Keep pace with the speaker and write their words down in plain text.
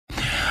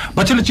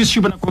Batho tse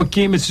shibana ko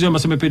ke metsotso ya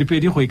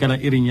masomepedi go ikana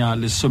iring ya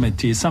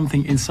lesomete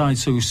something inside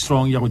so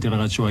strong ya go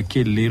diragatswa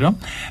ke lera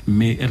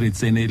me re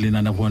tsene le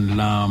nana bon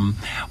la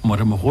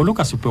Moremogolo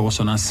ka sepego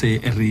sona se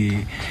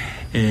re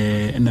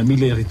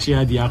namile re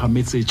tšea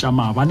Diagametse tša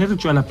maabane re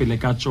tšwela pele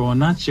ka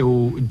tšona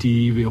tšeo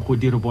di be go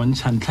di re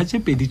bontšha ntlha tše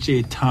pedi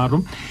tše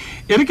tharo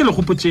e re ke le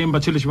gopotseng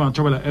batšheledi ba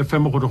Thobela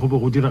FM gore go be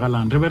go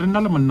diragalang re be re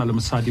nna le monna le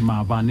mosadi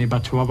maabane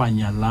batho ba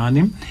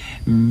banyalane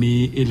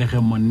mme e le ge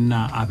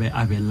monna a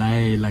be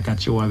laela ka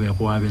tšeo a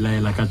bego a be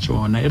laela ka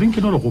tšona e reng ke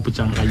no le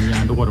gopotsang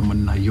gannyane gore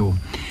monna yo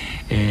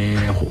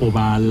go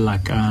ba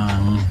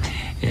lakang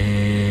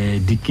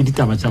ke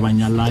ditaba tša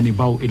banyalane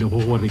bao e le go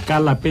gore ka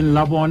lapeng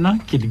la bona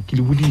ke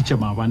le boditše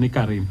maabane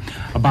ka re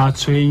ba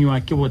tshwenywa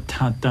ke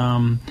bothata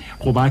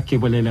go ba ke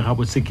bolele ga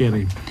botse ke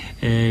re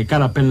ka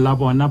lapeng la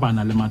bona ba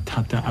na le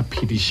mathata a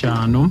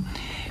phedisano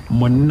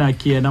monna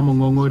ke yena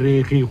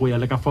mongongoregi go ya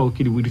le ka fao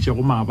ke le boditše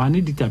go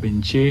maabane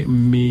ditabeng tše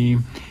mme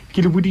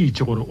ke le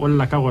boditše gore o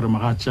lla ka gore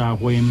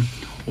magatšagwe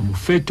o mo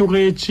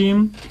fetogetše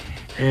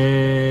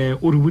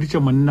o re boditše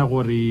monna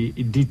gore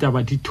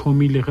ditaba di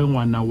thomile ge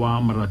ngwana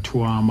wa moratho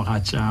wa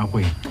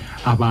mogatšagwe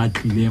a ba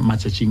tlile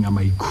matšatšing a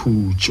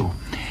maikhutšo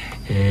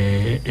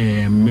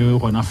mme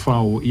gona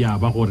fao ya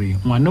ba gore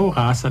ngwana o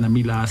ga a sa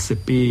namile a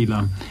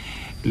sepela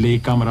le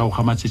ka morago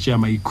ga matšatši a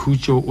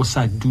maikhutšo o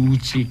sa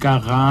dutše ka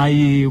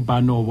gae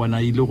ba no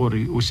bona ile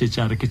gore o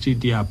šetše a reketše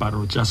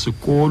diaparo tša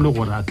sekolo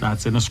gore a tla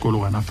tsena sekolo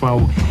gona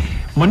fao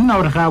monna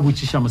o re ga a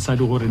botšiša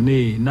mosadi gore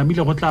ne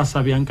namile go tla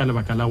sa bjang ka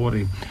lebaka la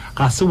gore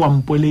ga se wa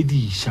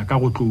mpolediša ka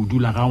go tlo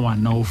dula ga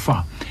ngwana o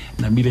fa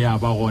namile ya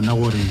ba gona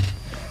gore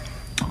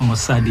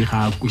mosadi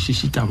ga a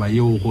kwešiše taba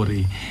yeo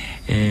gore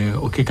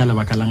o ke ka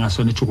lebaka la nga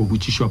swanetše go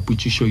botšišwa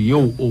potšišo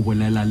yeo o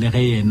bolela le ge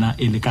yena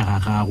e le ka ga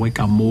gagwe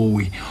ka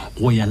mowe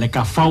go ya le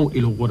ka fao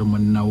e le gore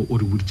monna o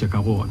re boditše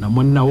ka gona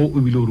monna o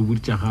bile o re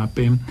boditše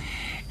gape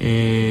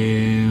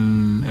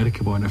re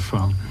ke bone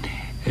fa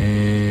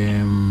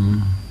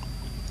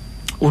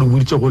o re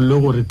boditše go le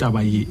gore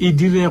taba ye e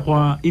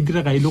direga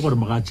e le gore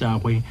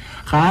mogatšagwe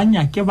ga a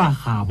nyake ba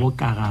gabo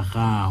ka ga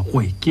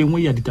gagwe ke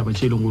ngwe ya ditaba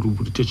tše e leng gore o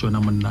boditše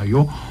tšona monna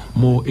yo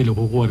mo e le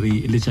go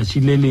gore letšatši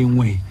le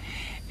lengwe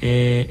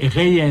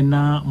ge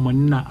yena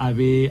monna a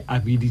be a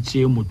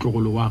biditše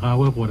motlogolo wa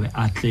gagwe gore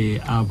a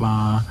tle a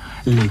ba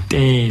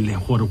letele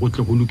gore go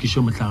tle go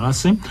lokišwe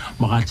mohlagase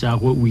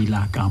mogatšagwe o ile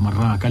a ka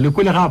moraka le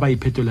kwele ga ba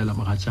iphetolela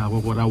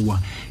mogatšagwe gore aowa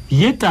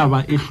ye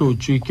taba e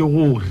hlotšwe ke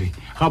gore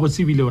ga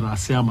botse bile gore a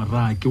se a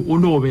morake o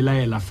no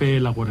belaela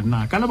fela gore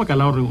na ka lebaka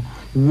la gore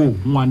wo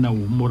ngwana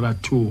o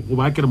moratho go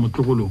ba ke re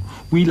motlogolo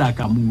o ile a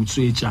ka mo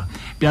utswetša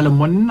bjale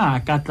monna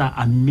ka tla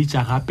a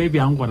mmitša gape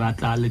bjang gore a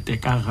tla lete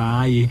ka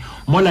gae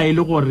mola e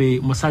le gore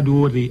mosadi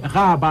o re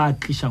ga ba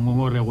tliša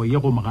ngongorego ye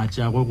go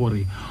mogatšagwe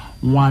gore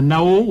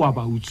ngwana o wa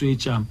ba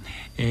utswetša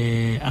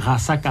ga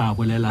sa ka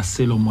bolela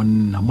selo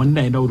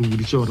monna ena o re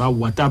boditše gore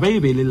aowa taba e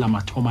be le la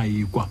mathoma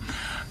ekwa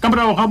ka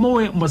morago ga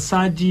mowe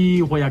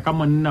mosadi go ya ka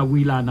monna o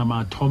ile a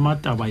nama thoma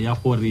taba ya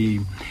gore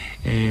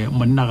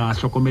monna ga a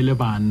hlokomele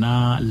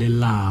bana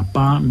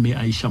lelapa mme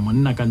a iša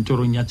monna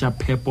kantorong ya tša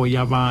phepo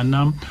ya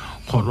bana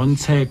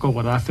kgorontsheko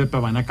gore a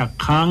fepe bana ka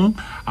kgang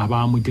a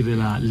ba mo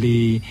direla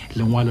le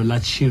lengwalo la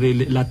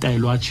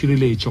taelo a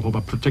tšhireletšo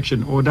goba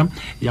protection order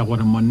ya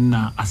gore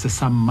monna a se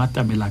sa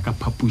mmatamela ka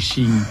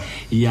phapošing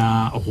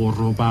ya go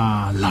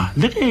robala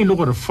le ge e le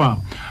gore fa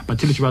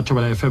batšheletši ba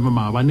Thobela FM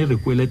maabane re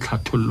kwele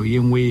tlhathollo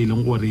ye nngwe e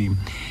leng gore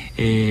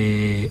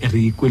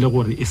re ikwele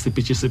gore e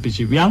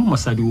sepetše bjang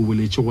mosadi o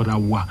boletše gore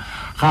aowa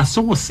ga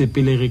se go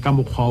sepelege ka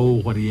mokgwa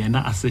o gore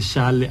yena a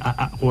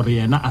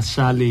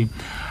šale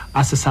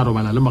a se sa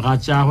robala le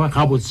mogatšagwe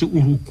ga botse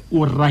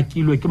o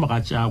rakilwe ke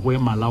mogatšagwe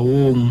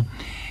malaong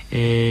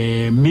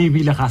mme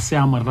ebile ga se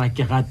a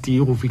morake ga tee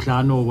go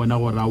fitlha ano o bona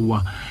gore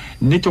aowa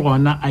nnete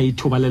gona a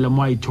ithobalele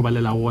mo a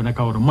ithobalela gona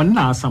ka gore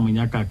monna a sa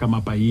monyaka ka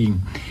mapaing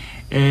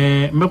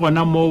mme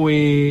gona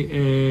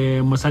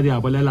mowe mosadi a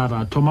bolela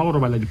ra thoma go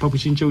robala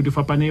diphapošing tšeo di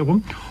fapanego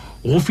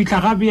go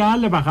fitlha ga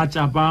bjale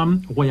bagatša ba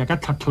go ya ka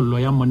tlhathollo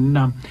ya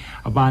monna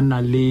ba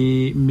na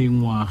le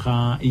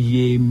mengwaga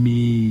ye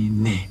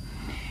mene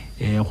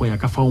go ya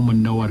ka fao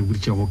monna wa re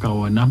boditšego ka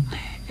ona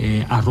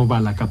a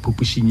robala ka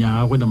phapošing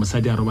ya gagwe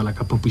mosadi a robala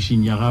ka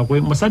phapošing ya gagwe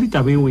mosadi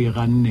taba eo e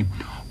ganne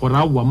gore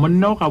aowa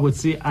monna o ga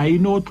botse a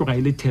eno o tloga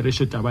e le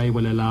therešo taba e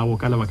bolelago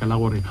ka lebaka la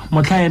gore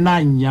motlha ena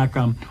a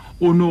nnyaka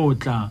o no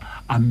tla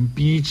a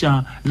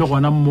mpitša le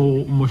gona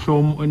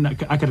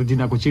a kere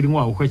dinako tše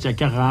dingwe a o hwetša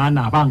ke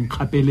gana ba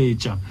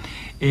nkgapeletša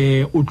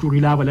o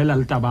tlogile a bolela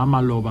le taba a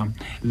maloba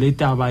le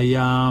taba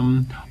ya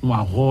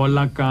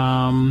ngwagola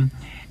ka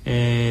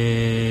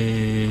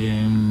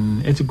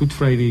it's a Good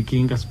Friday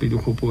ke nka sepedi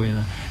gopo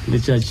wena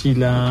letšatši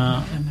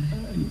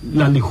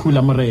la lehu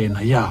la morena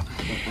ya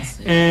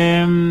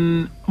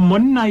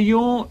monna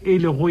yo e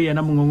le go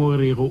yena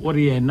mongongorego o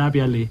re yena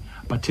bjale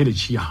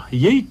batheletši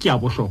ye ke a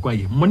bohlokwa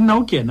ye monna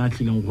o ke ena a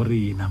tlileng go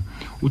rena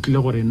o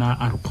tlile go rena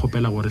a re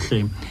kgopela gore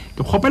hle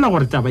ke kgopela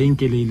gore taba eng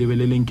ke le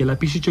lebeleleng ke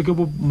lapišitšwe ke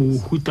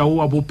mohuta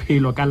wa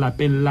bophelo ka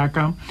lapeng la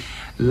ka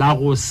la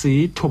go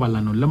se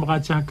thobalano le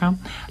mogatšaka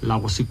la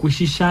go se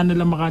kwešišane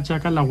le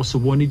mogatšaka la go se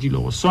bone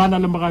dilo go swana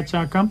le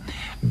mogatšaka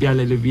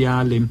bjale le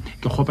bjale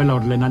ke kgopela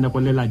gore lenanego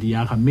le la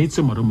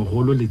Diagametse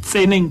Moremogolo le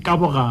tseneng ka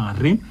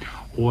bogare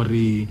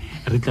gore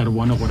re tla re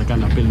bona gore ka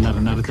lapeng la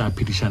rena re tla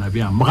phedisana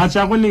bjang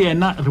mogatšago le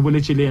yena re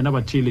boletše le yena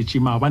batheeletši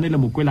maabane le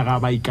mokwela ga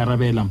ba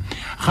ikarabela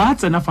ga a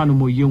tsena fano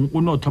moyeng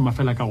o no thoma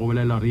fela ka go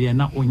bolela gore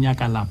yena o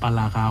nyaka lapa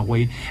la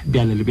gagwe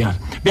bjale le bjale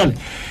bjale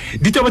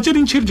ditaba tše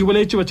dintšhi re di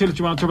boletše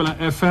batheeletši ba Thobela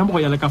FM go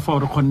ya le ka fao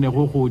re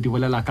kgonnego go di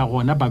bolela ka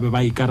gona ba be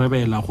ba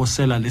ikarabela go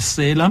sela le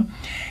sela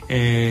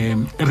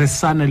re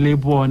sane le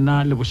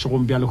bona le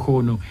bošegong bja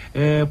lekgono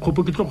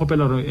kgopo ke tlo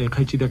kgopela gore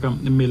kgaetšedi ka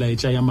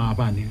melaetša ya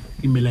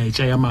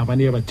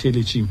maabane ya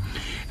batheeletši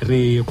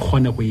re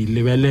kgone go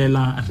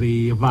ilebelela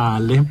re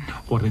bale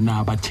gore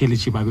na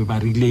batheeletši ba be ba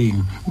rileng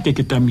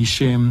ke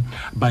tamiše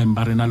baeng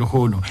ba rena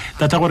lekgono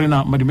tata gore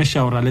na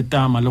madimešao ra le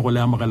tama le go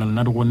le amogela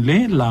lena regong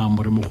le la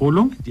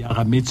Moremogolo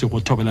Diagametse go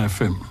Thobela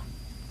FM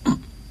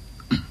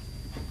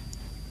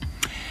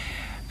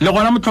le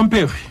gona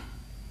motlhomphegi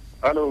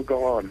Hello,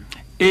 go on.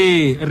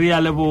 re a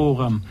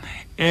leboga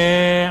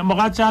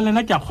mogatša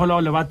lena ke a kgola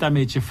o le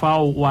batametše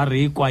fao wa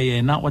re kwa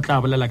yena o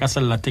tla bolela ka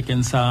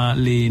sellathekeng sa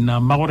lena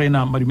mma gore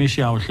ena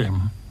madimeši a o hlem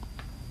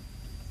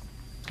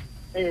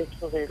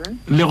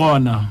le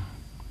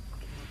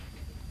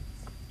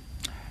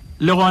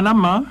gona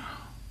ma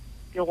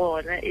ke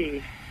gona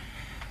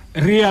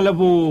re a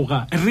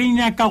leboga re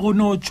nyaka go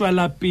no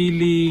tšwela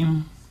pele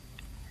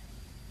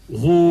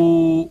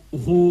go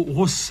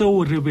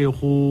seo re be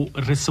go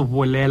re se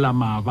bolela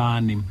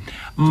maabane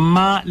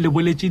mma le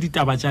boletše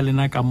ditaba tša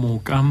lena ka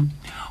moka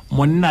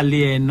monna le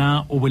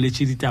yena o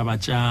boletše ditaba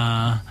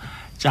tša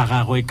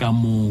gagwe ka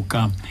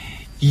moka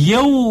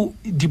yeo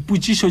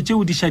dipotšišo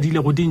tšeo di šadile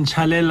go di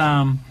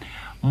ntšhalela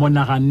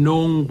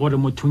monaganong gore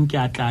mothong ke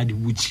a tla di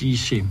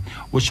botšiše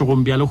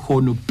bošegong bja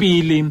lekgono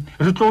pele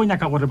re tlo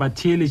nyaka gore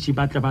batheeletši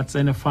ba tle ba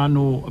tsene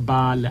fano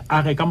ba le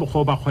age ka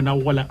mokgwa ba kgona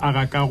go le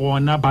aga ka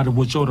gona ba re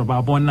botše gore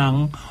ba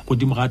bonang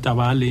godimo ga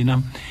taba lena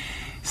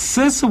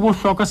se se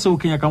bohlokwa seo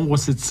ke nyakang go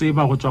se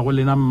tseba go tswa go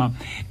lena mma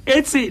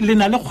etse le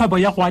na le kgwebo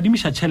ya go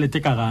adimiša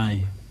tšhelete ka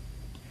gae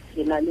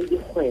le na le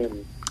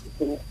dikgwebo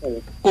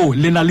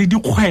le na le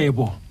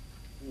dikgwebo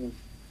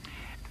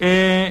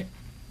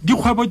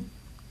dikgwebo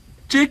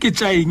tše ke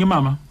tša eng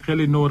mama ge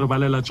le no re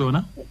balela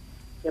tsona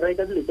ke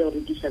reka dilo tša go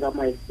rekiša ka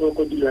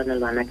maesoko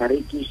dilwana ka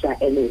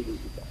rekiša ene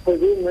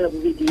kgwebo e nngwe ya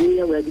bobedi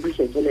ya go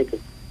adimiša tšhelete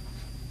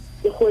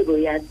ke kgwebo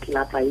ya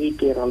tlelapa ye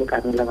ke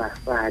ralokane le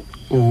basadi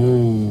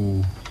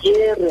ke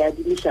re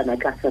adimišana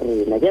ka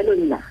serena bjalo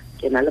nna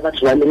ke na le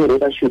batho ba leng re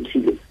ba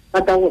šothile ba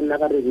ka go nna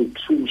ba re re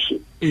thuše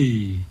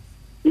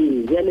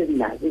bjale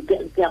nna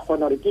ke a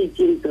kgona gore ke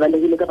itšee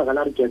tsebalegile ka baka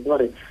la gore ke a tseba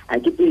gore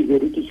a ke tlo e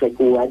berekiša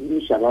ke o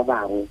adimiša ba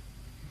bangwe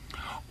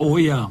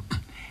ya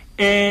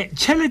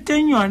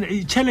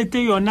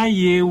tšhelete yona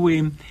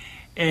yewe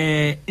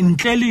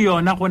ntle le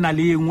yona go na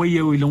le engwe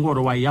yeo e leng gore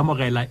wa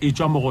amogela e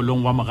tswa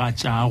mogolong wa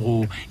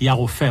mogatšago ya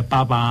go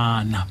fepa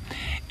bana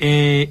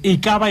e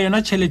ka ba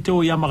yona tšhelete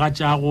eo ya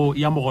mogatšago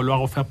ya mogolo wa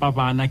go fepa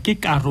bana ke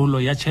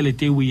karolo ya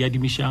tšhelete eo e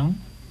adimišang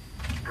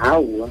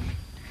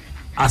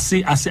a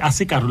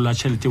se karolo ya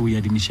tšhelete eo e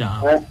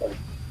adimišang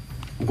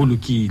go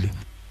lokile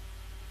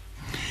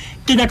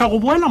ke nyaka go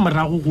boela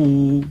morago go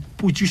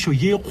potšišo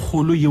ye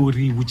kgolo yeo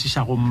re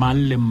botšišago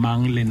mang le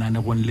mang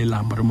lenanegong le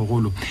la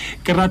Moremogolo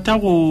ke rata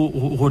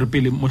gore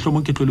pele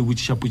mohlomong ke tlo le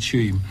botšiša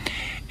potšišo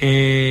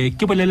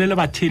ke bolelele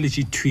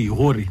batheeletši thwi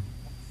gore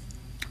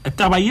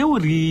taba yeo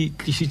re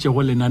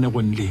tlišitšego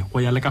lenanegong le go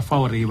ya le ka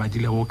fao re e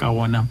badilego ka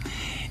gona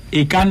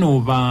e ka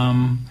no ba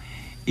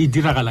e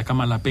diragala ka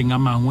malapeng a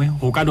mangwe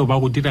go ka no ba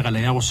go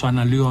diragala ya go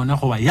swana le yona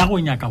goba ya go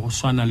nyaka go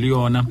swana le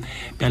yona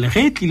bjale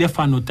ge e tlile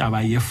fano taba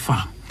ye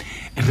fa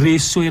re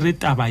swere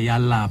taba ya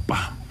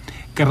lapa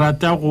ke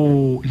rata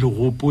go le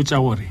gopotša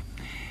gore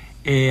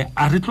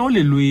a re tlo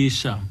le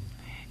lweša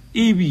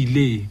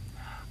ebile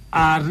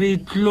a re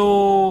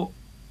tlo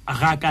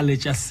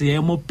gakaletša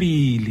seemo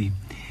pele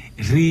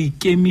re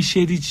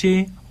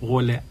ikemišeditše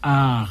go le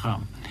aga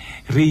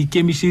re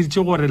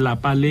ikemišeditše gore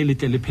lapa le le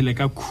tle le phele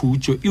ka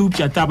khutšo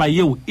eupša taba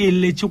yeo e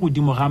letše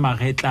godimo ga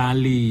magetla a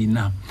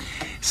lena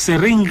se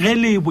reng ge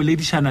le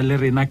boledišana le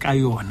rena ka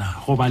yona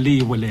goba le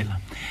e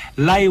bolela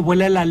la e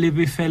bolela le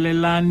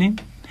befelelane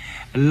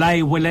la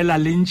e bolela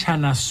le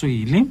ntšhana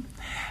swele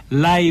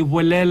la e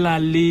bolela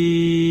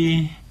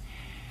le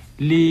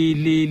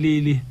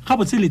ga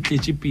botse le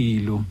tletše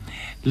pelo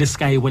le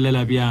ska e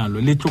bolela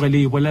bjalo le tloge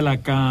le e bolela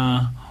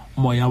ka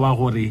moya wa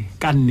gore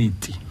ka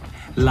nnete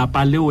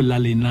lapa leo la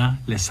lena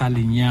le sa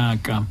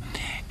lenyaka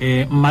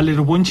mma le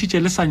re bontšhitše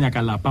le sa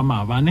nyaka lapa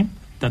maabane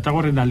tata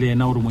gore na le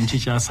yena o re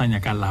bontšhitše a sa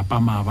nyaka lapa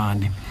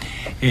maabane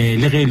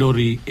le ge e le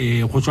gore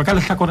go tswa ka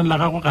lehlakoreng la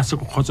gago ga se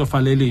go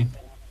kgotsofalele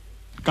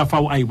ka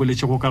fao a e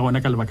boletšego ka gona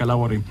ka lebaka la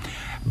gore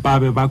ba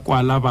be ba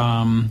kwala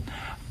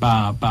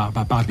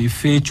ba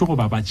befetšo go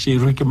ba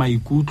tšerwe ke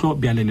maikutlo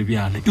bjale le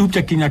bjale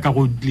upša ke nyaka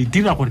go le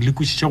dira gore le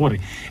kwešiše gore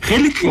ge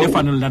le tlile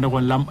fanong la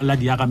nagong la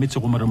Diagametse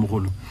go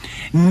Moremogolo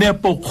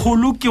nepo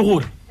kgolo ke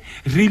gore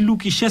re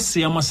lokiše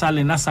seemo sa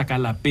lena sa ka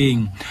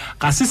lapeng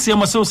ga se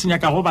seemo seo se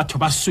nyakago batho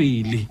ba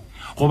swele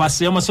goba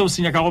seemo seo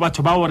se nyakago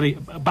batho ba gore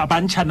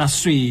ba ntšhana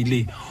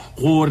swele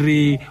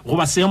gore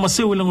goba seemo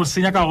seo e leng gore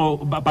se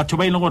nyakago batho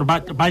ba e leng gore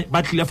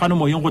ba tlile fano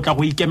moyeng go tla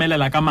go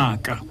ikemelela ka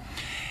maaka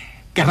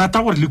ke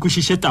rata gore le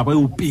kwešiše taba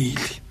eo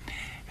pele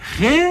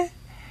ge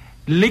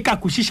le ka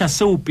kwešiša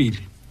seo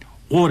pele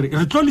gore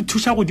re tlo le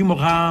thuša godimo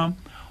ga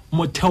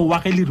motheo wa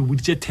ge le re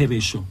boditše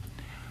Therešo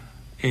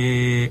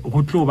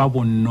go tlo ba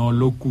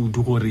bonolo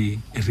kudu gore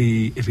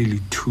re le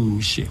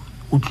thuše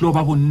go tlo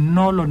ba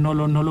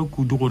bonolo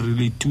kudu gore re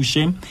le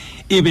thuše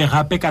e be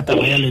gape ka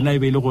taba ya lena e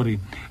be le gore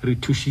re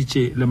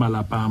thušitše le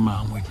malapa a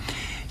mangwe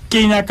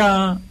ke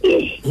nyaka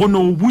go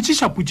no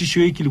botšiša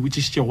potšišo e ke le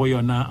botšišitše go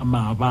yona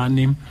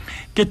maabane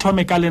ke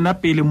thome ka lena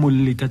pele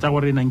molleta tša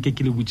gore nanke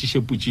ke le botšiše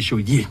potšišo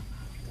ye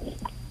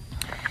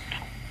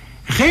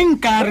ge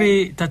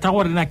nkare tata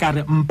gore na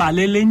kare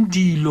mpaleleng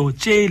dilo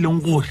tše e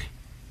leng gore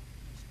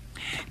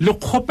le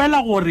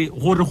kgopela gore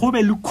go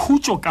be le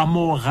khutšo ka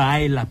mo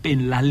gae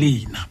lapeng la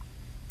lena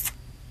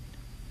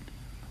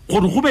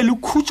gore go be le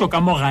khutšo ka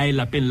mo gae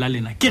lapeng la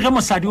lena ke ge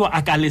mosadi o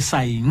a ka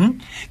lesa eng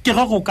ke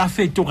ge go ka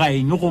fetoga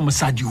eng go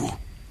mosadi o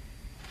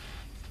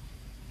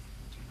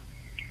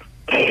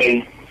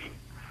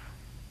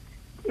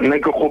nne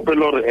ke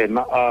kgopela gore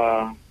ena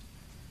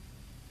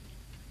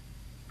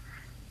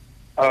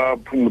a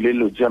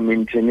phumulelo tša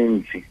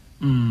maintenance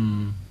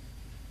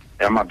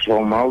ya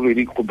mathoma o be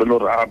di kgopela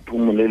gore a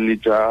phumulele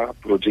tša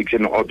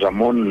protection order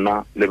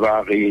monna le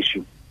ba gešo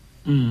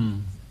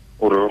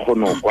gore re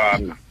kgone go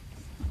kwana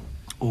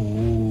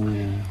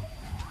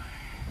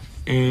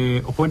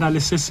go na le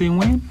se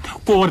sengwe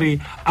gore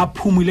a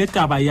phumule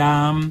taba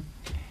ya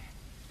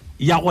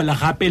go le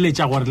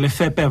gapeletša gore le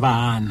fepe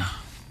bana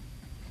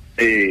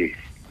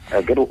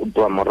a ke re o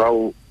tloa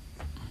morago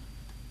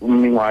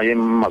mengwaga e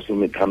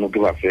 50 ke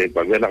ba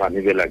fepa bjale gane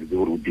bjela ke tse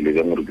gore o tile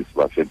bjang gore ke se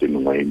ba fepe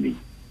mengwaga e meng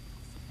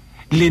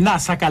lena a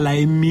sa ka la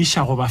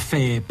emiša go ba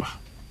fepa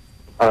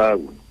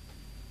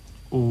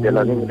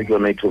bjela ke ke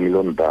yona e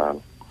thomile ntala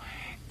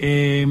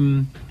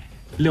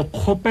le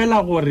kgopela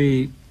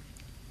gore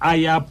a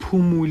ya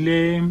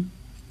phumule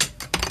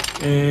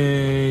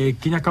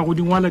ke nyaka go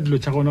dingwala dilo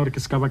tša gona gore ke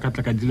se ka ba ka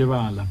tla ka di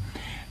lebala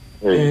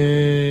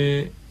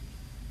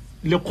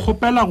le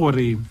kgopela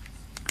gore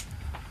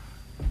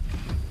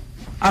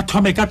a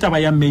thome ka taba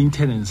ya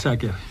maintenance a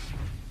kere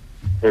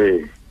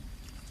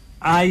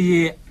a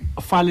ye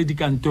fa le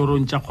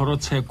dikantorong tša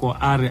kgorotsheko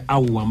a re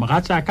aua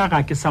mogatša ka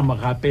ga ke sa mo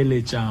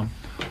gapeletša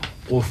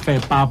go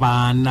fepa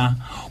bana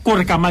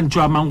gore ka mantšu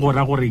a mang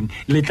gora goreng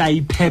le tla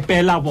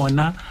iphepela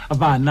bona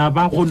bana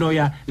ba go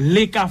noya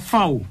le ka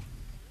fao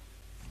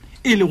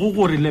e le go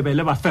gore le be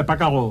le ba fepa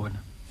ka gona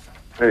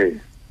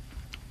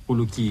o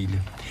lokile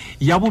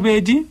ya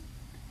bobedi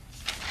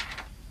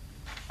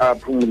a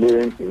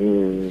phumule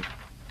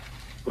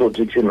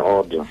protection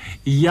order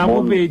ya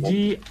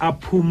bobedi a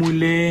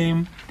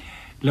phumule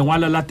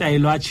lengwalo la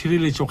taelo a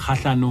tšhireletšo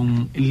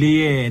kgahlanong le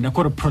yena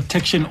gore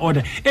protection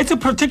order it's a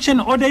protection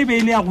order e be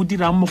ile ya go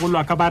dirang mogolo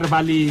wa ka ba re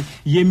ba le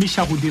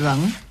yemiša go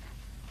dirang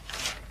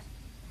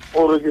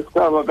gore ke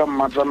ska ba ka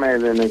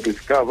mmatamaelene ke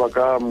ska ba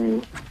ka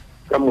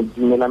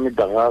motimela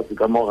metagase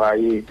ka mo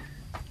gae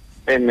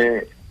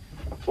ene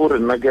o re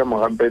nna ke ya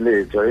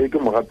mogapeletša ke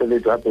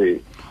mogapeletša ape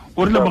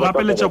o re le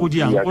mogapeletša go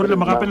diang o re le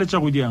mogapeletša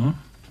go diang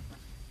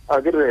a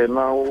ke re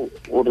ena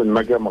o re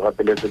nna ke ya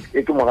mogapeletša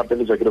ke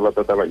mogapeletša ke re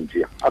batata ba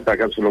ntšea a ta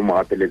ka tsholo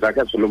mogapeletša a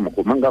ka tsholo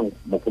mokgoma nka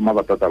mokgoma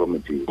batata ba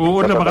motšea o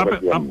re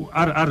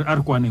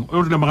le kwaneng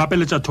o re le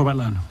mogapeletša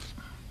thobalano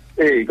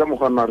ka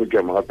mokgwana re ke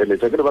ya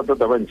mogapeletša ke re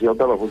batata ba ntšea o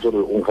ta ba botse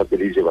gore o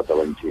nkgapeleditše bata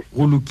ba ntšea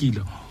go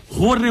lokile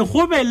gore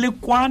go be le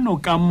kwano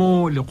ka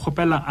mo le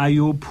kgopela a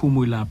yo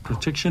phumula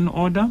protection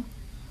order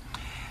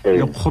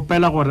le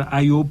kgopela gore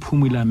a yo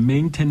phumula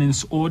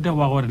maintenance order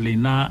wa gore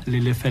lena le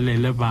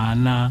lefelele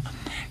bana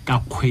ka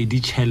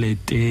kgwedi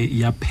tšhelete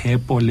ya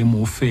phepo le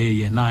mofe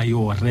yena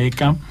yo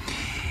reka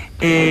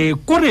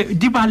kore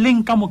di ba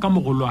leng ka moka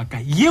mogolo wa ka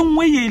ye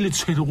nngwe ye le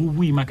tshwere go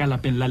boima ka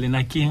lapeng la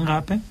lena ke eng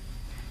gape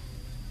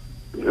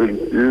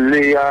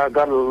le ya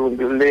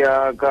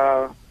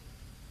ka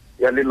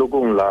ya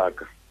lelokong la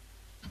ka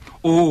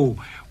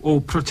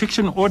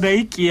protection order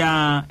e ke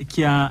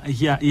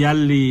ya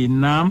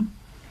lena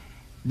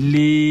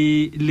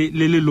le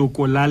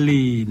leloko la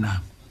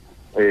lena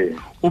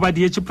o ba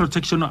dietse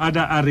protection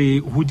order a re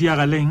ho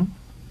diagaleng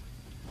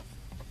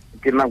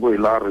ke nako e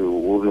la re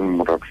o re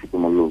moratho ke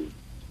mollo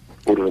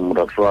o re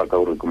moratho wa ka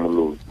o re ke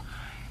mollo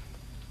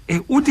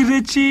o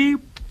diretse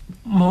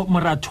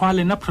moratho wa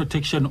lena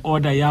protection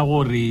order ya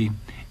gore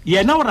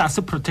yena o ra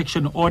se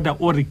protection order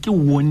o re ke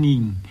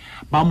warning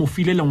ba mo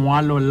file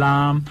lengwalo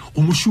la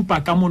go mo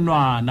šupa ka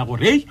monwana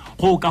gore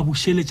go ka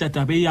bušeletša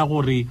tabe ya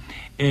gore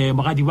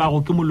mogadi ba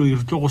go ke moloi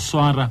re tlo go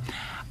swara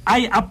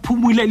ai a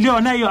phumule le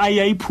yona yo ai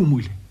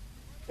iphumule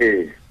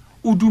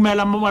o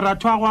dumela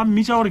moratho wa go a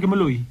mmitša gore ke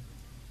moloi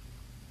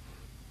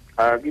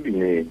a ke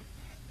dine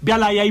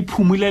bjala ya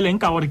iphumuleleng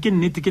ka gore ke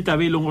nnete ke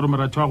tabe e leng gore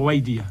moratho wa go wa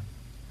idia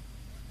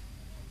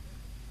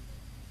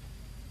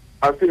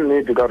a se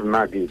nnete ka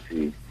rona ke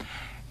se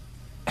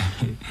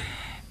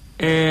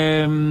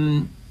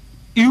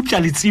e upša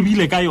le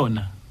tsebile ka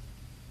yona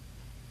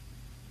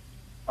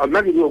a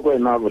nna ke dio ko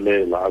ena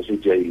bolela a se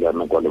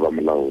tšailana kwa le ba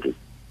molaore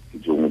ke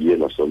tšo mo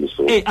diela so le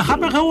so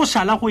gape ge o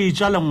šala go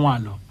etša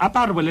lengwalo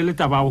apa re bolele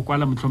taba go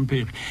kwala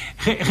motlhomphegi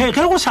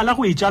ge go šala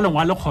go etša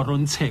lengwalo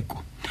kgorontsheko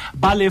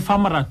ba le fa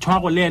moratho wa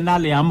go le ena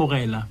le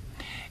amogela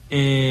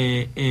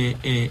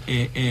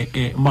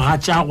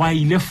mogatša go a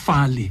ile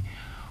fale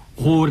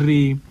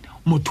gore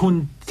motho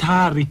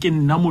nthare ke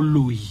nna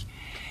moloi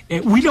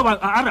o ile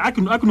a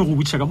ke no go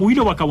botšiša ka mo o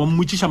ile wa ka wa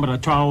mmotšiša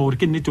moratho wa gore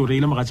ke nnete o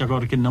reile mogatša ka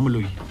gore ke nna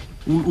moloi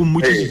o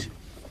mmotšišitše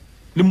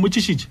le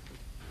mmotšišitše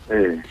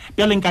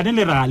bjale nkane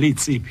le ra le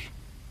tsebe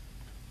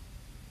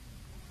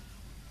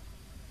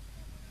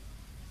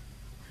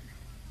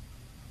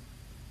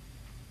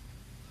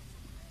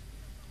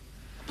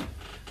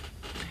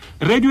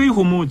radio e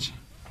homotse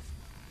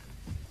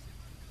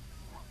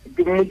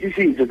ke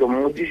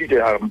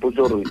mmotšišitše a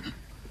mpotsa gore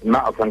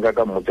nna a sanka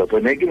ka mmotsa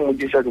tsone ke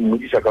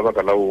mmotšiša ka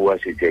baka la o a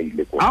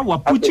setšaile awa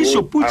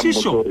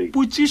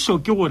potšišo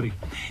ke gore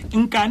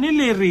nkane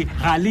le re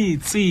ga le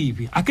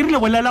tsebe a ke re le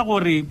bolela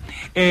gore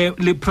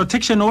le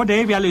protection order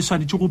e bjale e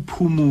swanetše go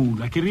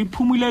phumula ke re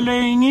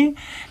phumuleleng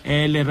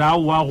le ra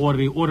wa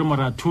gore o re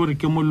moratho re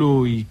ke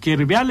moloi ke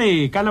re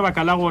bjale ka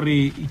lebaka la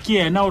gore ke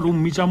yena gore o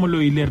mmitša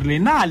moloi le re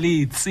lena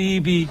le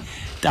tsebe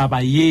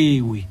taba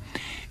yewe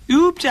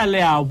upša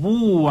le a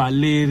boa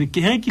le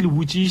ke ge ke le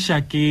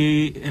botšiša ke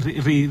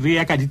re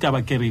ya ka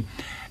ditaba ke re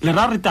le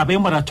ra re tabe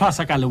moratho a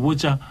sa ka le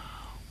botša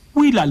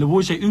o ile a le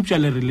botša upša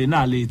le re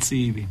lena le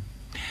tsebe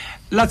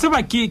la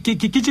tseba ke tše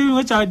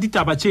dingwe tša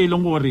ditaba tše e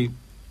leng gore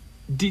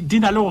di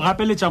na le go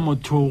gapeletša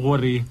motho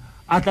gore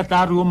a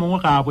tlatla re o mongwe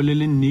ga a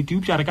bolele nnete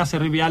upša re ka se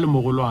re bjale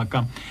mogolo wa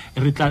ka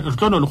re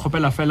tlo no le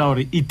kgopela fela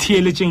gore e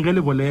thieletšeng ge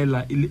le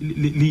bolela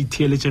le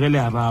ithieletše ge le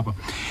araba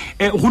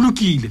go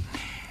lokile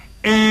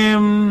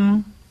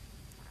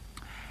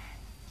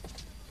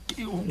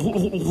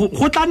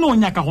go tla no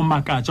nyaka go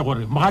makatša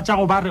gore mogatša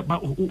go ba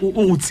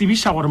o go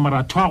tsebiša gore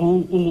moratho wa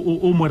go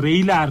o mo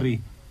reile a re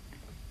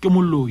ke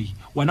moloi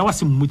wena wa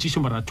se mmotšiše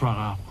moratho wa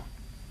gago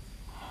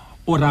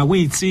o ra o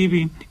e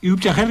tsebe e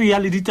upša ge re ya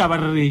le ditaba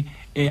re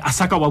re a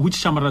sa ka wa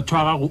botšiša moratho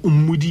wa gago o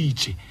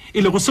mmoditše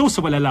e le go seo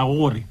se bolelago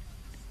gore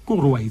ke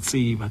gore wa e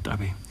tseba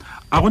tabeng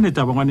a go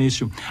netaba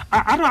ngwaneso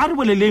a re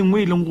bolele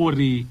engwe e leng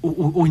gore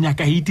o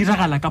nyaka e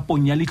diragala ka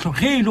pong ya letlho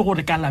ge e le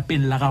gore ka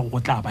lapeng la gago go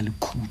tla ba le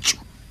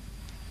khutšo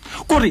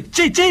kore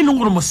tše e leng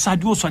gore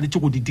mosadi o swanetše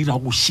go di dira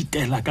go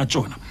šitela ka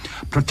tšona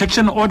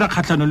protection order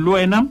kgatlhanong le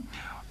wena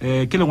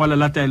ke lengwalo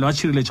la taelo a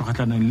tšhireletšo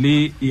kgatlhanong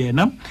le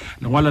yena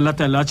lengwalo la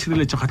taelo a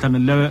tšhireletšo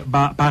kgatlhanong le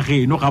ba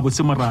geno ga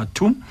botse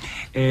moratho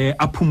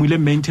a phumule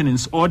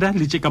maintenance order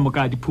le tše ka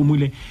moka a di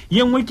phumule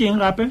ye nngwe ke eng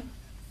gape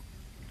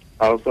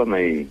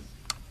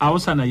a o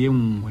sana ye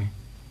nngwe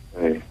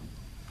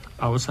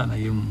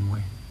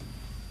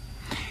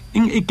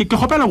ke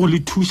kgopela go le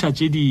thuša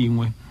tše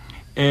dingwe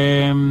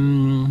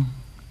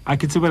a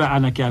ke tsebela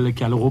ana ke a le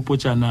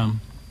gopotšana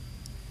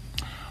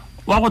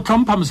wa go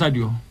tlhompha mosadi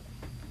yo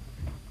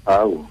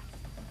ao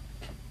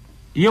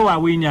yeo a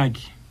o e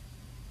nyake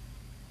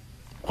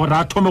gore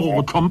a thome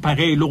go tlhompha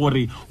ge e le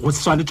gore go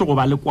swanetše go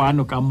ba le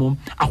kwano ka mo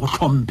a go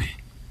tlhomphe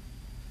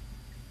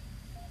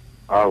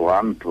ao a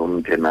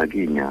ntlhomphe na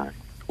ke nyake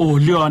o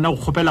le yona go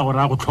kgopela gore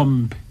a go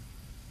tlhomphe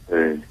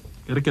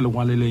e re ke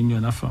lengwaleleng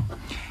yona fa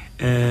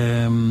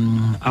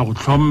a go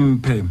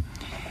tlhomphe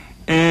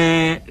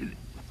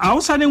a o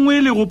sa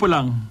nengwe le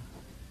gopolang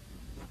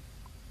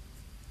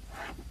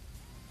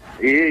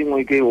e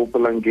ngwe ke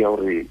gopolang ke ya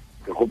gore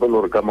ke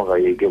gopela gore ka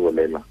magae ke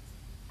bolela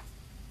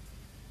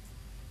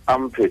a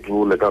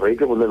mphetole ka gore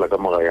ke bolela ka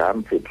magae a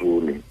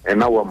mphetole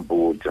ena wa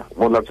mpotsa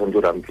mo la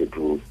tshwanetse gore a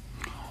mphetole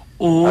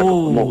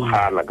mo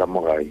kgala ka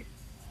magae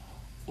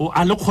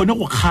a le kgone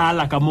go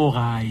kgala ka mo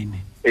gae ne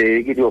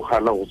ke di o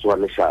kgala go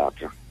tswa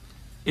lešata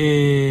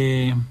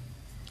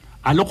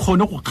a le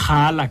kgone go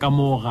kgala ka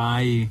mo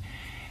gae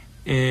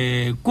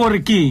kore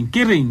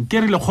ke re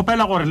le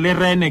kgopela gore le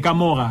rene ka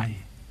mo gae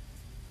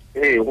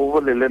go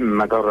bolele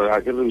nna ka gore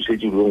a ke re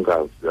bušetšilong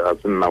ka a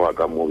se nna wa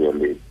ka mo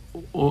bjale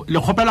le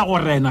kgopela go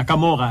rena ka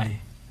mo gae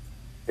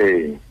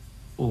le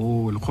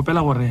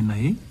kgopela go rena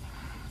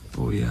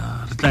o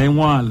ya re tla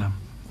engwala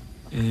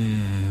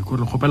kore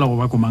le kgopela go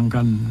ba komang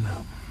ka nna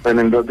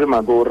ene ntate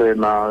maka o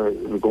rena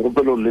ke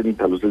gopela le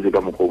ntlhalosetse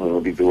ka mokgwa o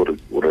mongwe ditse gore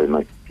o rena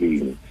ke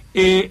eng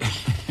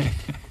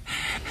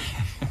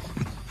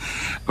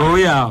o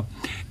ya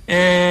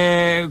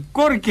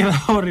kore ke ra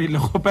gore le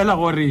kgopela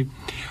gore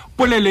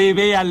polelo e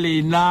be ya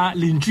lena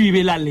lentšu e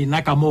be la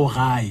lena ka mo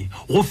gae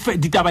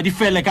ditaba di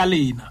fele ka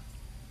lena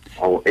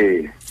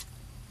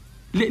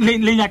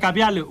le nyaka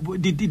bjale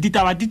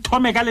ditaba di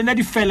thome ka lena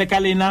di fele ka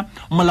lena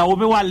molao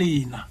be wa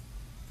lena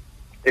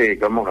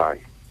ka mo gae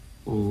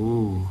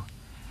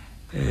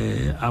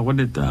a go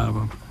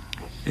netaba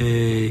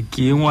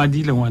ke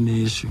ngwadile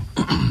ngwaneso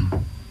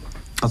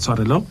a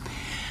tshwarelo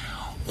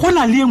go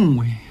na le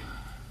nngwe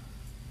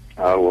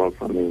wa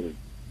family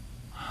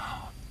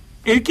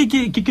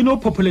ke no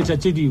populetsa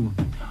tse dingwe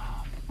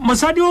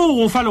mosadi o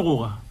go fa le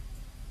goga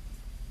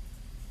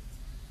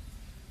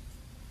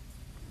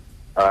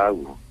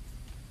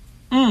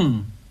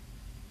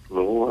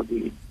lo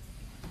di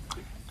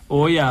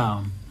o ya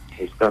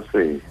está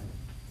se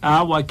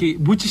wa ke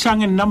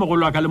botšisang nna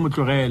mogolo wa ka le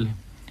motlogele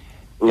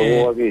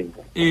lo di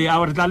a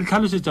re tla le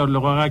tlhalosetsa gore le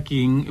goga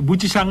keng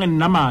botšisang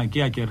nna make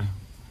a kere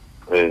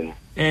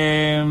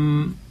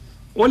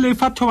o le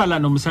fa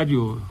thobalano mosadi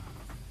o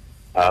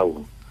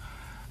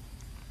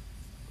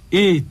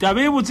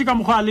tabe e botse ka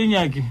mokgwa a le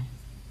nyake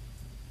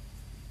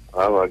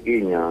ke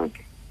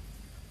nyake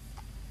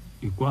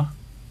ikwa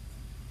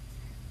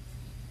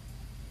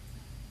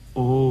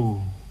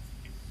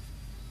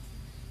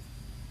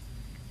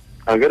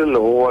a ke re le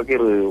go ke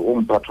re o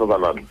mpha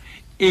thobalano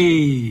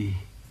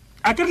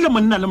a ke re le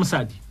monna le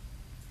mosadi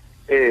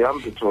a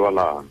mphe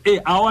thobalano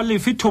a wa le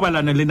fe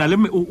thobalano le na le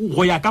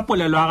go ya ka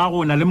polelo ya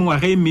gago na le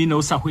mengwaga e mene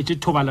o sa hwetse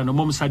thobalano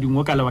mo mosading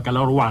o ka lebaka la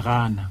gore wa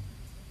gana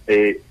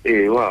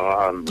wa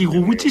gana ke go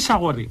botšiša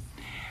gore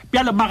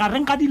bjale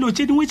magareng ka dilo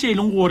tše dingwe tše e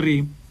leng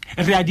gore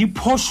re a di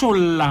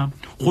phosolola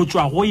go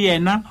tswa go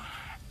yena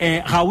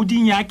ga o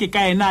di nyake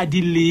ka ena a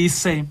di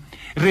lese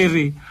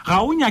re ga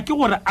o nyake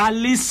gore a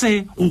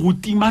lese go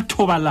tima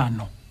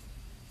thobalano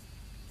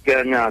ke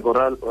a nyaka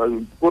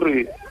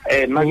gore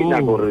nna ke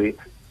nyaka gore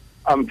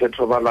a mphe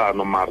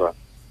thobalano mara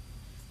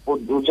o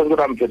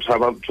tsengore a mphe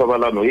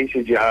thobalano e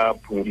setse a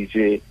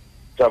phungditse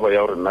taba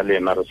ya gore nna le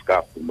ena re se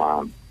ka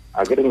fumana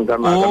a ke re nka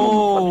naka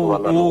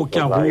ke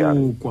a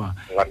gokwa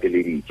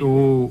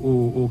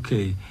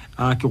okay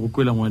a ke go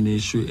kwela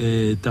ngwaneso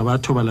taba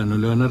thobalano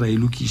le yona ra e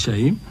lokiša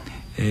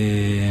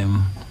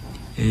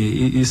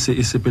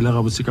e sepela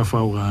ga botse ka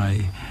fao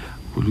gae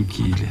go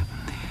lokile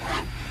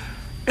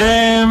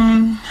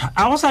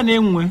a go sa ne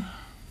nngwe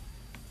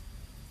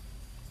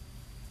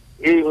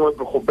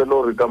ke kgopela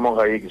gore ka mo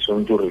gae ke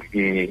swantse gore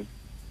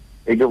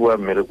ke boa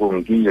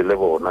mmerekong ke ile le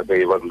bona ka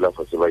e ba dula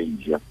fatshe ba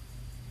ija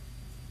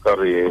ka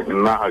re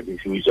nna ga ke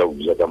se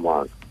buja ka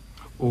moaka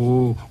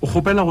o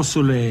kgopela go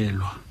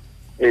solelwa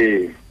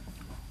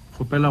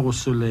kgopela go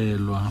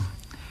solelwa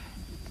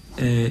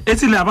e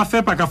tsile a ba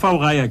fepa ka fao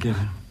gae a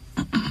kere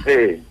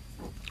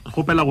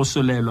kgopela go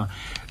solelwa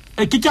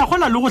ke tša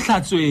gola le go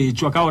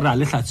hlatswetšwa ka gore a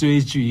le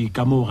hlatswetšwe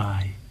ka moo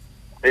gae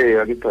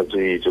a ke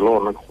hlatswetše le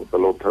gona ke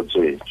kgopela go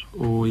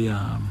hlatswetšwa ya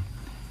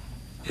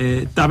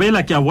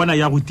tabela ke a bona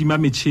ya go tima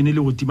metšhini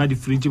le go tima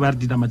di-fridge ba re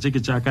dinama tše ke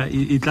tšaka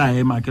e tla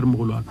ema ke re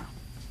mogolo wa ka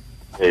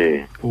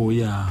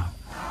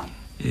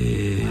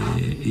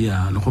ya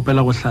le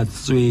kgopela go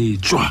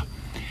hlatswetšwa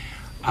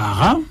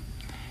aga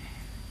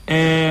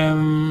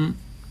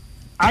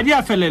a di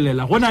a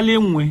felelela go na le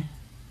nngwe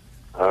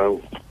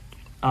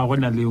a go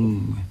na le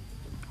nngwe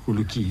go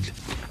lokile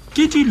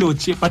ke dilo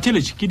tše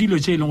pateletše ke dilo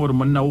tše e leng gore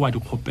monna o wa di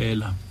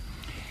kgopela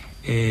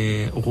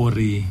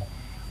gore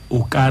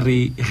o ka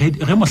re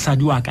ge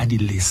mosadi wa ka di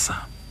lesa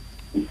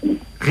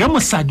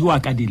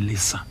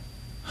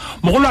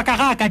mogolo wa ka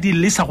ga a ka di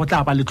lesa go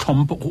tla ba le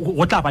tlhompho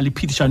go tla ba le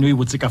phedisano e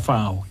botse ka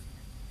fao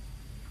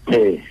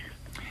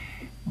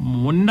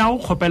monna o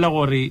kgopela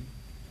gore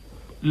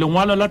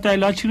lengwalo la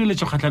taelo a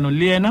tšhireletšo kgatlhanong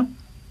le yena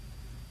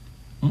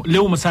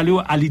leo mosadi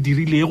a le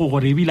dirilego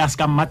gore ebile a se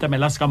ka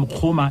mmatamela a se ka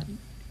mokgoma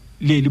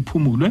le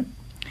phumulwe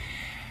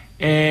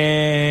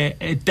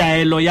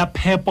taelo ya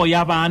phepo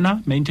ya bana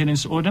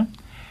maintenance order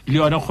le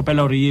yona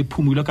kgopela gore e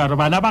phumulwe ka gore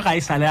bana ba ga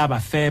e sale a ba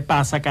fepa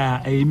a sa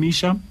ka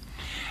emiša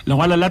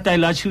lengwalo la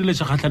taelo a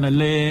tšhireletšo kgatlhanong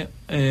le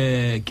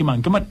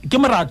ke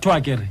moratho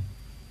a kere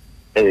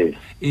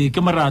ke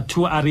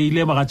moratho a re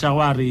ile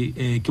mogatšago a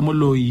re ke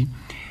moloi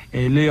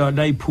le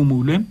yona e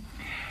phumulwe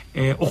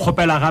o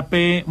kgopela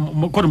gape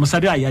kore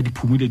mosadi a ya di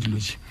phumule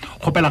dilotše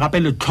kgopela gape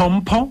le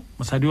tlhompho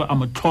mosadi a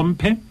mo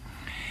tlhomphe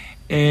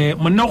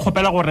monna o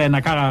kgopela go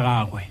rena ka ga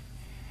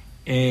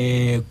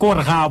gagwe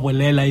kore ga a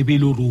bolela e be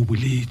le gore o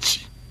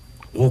boletše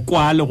go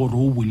kwale gore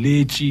o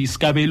boletše se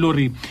ka be le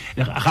gore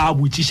ga a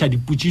botšiša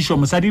dipotšišo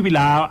mosadi ebile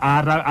a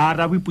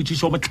arabe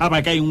potšišo mo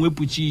tlhaba ka engwe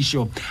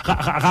potšišo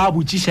ga a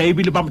botšiša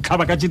ebile ba mo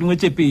tlhaba ka tše dingwe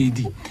tše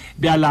pedi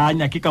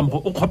bjalanya ke ka mokgwa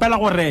o kgopela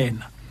go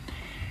rena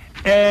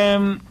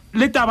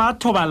le taba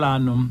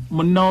thobalano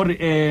monna gore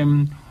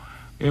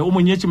o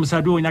monyetše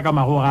mosadi o nyaka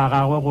mago ga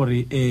gagwe gore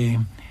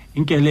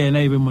nke le yena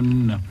e be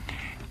monna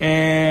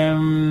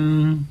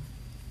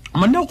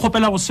monna o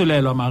kgopela go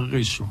solelwa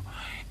magešo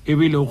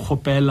ebile o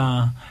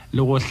kgopela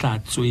le go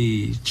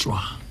hlatswetšwa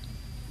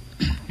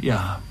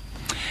ya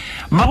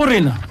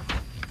magorena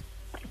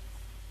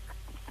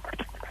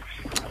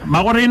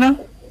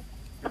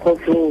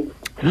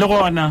le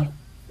gona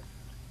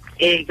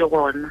ke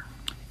gona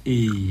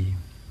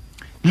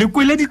le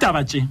kwele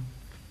ditaba tše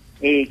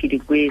ke di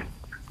kwele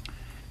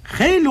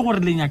ge e le gore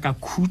le nyaka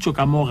khutšo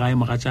ka mo gae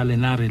mogatša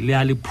lena re le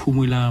a le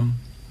phumula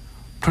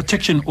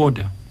protection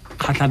order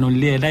kgatlhanong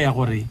le ena ya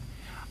gore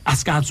a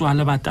ska tswa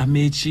le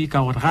batametsi ka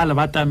gore ga le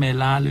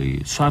batamela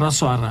le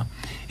swara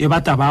e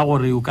bata ba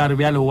gore o ka re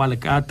bjale wa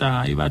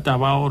lekata e bata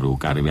ba gore o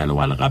ka re bjale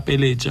wa le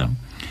gapeletša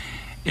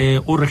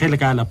o re ge le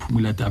ka la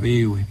phumula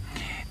tabewe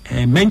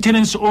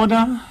maintenance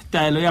order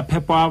taelo ya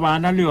phepo a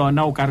bana le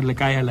yona o ka re le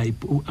ka ya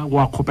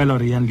wa kgopela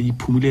gore yang le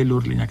iphumule le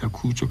gore le nyaka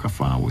khutso ka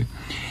fawe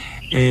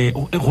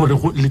gore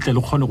le tle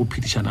le kgone go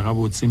phedisana ga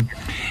botse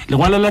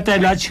lengwalo la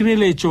taelo a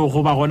tshireletso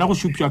go ba gona go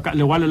supya ka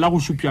lengwalo la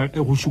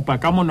go supa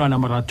ka monwana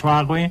moratho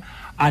wa gwe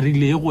a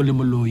rile go le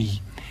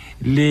moloi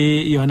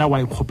le yona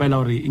wa ikgopela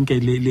gore nke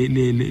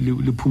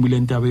le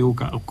phumuleng tabe o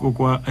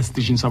kwa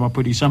station sa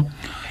maphodisa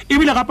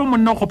ebile gape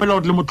monna o kgopela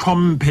gore le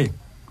motlhomphe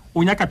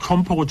o nyaka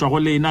tlhompho go tswa go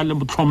lena le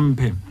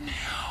motlhomphe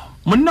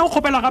monna o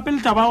kgopela gape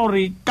le taba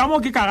gore ka mo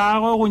ke ka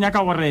gagwe go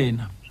nyaka go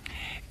rena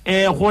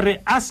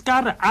gore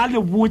askar a le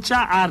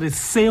botsa a re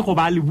se go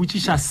ba le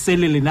botsisha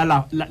sele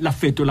lena la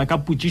fetola ka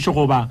putsiso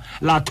go ba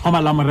la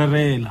thoma la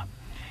morerela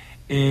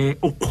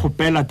o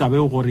kgopela tabe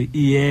gore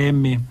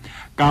eme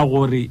ka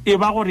gore e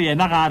ba gore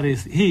yena ga re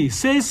he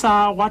se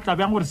sa wa tla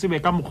bjang gore se be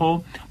ka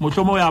mokgo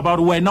motlhomo ya ba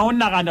gore wena o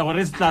nagana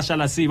gore se tla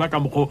shala se ba ka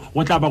mokgo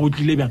go tla ba go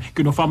tlile bjang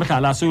ke no fa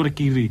motlhala se gore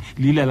ke re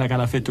le ile la ka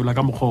la fetola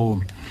ka mokgo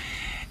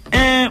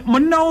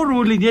monna o re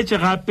o lenyetse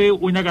gape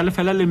o nyaka le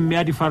fela le mme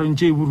a difarong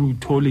tše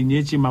borutho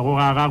lenyetse mago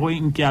ga gagwe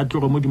nke a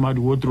tloge mo dimo a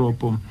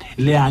di-wardropo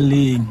le a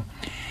leng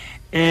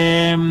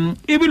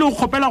ebile o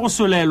kgopela go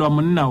solelwa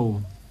monna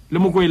o le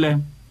mokwele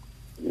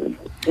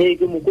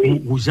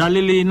go ja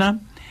le lena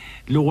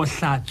le go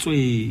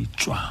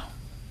hlatswetswa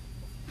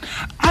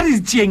a re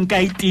tšeng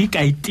ka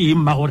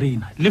iteng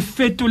magorena le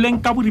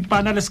fetoleng ka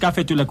boripana le se ka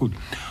fetola kudu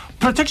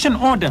protection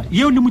order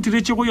yeo le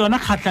modiretse go yona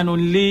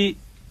kgatlanong le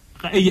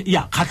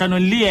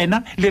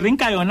yena le reng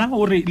ka yona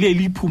gore le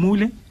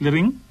iphumule le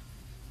reng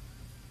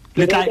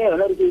le tla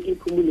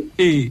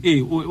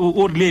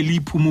o le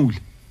iphumule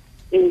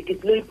ke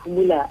tlo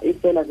iphumula e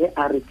fela ge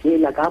a re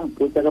tšela ka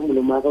mpotsa ka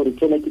molomo wa ka gore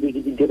tšela ke be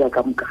ke di dira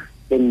ka moka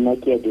le nna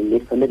ke ya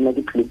dilesa le nna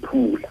ke tlo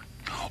iphumula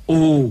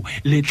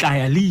le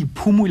tlaya le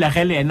iphumula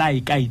ge le yena e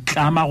ka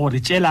itlama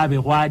gore tšela a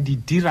be go a di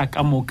dira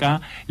ka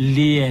moka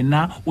le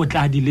yena o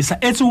tla di lesa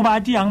etse o ba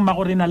di yang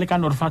magorena le ka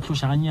no re fa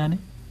tlhoša ganyane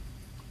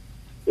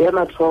ya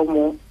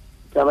mathomo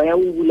taba ya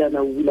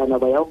bulana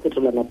ba ya go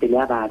fetolana pele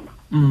ya bana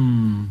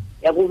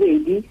ya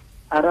bobedi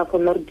a ra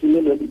kgona re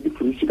dinelwa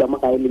difurisi ka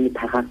moka e le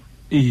methagana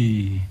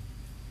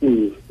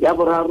ya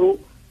boraro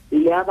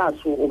le ya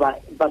batho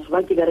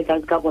ba ke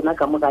berekang ka bona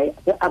ka moka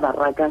a ba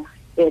raka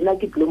ena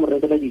ke tlo mo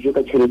rekela dijo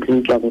ka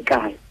tšhelete tswang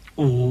kae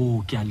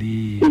ke a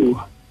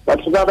lewa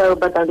batho ba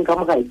batlang ka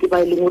moka ke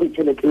ba e leng gore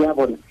tšhelete ya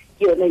bona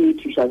ke yona e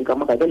thusang ka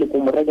moka le ko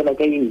mo rekela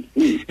ka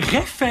esi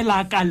ge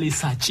fela ka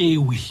lesa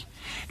tšewe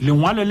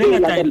lengwalo le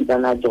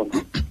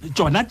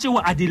tsona tšeo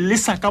a di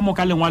lesa ka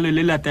moka lengwalo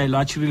le lataelo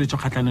a tšhireletšo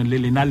kgatlanong le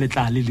lena le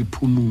tla le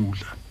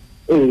phumula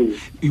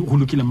go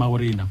lokile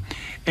magorena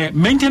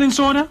maintenance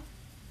order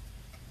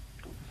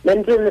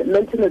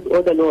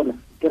lona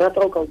ke rata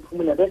go ka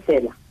phumula ge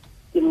fela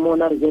ke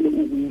mmona re jale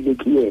o buile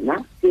ke yena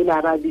se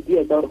la ra di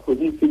dia ka gore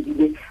kgodi e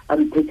fedile a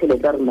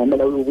mphetele ka re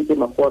namela o botse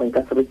magoreng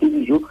ka sere ke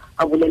dijo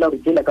a bolela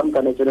gore jela ka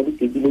mokana tsona di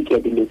fedile ke ya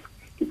dilesa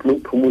ke tlo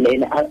phumula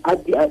ena a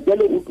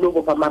jale o tlo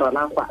go fa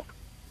marala a gwata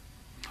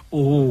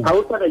ga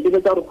o tsara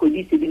dile tsa gore kgwedi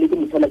e fedile ke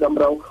motlhala ka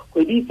morago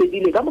kgwedi e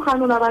fedile ka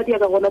mogano na ba dia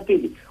ka gona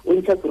pele o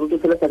ntšha seroto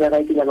sela sa ka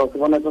gae ke nyaka go se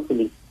bona tsa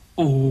seleng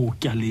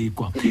ke a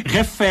lekwa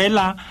ge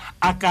fela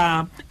a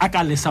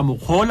ka lesa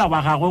mokgola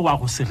wa gagwe wa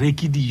go se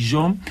reke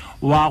dijo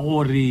wa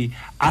gore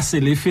a se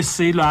lefe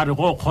selo a re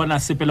go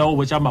kgona sepela o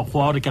botsa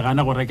makgowa gore ke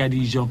gana go reka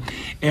dijo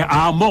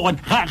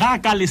ga a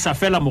ka lesa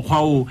fela mokgwa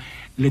o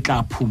le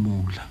tla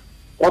phumula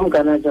ka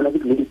mokana tsona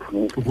ke tle di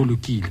phumula go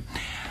lokile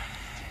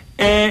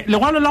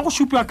lengwalo la go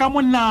supiwa ka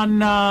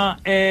monana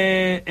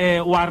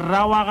wa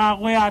rra wa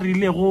gagwe a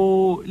rile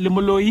go le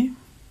moloi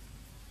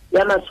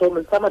ya mathomo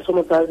ya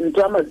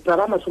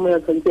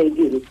tshwanetse a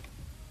dire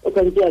o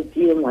tshwanetse a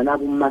tie ngwana a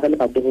bomma ka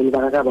lepategolo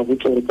ba ka ba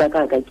botsore tsa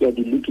ka ke ya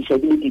dilukisha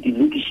di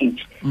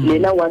dilukishitse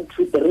lena 1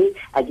 2 3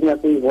 a ke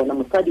nyaka go e bona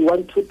mosadi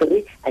 1 2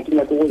 3 a ke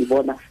nyaka go e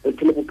bona re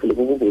phele bophelo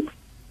bo bobotse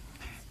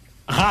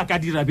ga ka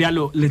dira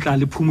bjalo le tla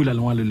le phumula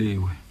lengwalo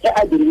lewe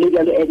a dirile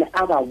bjalo ene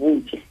a ba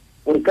botse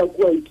gore ka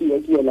kua ke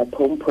ya la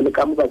thompho le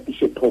ka mo ba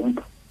tishe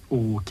thompho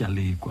ke a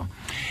lekwa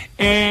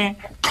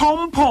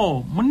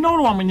thompho monna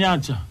o wa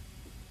monyatsa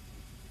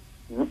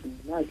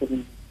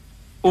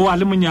a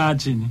le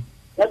monyatse ne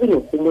ya ke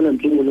go mola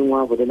ntlo mo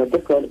lengwa go dela ke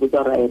ka go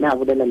tsara ena a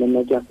bodela le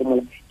nna ke a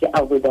gomola ke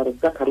a go dira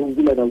ka khare o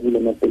bula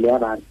na pele ya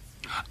bana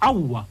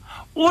aua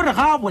o re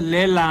ga a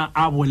bolela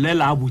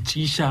a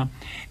botsisha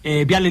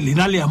bjale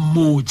lena le ya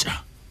mmotsa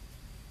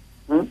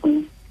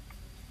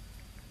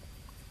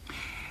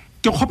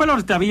ke kgopela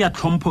gore tabe ya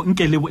tlhompho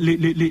nke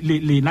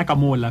lena ka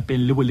mo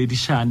lapeng le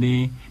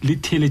boledišane le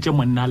theletše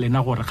monna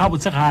lena gore ga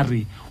botse ga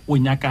re o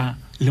nyaka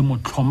le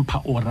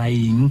motlhompha o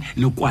raeng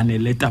le kwane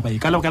le taba e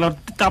ka lebaka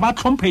taba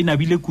tlhompha e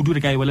nabile kudu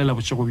re ka e bolela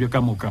bošego bjo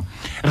ka moka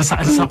re sa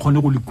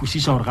kgone go le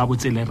kwešiša gore ga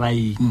botse le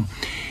raeng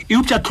e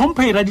upša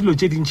tlhompha e ra dilo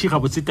tše dintšhi ga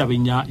botse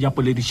tabeng ya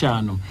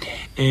poledišano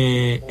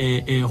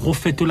go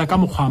fetola ka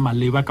mokgwa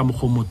maleba ka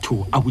mokgwa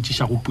motho a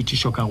botšiša go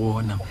potšišo ka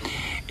gona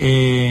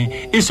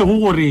e sego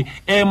gore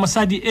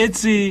mosadi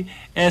etse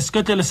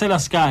sekotlele sela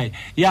sky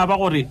ya ba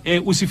gore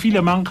o se file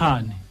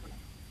mankgane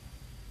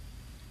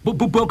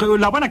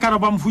la bona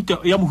karaba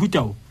ya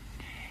mohutao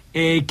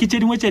ke tše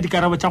dingwe tše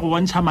dikarabo tša go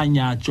bontšha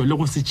manyatšo le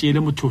go se tšeele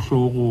motho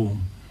hlogong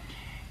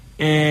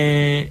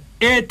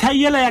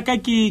thaiela ya ka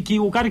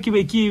o ka re ke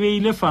be ke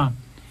beile fa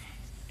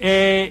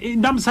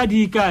nna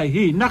mosadi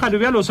kae nna ga le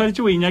bjalo o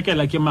swanetše o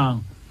inyakela ke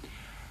mang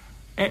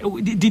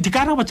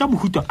dikarabo tša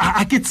mohuta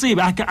a ke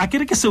tsebe a ke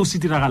re ke seo se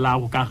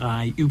diragalago ka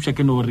gae e upša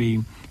ke no re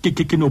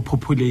ke no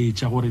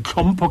phopholetša gore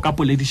tlhompho ka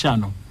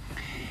poledišano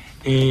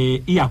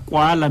e ya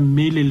kwala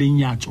mme le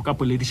lenyatšo ka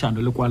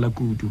poledišano le kwala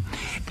kudu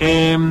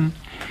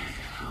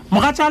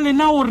mogatša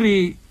lena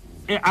gore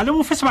a le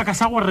mofe sebaka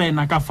sa go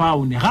rena ka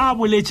faune ga a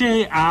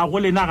boletše a go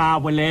lena ga a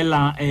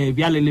bolela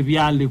bjale le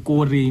bjale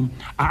kore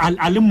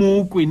a le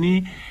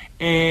mookwene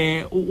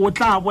o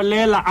tla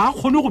bolela a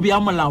kgone go bea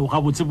molao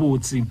ga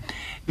botsebotse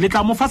le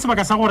tla mo fa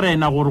sebaka sa go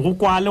rena gore go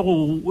kwale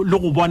le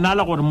go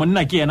bonala gore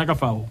monna ke yena ka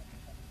fao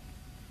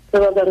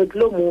sebaka re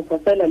tlo mo fa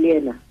fela le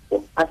yena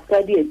a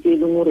ska di etse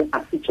le gore a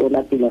se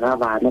tsona pele ga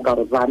bana ka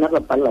gore bana ba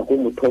palla go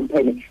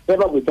mothomphene ge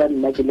ba botsa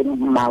nna ke le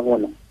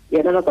mmabona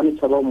yena ba kane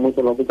tshaba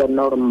mmotse ba botsa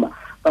nna gore mma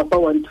papa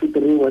 1 2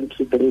 3 1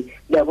 2 3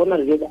 le bona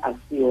le a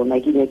se yona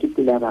ke nya ke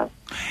pele ba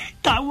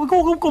ka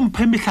go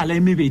mphe mehlala e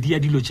mebedi ya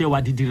dilo tše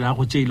wa di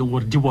dirago tše e leng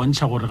gore di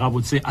bontšha gore ga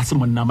botse a se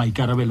monna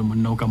maikarabelo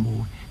monna o ka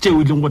moo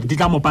tšeo e leng gore di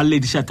tla mo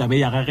palelediša tabe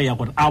ya gage ya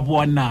gore a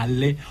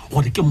bonale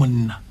gore ke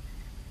monna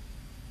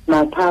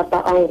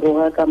mathata a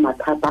roga ka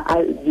mathata a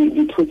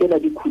dithokela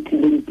di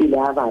khutileng pele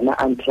a bana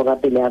a ntshoga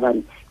pele a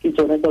bana ke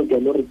tsona tsa go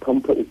le re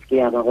thompho e se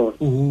ya ba gore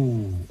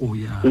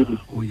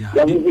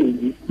ya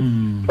bobedi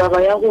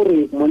taba ya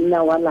gore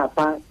monna wa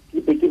lapa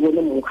ke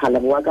bone mogala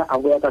wa ka a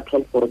boya ka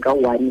 12 gore ka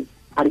 1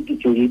 a re ke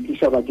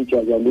tšoetiša ba ke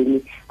tšwa jalene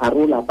a re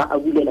o lapa a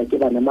bulela ke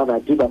bana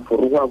mabati ba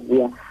forogo a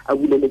buya a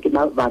bulele ke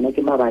bana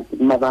ke mabati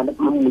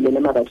mmulele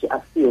mabati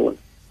a seone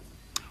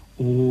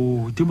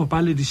di mo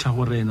palediša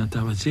go rena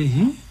taba tše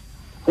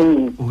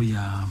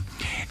ya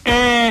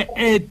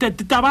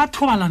taba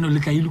thobalano le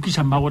tla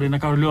ilokiša mma gorena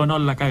ka gore le yona o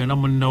lela ka yona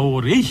monna o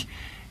gore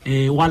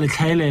wa le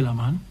tlhaelela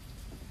man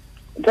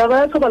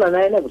taba ya thobalano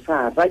ena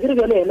bosata ke re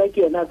bjale yena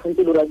ke yena a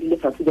tshwanetse le ratile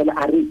fase bjale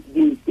a re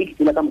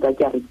di-sticksela ka moka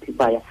ke a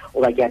rectifya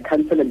o ba ke a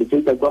cancela le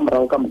tšeo tsa kwa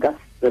morago ka moka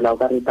fela o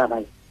ka re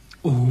tabae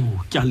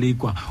ke a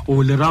lekwa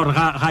o le ra gore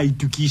ga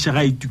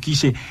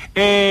itukiše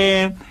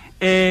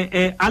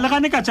a le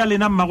gane ka tša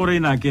lena mma gore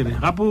ena kere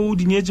gape o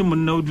dinyetse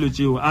monna o dilo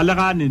tšeo a le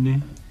gane ne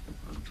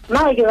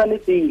nna ke gane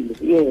tsele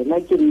yena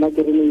ke nna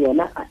ke re le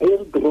yena e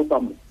re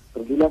dropa mo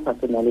re dula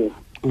fase na le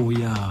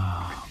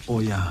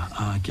ya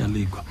ke a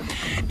lekwa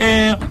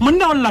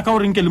monna o lela ka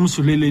goreng ke le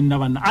mosolele nna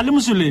banna a le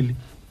mosolele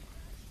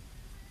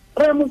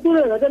re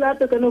mosolela ke la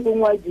tekane go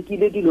ngwa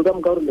dikile dilo ka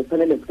moka gore le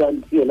tsane le ska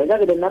ntsiela ja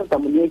ke le nna re ka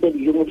mo nyetša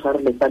dijo motho a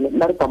re le tsane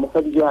nna re ka mo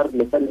fa dijo a re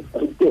le tsane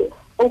re ke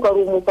o ka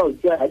re mo fa o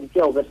tšea a di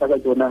tšea o betla ka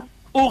tsona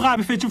o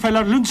gabe fetše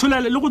fela le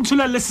go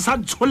ntsholela le se sa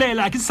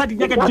ntsholela ke se sa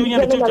dinyaka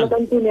dijonyana tšeo ka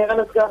ntone ya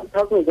gana ska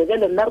tlhatswetša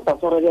jale nna re ka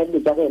swara bja dilo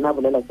tša ge ena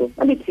bolela se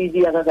a le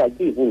tv ya ka ga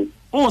ke e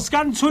botse se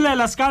ka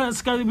ntsholela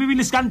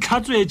bebile se ka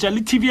ntlhatswetša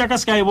le tv ya ka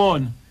se ka e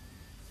bona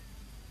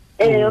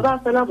ba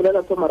fela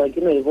bolela so mara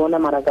ke no e bona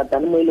mara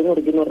katane mo e leng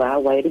gore ke no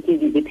rawa e re ke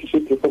di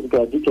t-shirt go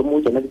tloa ke tšo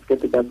mo tsona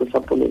disekete tša go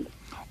sapolela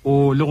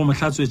le go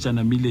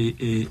mohlatswetšana mile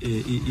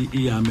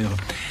e amega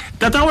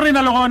tata gore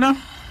ena le gona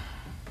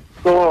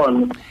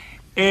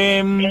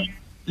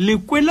le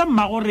kwela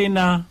mmago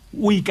rena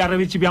o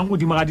ikarabetse bjang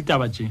godimo ga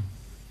ditaba tše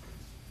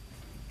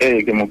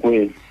ke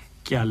mokwele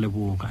ke a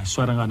leboga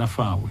swarengana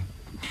fawe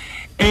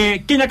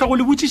ke nyaka go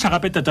le botšiša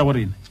gape tata go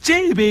rena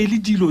tše e be le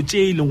dilo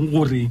tše e leng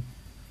gore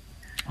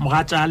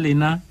mogatša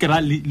lena ke ra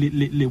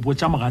le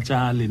botša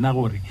mogatša lena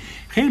gore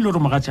ge e le gore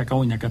mogatša ka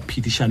o nyaka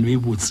phedišano e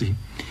botse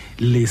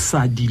le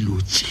sa dilo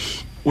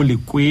tše o le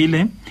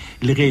kwele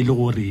le ge e le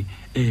gore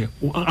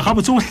ga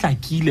botse o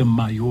hlakile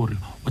mma yore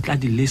o tla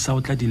di lesa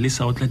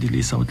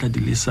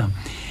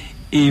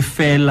e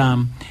fela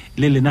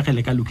le lena ge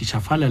le ka lokiša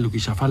fa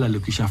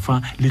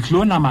le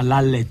tlo nama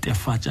la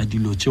letefatša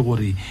dilo tše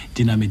gore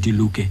di name di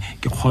loke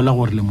ke kgola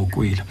gore le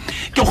mokwela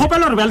ke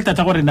kgopela gore bjale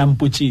tata gore na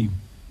mpotseng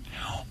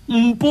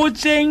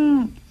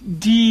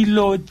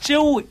dilo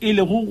tšeo e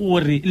lego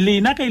gore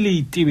lena ge le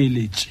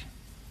itebeletše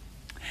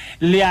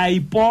le a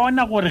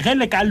ipona gore ge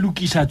le ka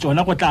lokiša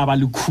tsona go tla ba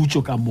le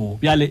khutšo ka moo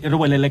bjale re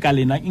bolele ka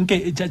lena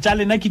nke tša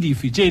lena ke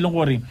dife tše e leng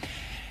gore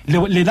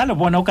lena le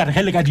bona o kare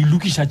ge le ka di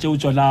lokiša tšeo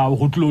tsona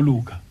go tlo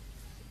loka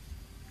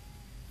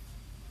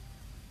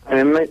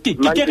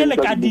ke ge le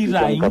ka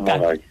diraeng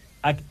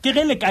ke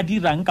ge le ka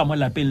dirang ka mo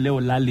lapeng leo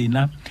la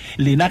lena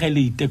ge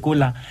le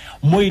itekola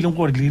mo e leng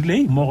gore le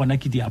rile mo gona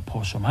ke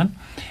diaphoso man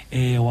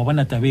wa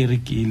bona tabe re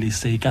ke le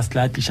se ka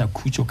sla tlisha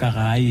khutso ka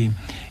gae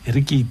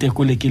re ke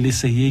itekole ke le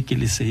se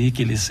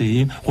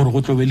gore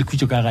go tlobe le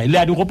khutso ka gae le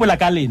a di gopola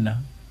ka lena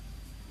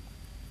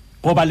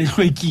go ba le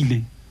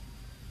hlwekile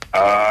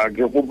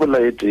ke gopola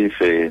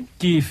efe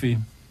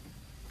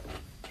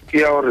ke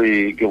ya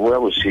gore ke boya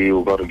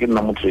bosio ka gore ke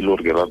nna motho ile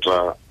gore ke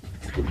rata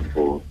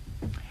football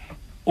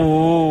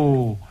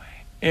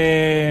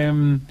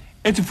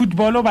it's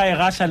football ba e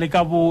gasha le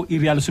ka bo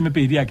irial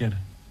somepedi a kere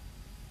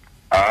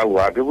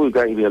wa ke bo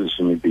ka irial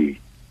somepedi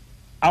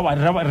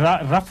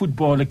ra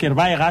football ke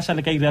ba e gasha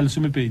le ka irial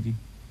somepedi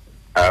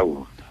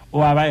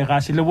wa ba e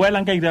gasha le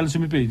boelang ka irial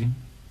somepedi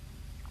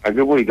a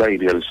ke bo ka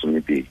irial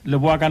somepedi le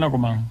boa kana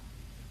komang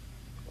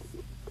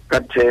ka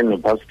 10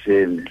 past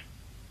 10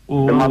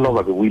 le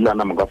maloba ke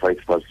builana mo ka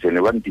 5 past 10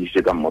 ba ntise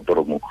ka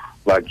motoro mo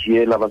ba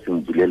kiela ba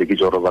sempulele ke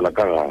joro bala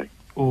ka gae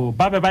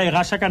ba be ba e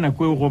gasha kana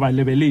kweo go ba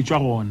lebele itswa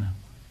gona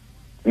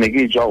ne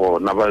ke itswa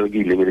gona ba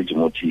ke lebele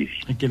mo TV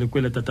ke le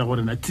kwele tata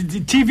gore na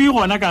TV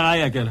gona ka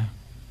gae akere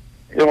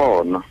e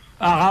gona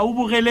ga o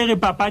bogele re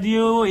papadi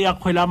eo ya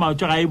kgwela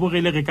maoto ga e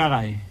bogele re ka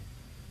gae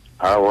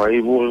wa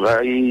e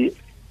bogai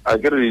a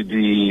ke re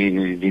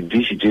di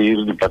dish tse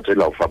di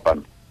patela o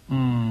fapana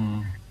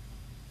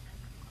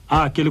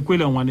ke le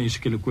kwele ngwane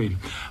ke le kwele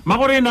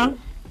magorena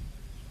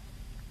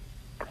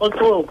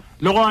otlo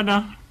le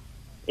gona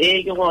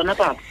ke gona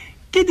papa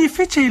ke di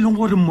fetse leng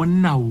gore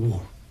monna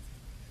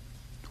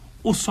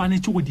o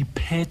swanetse go di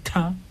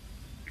pheta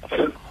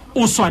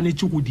o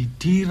swanetse go di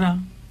dira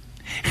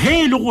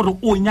ge le gore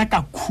o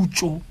nyaka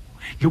khutso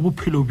le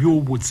bophelo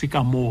bjo botse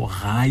ka mo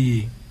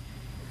gae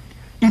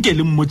nke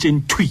le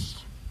mmotseng thui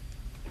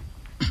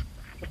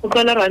o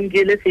kala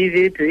rangele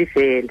save it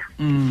fela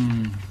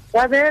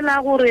ba bela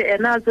gore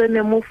ena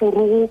tsene mo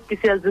furugu ke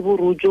se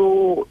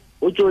ziburujo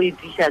o jo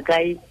itisha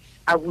kae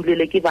a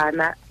bulele ke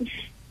bana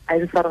a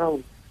nsarao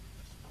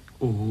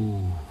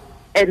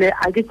ene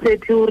a ke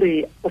tsetse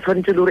gore o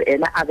tshwanetse gore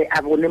ena a be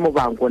a bone mo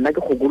banko nna ke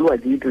gogolwa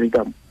di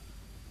dirika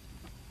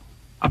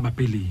a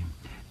bapele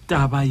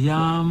taba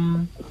ya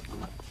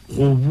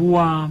go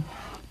bua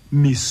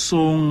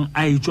misong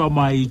a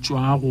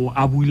itswa go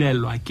a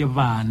bulelwa ke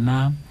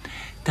bana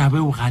tabe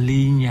o ga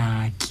le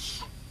nyaki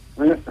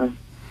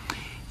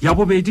ya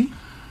bobedi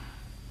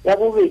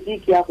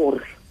ke ya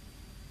gore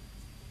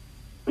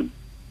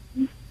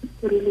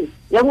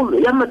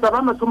ya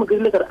mataba mathomo ke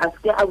ile ka a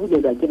se a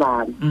bulela ke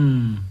bana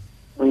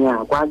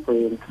ya kwa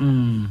tsena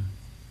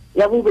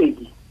ya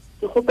bobedi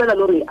ke gopela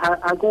lori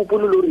a go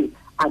polo lori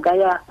a ka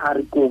ya a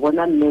re ko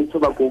bona nnetso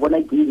ba ko bona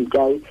ke di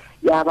kae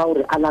ya ba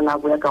gore a lala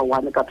bo ya ka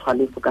wane ka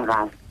tshwalefu ka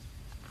gae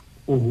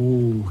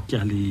ke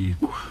a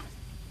lekwa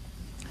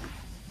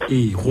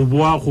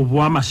go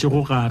boa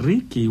masego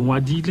gare ke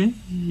ngwadile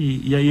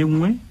ya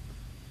engwe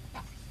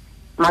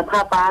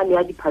mathapa le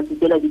ya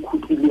diphatsela di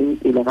khutlileng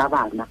pele ga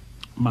bana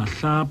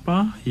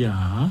mahlapa ya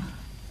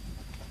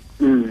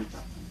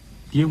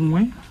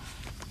yengwe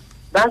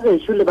ba se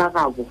shule ba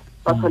gabo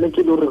ba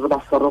tshwanetse le re ba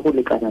soro go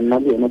lekana nna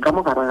le ene ka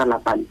mo gare ga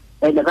lapale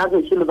ene ba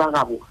se shule ba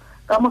gabo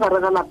ka mo gare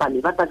ga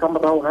lapale ba ta ka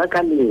morago ga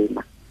ka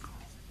lena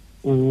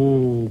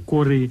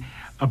kore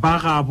ba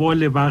gabo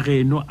le ba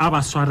geno a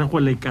ba sware go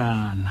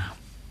lekana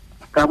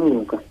ka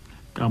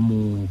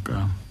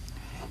moka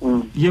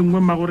yengwe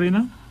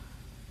magorena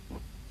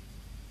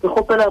ke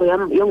gopela re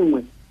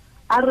yengwe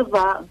a re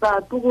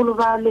ba tugolo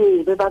ba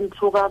le be ba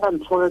ntshoga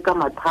ka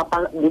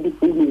mathapa mo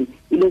difounung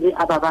ile ge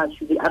a ba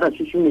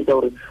shushumetsa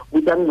gore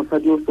botsang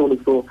mosadi o so le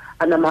so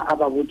a nama a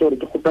ba botsa gore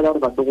ke gopela gore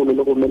ba tugolo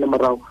le go mele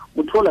morago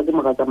motho ola ke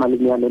mogatsa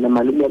malome ya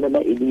lela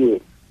e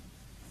le ene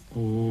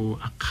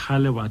a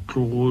kgale ba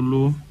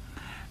tlogolo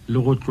le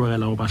go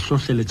tlogela go ba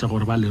hlohleletša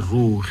gore ba le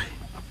roge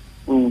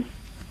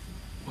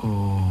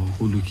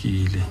go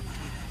lokile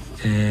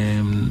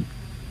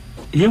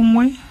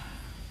yengwe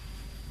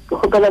ke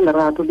gopela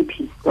lerato le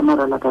peace ka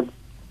marala ka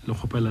le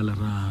gopela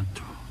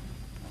lerato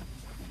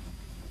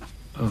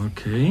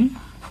okay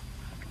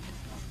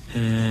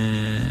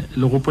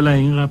le gopola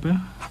eng gape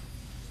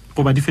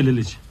go ba di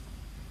feleletše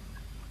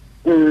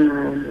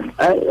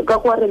ka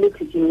kwa re le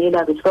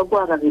tshitshinyela ke tshwa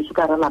kwa ga re se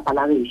ka ra lapa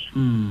la gešo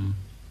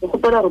ke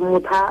gopela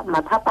gore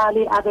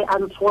mathapale a be a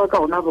ntshoga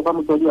ka ona boka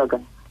motswadi wa ka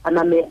a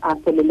name a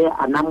felele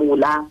a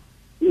namola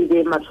e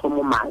be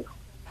mathomo mayo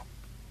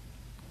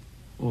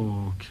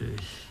okay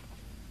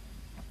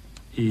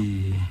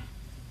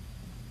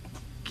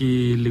ke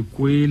le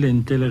kwele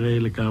ntle le ge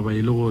le ka ba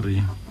ile gore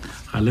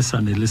ga le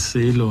sane le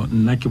selo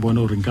nna ke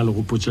bona gore nka le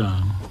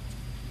gopotsang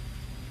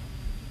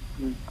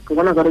ke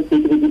bona ka re ke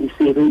di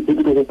sere ke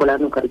di go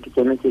polano ka re ke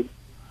tsone tse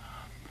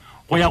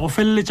go ya go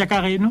felletša ka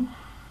geno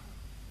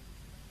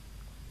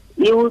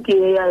eo ke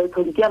ya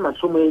tshwanetse ya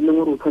masomo e leng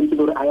gore o tshwanetse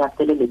gore a ya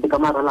feleletse ka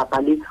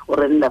maralapa le o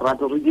re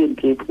lerato re di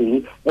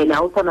ntletleng ene a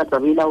o tshwana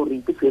tsabela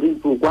gore ke fere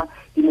itsokwa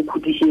ke mo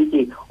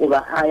khutišetse o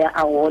ba a ya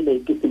a ole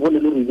ke se bone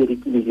le re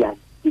direkile bjang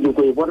ke di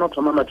go e bona o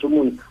thoma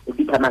mathomong o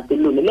fitlha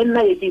mafelelong le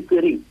nna ye ke e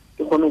fere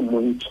ke kgone o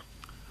mmontšha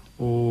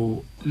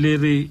le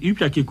re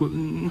ipya ke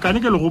nkane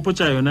ke le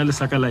gopotsa yona le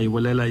saka la e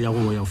bolela ya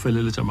go ya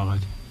feleletsa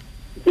magadi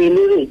ke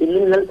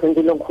le nna le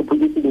tsentse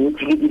khopoditse dingwe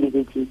tse di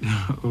lebetse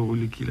o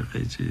lekile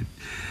gaetse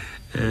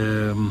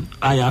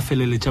a ya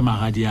feleletsa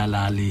magadi a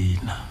la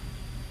lena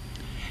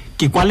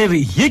ke kwa le re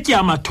ye ke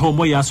a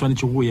mathomo ya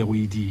swanetse go ya go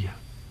idia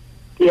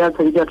ke ya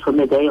tsentse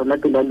tlhomeka yona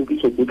pele le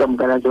ditshetse ka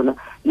mokana tsona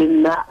le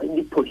nna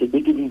diphoso tse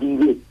ke di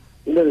dile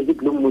ile re di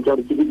mo ja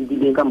re ke di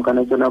dile ka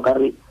mokana tsona ka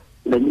re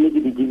la mine ke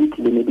di dile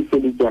ke le di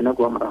feletse yana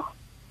kwa morago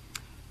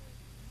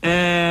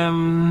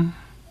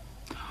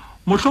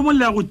mohlomong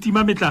le go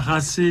tima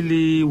metlagase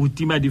le go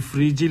tima di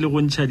fridge le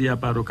go ntšha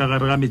diaparo ka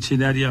gare ga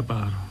metšhene ya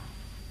diaparo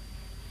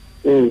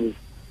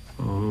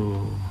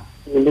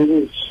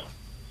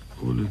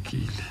o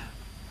lokile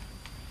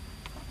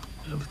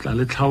tla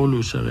le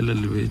tlhaološa ge le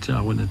lebetse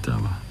a gone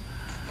taba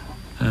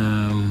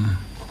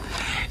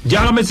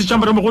Diagametse tša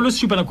Moremogolo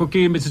supa nako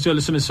ke metsotso ya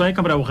lesomeswai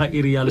ka morago ga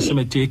iri ya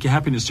lesometee ke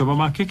happiness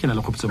jobamake ke na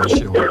le kgopotse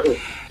bošego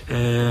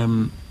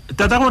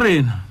tata go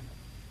rena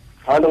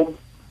Hello.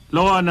 le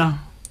gona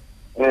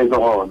Le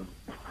gona.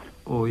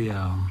 o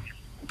ya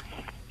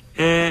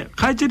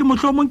ga tšedi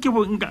mohlomong ke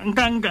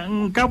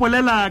nka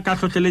bolela ka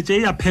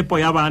tlhotlheletše ya phepo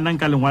ya bana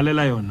nka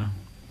lengwalela yona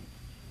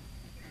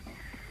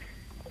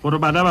gore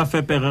bana ba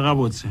fepege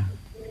gabotse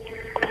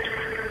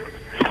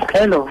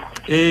hello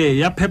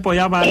ya phepo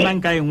ya bana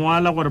nka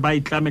engwala gore ba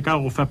itlame ka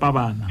go fepa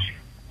bana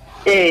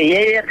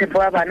ye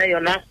phepo ya bana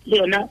yona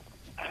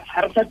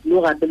ha re sa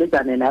tlo ga tele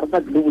tsana ha re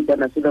sa tlo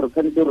butsana se re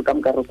tshwanetse re ka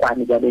mka re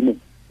kwane ja bene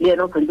le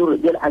yena o tshwanetse re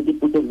dile a di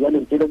putse ja le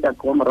tele tsa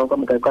go mara ka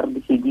mka ka re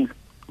di sedile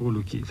o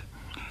lokile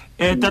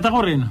tata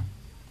go rena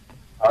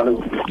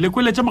Hello. le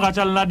kweletse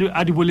mogatša lena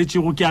a di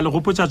boletšego ke a le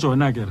gopotsa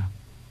tsona kere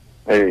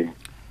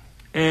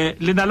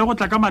le na le go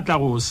tla ka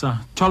matlagosa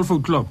 12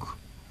 o'clock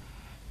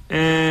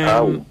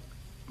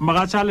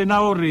mogatša lena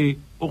gore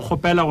o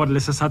kgopela gore le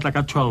se sa tla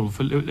ka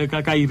 12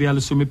 ka iri ya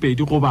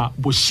lesomepedi goba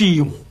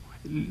bošigo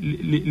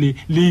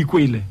le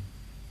ikwele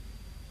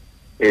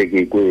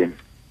ke ikwele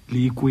le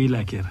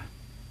ikwela kere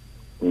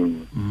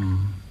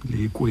le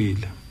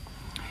ikwele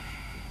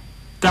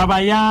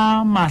taba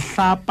ya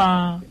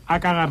mahlapa a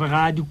ka gare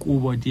ga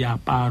dikobo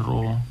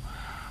diaparo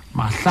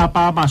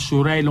mahlapa a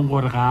mašoro a e leng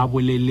gore ga a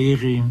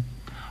bolelege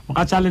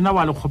mogatša lena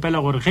wa le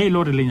kgopela gore ge e le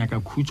gore le nyaka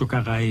khutso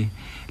ka gae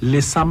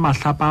le sa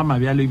mahlapa a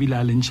mabjalo ebile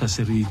a lentšha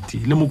seriti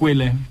le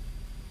mokwele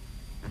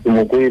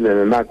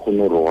le na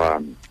kgone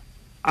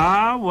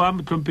rogana wa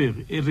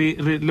motlhompegi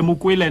le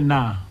mokwele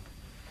na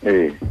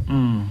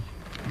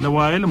le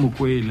boage le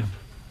mokwele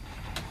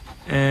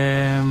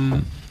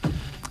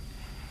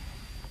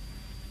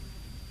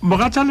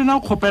mogatša lena o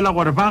kgopela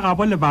gore ba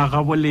gabo le ba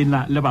gabo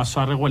lena le ba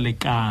sware go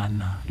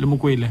lekana le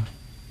mokwele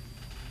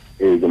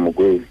ke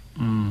mokwele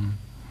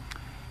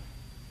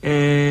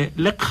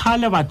le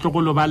kgale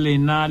batlogolo ba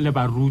lena le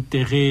ba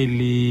rutege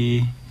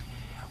le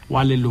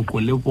wa leloko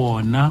le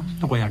bona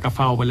go ya ka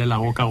fa go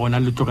bolelago ka gona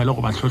le tlogele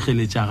go ba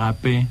tlhotlheletša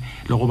gape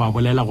le go ba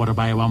bolela gore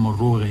ba ye ba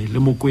moroge le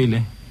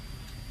mokwele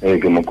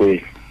ke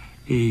mokwele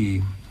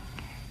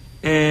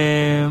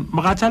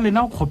mogatša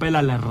lena o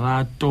kgopela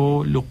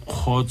lerato le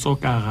kgotso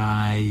ka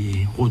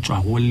gae go tšwa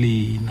go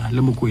lena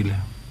le mokwele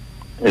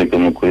ke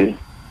mokwele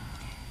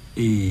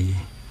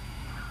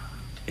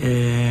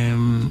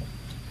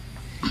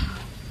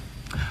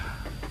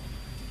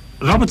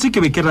gabotse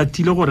ke be ke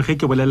ratile gore ge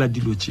ke bolela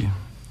dilo tše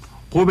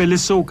go be le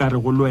seo ka re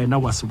go le wena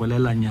wa se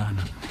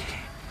bolelanyana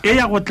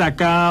ya go tla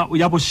ka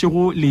ya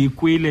bošego le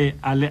ikwele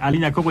a le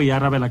nyaka go e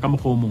arabela ka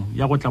mokgomong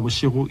ya go tla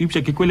bošego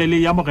eupša ke kwele le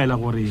ya mogela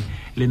gore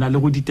le na le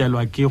go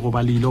ditelwa ke go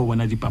ba le ile go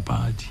bona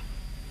dipapadi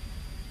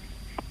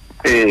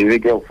be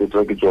ke go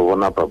fetwa ke tšo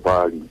bona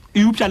papadi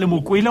eupša le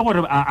mokwele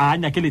gore a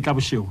nyake le tla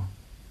bošego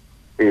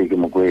ke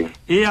mokwele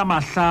ya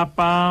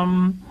mahlapa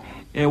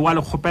wa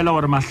le kgopela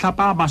gore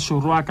mahlapa a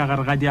mašoro a ka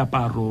gare ga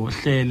diaparo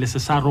hle le se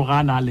sa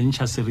rogana a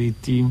lentšha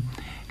seriti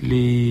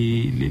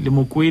le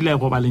mokwele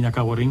go ba le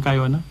nyaka gore eng ka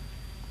yona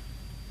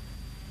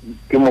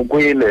ke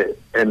mokwele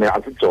ene a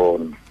se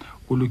tsona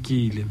o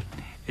lokile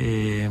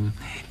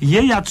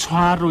ye ya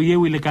tshwaro ye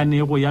o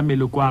lekanego ya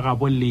meloko a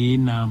gabo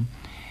lena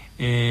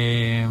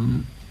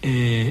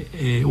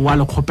wa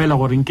le kgopela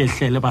gore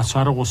nkehlele ba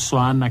sware go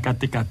swana ka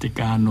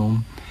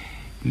tekatekano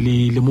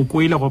le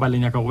mokwele go ba le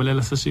nyaka go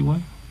bolela se sengwe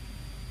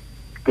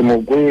ke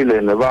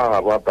mokwele ne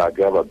ba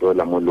take a ba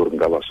toela mo le gore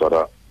nka ba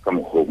swara ka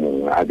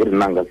mokgomong a ke re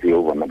nna nka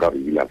seo bona ka re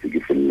ile a se ke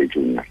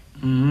feleletseng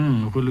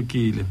go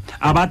lokile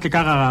a batle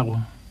ka gagago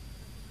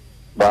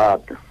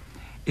bata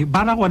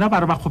bana gona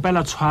ba re ba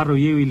kgopela tshwaro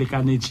yeo e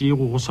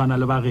lekanetšego go swana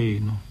le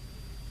bageno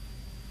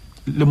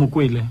le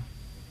mokwele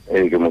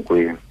ke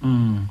mokwele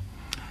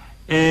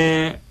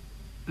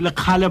le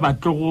kgale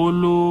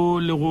batlogolo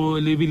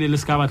le bile le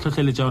ska ba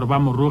tlhotlheletša gore ba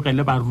moroge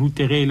le ba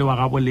rutege le wa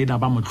gabo lena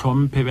ba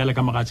motlhomphe bjale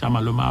ka mogatša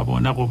malome a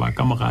bona goba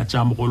ka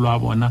mogatša mogolo a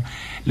bona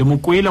le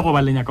mokwele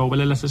goba le nyaka go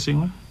bolela se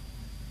sengwe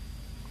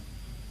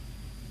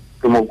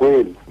ke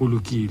mokwele o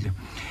lokile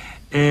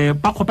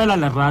ba kgopela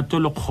lerato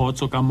le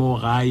kgotso ka mo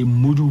gae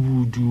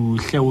mmudubudu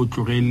hle o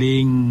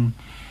tlogeleng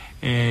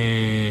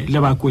le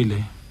bakwele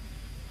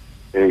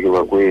ke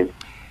bakwele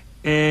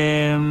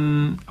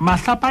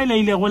mahlapa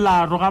ile go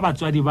la roga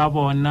batswadi ba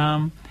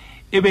bona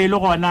e be le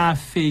gona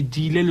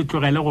fedile le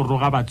tlogele go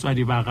roga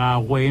batswadi ba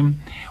gagwe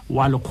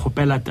wa le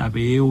khopela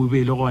tabe o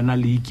be le gona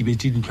le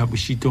ikibetse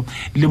dintlhaboshito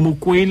le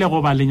mokwele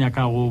go ba lenya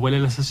ka go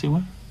bolela se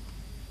sengwe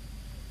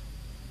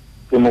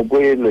ke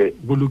mokwele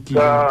bolukile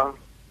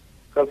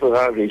ka se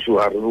ga ge shu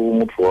a re o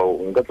motho wa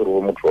nka se re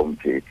o motho wa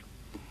mphete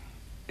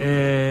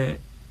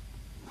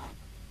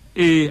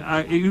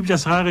a ibja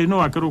sa ga no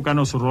a kere o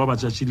kana se roba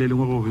batšatši le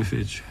lengwe go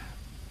befetšwe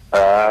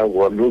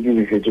wa lo di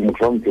befetše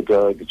motho wa mphete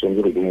ke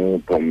tsongere ke mo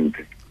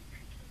pompe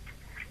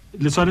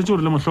le tshwanetse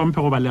gore le mohlompe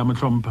go ba le ya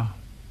mohlompa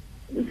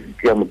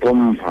ke ya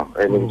motlompa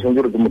ene ke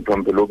tsongere ke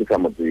motlompe lo ke sa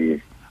motseng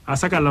a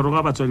sa ka la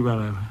roga batswadi ba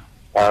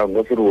gagwe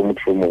nka se re o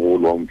motho mo go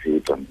lo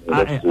mpheta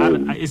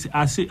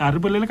a re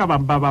bolele ka ba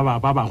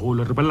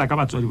bagolo re bolela ka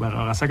batswadi ba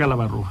gagwe a sa ka la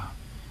ba roga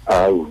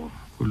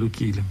go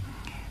lokile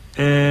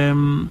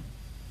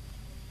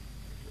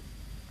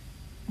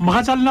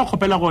mogatša lena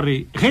kgopela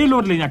gore ge e le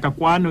gore le nyaka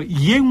kwano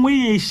ye nngwe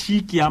ye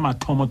shiki ya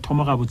mathomo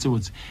ga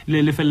botsebotse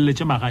le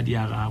lefeleletse magadi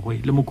ya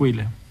gagwe le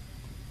mokwele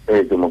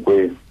ke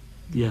mokwele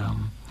ya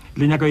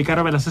le nyaka o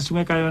ikarabela se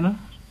sengwe ka yona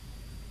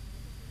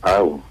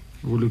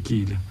go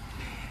lokile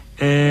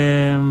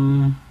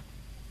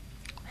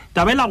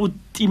tabela go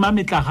tima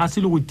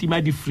metlagase le go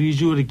tima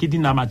di-fridge gore ke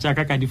dinama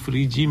tšaka ka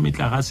di-fridge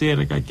metlagase e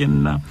reka ke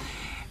nna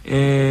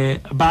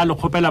ba le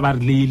kgopela ba re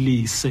le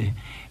ilese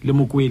le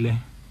mokwele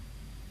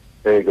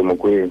ke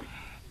mokwele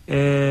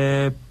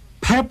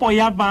phepo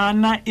ya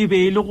bana e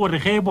be le gore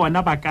ge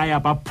bona ba ka ya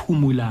ba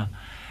phumula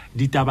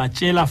ditaba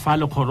tšela fa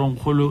le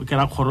kgoronkgolo ke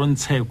ra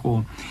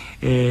kgorontsheko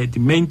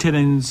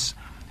di-maintenance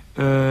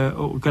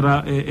ke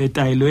ra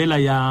taelo ela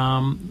ya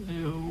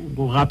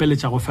go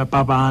gapeletša go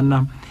fepa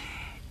bana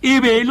e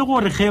be le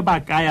gore ge ba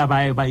ka ya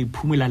ba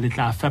iphumula le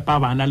tla fepa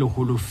bana le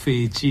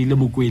holofetše le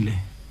mokwele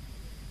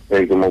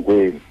ke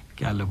mokwele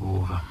ke a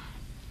leboga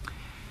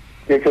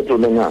ke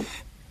fetolengana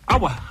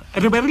awa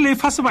re be re le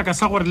fa sebaka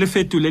sa gore le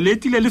fetole le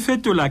etile le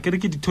fetola ke re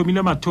ke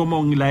dithomile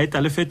mathomong la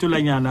eta le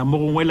fetolanyana mo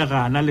gongwe le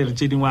gana le re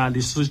tše dingwe a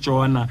le se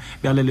tsona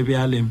bjale le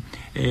bjale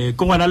ke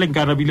gona le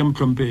nkarabile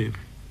motlhompere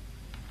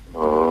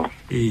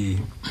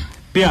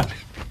bjale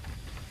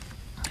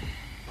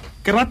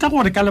ke rata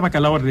gore ka lebaka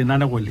la gore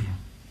lenane go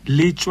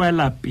le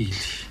tswela pele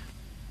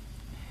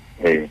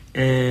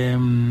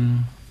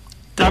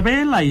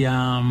tabela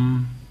ya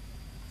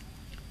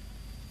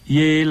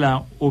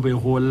yela o be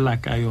go lla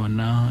ka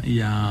yona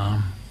ya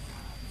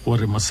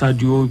gore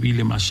mosadi o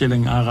bile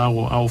masheleng a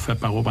gago a o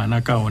fepa go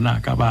bana ka ona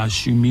ka ba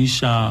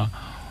shumisha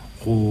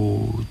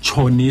go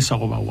tshonisa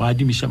go ba wa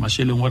adimisha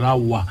masheleng gore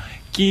awa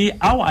ke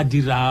ao a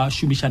dira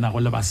shumishana go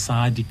le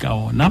basadi ka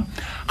ona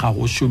ga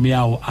go šome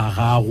ao a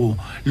gago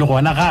le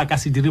gona ga ka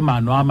se dire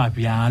mano a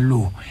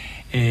mabjalo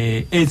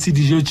tse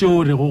dijo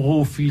tšeo re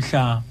go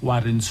fihla wa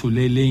re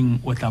ntsholeleng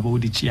o tla bo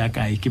di tšea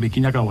kae ke be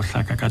ke nyaka go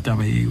hlaka ka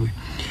taba ewe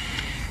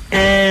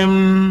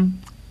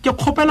ke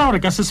kgopela gore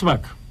ka se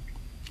sebaka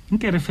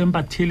nke re feng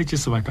ba theletše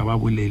sebaka ba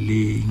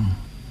boleleng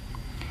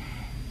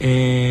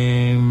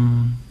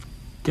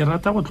ke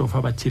rata go tlofa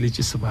ba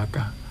theletše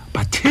sebaka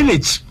ba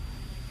theletše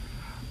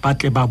ba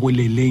tle ba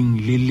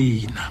boleleng le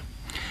lena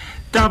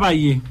taba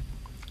ye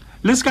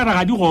le se ka ra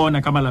ga di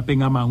gona ka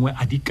malapeng a mangwe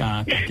a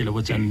dikaka ke le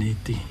botša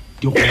nnete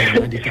di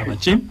gona ditaba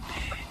tše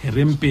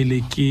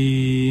rempele ke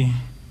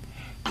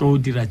tlo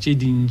dira tše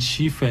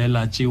dintšhi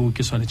fela tšeo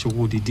ke swanetše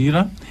go di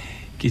dira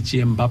ke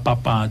tšeeng ba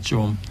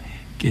papatšo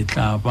ke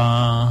tla ba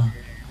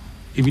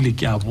ebile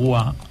ke a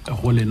boa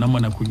go lena mo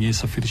nakong e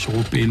sa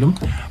fedišego pelo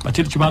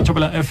batheletše ba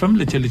thobela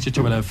fm le theletše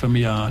thobela fm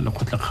ya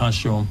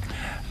lekgotlakgašo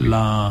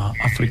la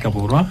Afrika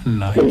Borwa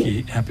nna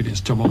ke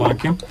happiness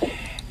thomamake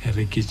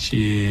re ke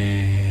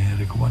tšee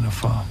re ke bona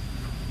fa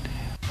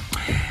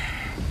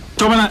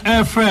thobela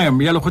fm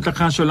ya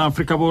lekgotlakgašo la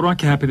Afrika Borwa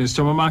ke happiness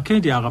thomamake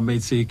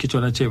Diagametse ke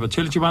tšona tšee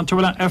batheletše ba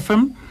thobela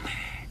fm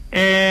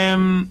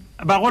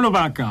bagolo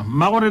baka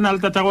magore na le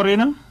tata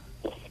gorena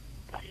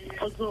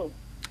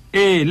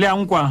le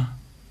ankwa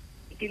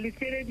ke le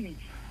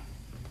tsereditse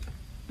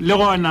le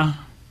gona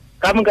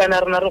ka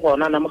mokana rena re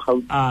gona na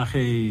mogauti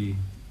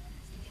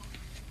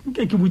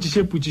ge ke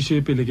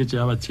botšiše pele ke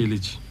tšea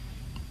batheletše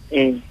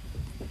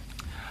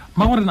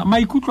magorena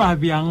maikutlo a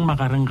bjang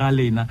magareng ga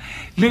lena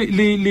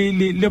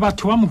le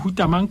batho ba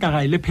mohuta mang ka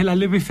gae le phela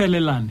le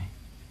befelelane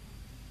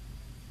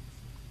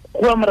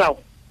go morago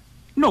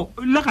no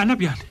le gana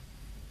bjale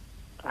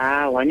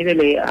wa ni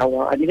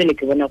bele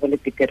ke bona go le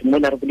peter mo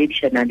la re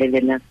boledišana le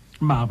lena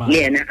le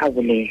yena a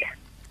bolela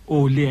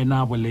le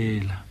yena a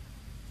bolela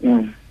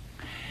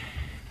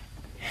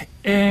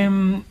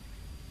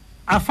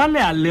a fa le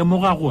a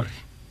lemoga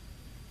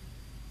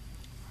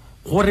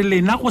gore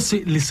lena go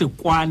se le se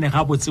kwane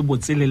ga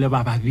botsebotse le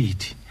ba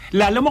babedi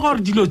le a lemoga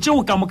gore dilo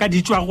tšeo ka moka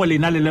di tswa go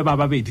lena le ba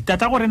babedi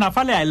tata gore na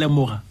fa le a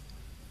lemoga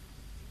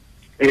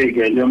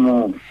ke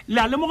lemoga le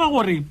a lemoga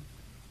gore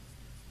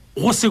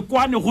go se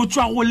kwane go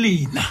tswa go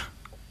lena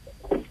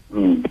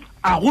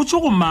a go tswa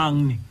go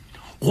mang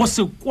go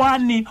se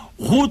kwane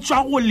go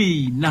tswa go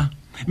lena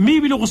mme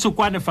ebile go se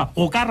kwane fa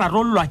go ka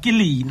rarollwa ke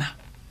lena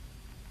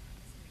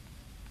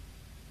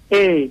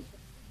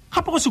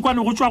gape go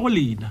sekwane go tswa go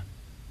lena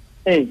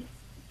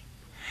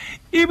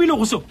ebile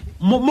go se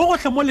mo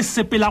gotlhe mo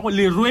lesepela go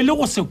le rwele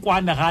go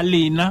sekwane ga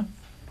lena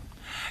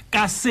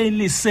ka se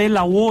le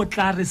sela wo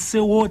tla re se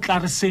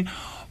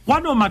wa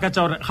no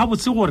makatsa gore ga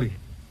botse gore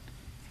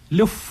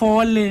le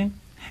fole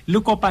le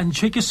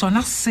kopantshwe ke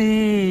sona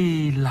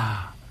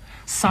sela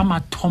sa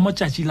mathomo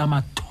tšatši la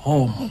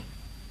mathomo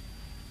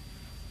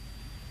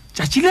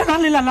tšatši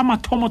le la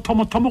mathomo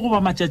thomo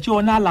goba matšatši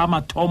ona la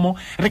mathomo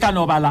re ka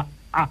no bala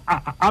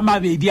a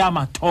mabedi a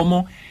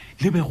mathomo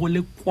le be go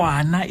le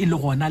kwana e le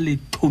gona le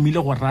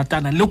thomile go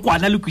ratana le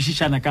kwana le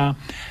kwišišana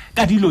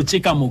ka dilo tše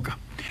ka moka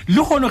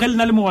le gone ge le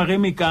na le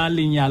mogwageme ka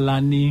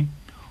lenyalane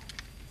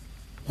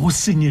go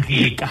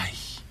senyegile kae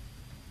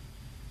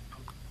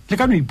le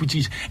ka no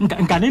ipotšiša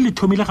nkane le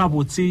thomile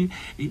gabotse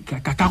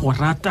ka go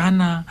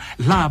ratana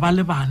la ba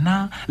le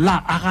bana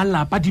la aga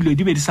lapa dilo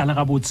di be di sa le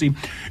gabotse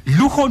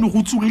le gone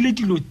go tsogile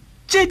dilo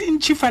tše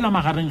dintšhi fela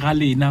magareng ga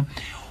lena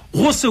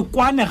go se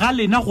kwane ga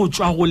lena go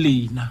tswa go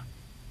lena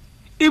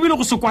ebile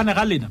go se kwane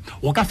ga lena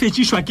go ka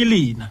fetšišwa ke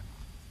lena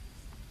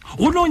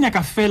go no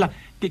nyaka fela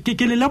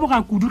ke le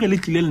leboga kudu ge le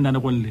tlile lenane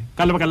gonle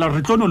ka lebaka la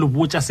re tlo no le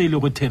botša se ile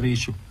go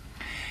therešo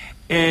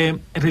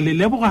re le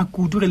leboga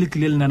kudu ge le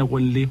tlile lenane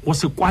gonle go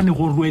se kwane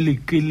go rwele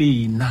ke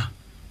lena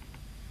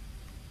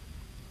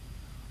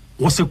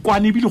go se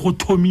kwane ebile go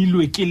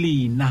thomilwe ke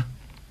lena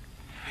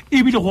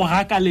ebile go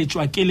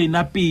gakaletswa ke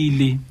lena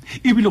pele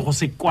ebile go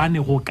se kwane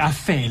go ka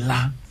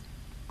fela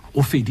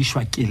go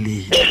fedišwa ke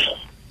lena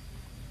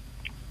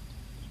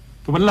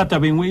ke bolela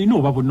tabengwe e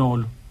no ba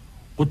bonolo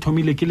go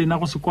thomile ke lena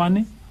go se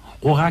kwane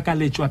go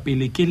gakaletswa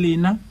pele ke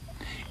lena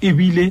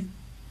ebile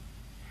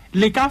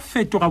le ka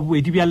fetoga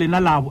boedi bja lena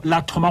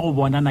la thoma go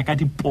bonana ka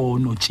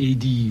dipono tše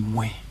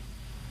dingwe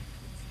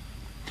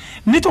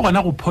nnete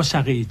gona go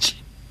phošagetše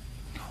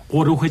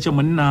gore o hwetše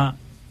monna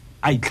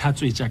a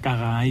itlhatswetša ka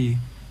gae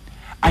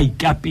a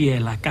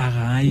ikapeela ka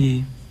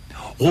gae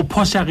go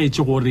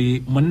phošagetše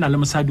gore monna le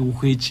mosadi o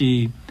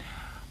hwetše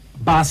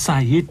ba sa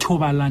ye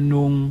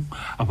thobalanong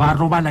ba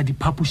robala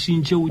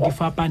diphapošing tšeo di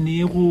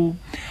fapanego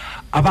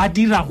ba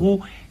dirago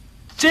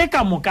tše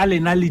ka moka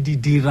lena le di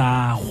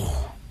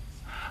dirago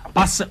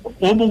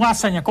o mongwe a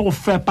sa nyaka go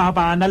fepa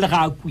bana le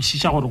ga a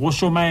kwešiša gore go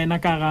šoma ena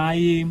ka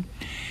gae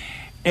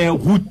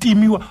go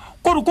timiwa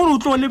kore o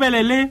tlo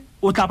lebelele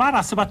o tla ba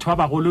ra se batho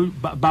ba bagolo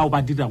bao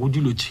ba dirago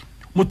dilo tše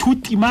motho o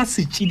tima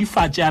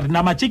setšidifatše a re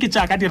nama tše ke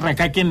tša ka di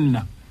reka ke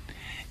nna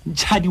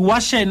ntšhadi wa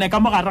šene ka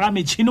mogare ga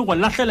metšhini go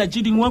lahlela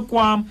tše dingwe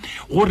kwa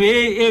gore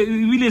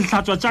ebile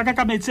lehlatswa tšaka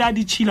ka metse a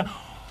ditšhila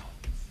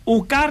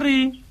o ka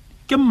re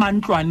ke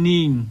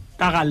mantlwaneng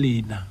ka ga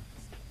lena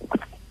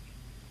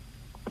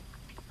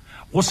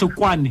go se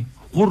kwane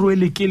go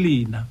rwele ke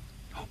lena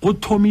go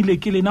thomile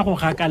ke lena go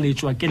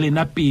gakaletswa ke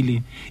lena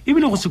pele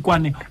ebile go se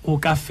kwane go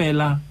ka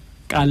fela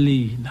ka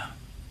lena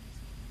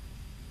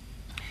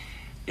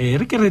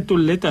re ke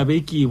retolle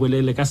tabe ke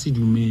bolele ka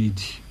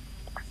sedumedi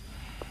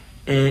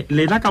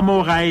lena ka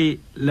mo gae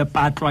le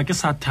patlwa ke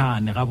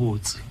Sathane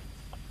gabotse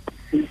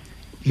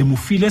le mo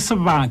file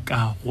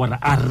sebaka gore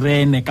a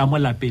rene ka mo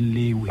lapeng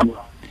lewe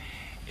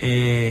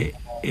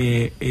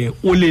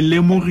o le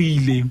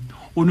lemogile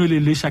o no le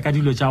lesha ka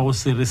dilo tša go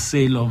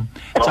sereselo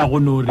tša go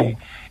nore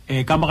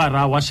ka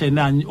mogara wa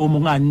shena o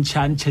mongwe a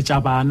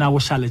ntšhetša bana o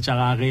šaletša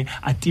gage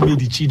a time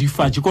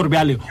ditšhidifatše kore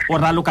bjale o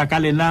raloka ka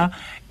lena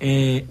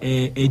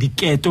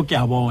diketo ke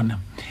a bona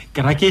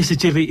ke ra ke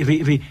šetše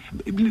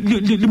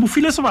le mo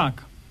file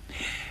sebaka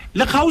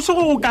le kgauso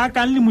go ka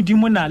kang le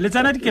modimo na le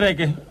tsena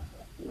dikereke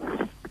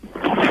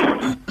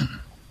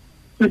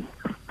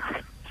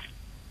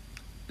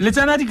le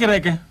tsena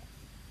dikereke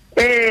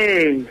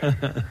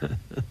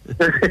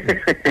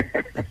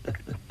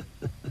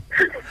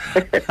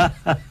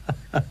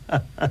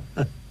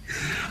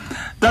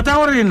tata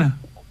o rena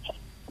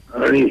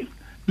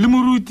le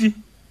moruti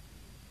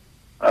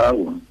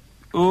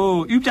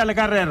o eupša le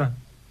ka rera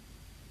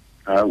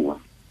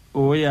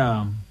o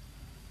ya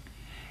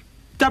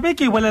tabe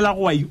ke bolela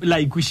go la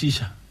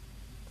ikwešiša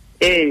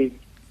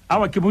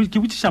awa ke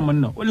botšiša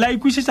monna la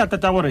ikwešiša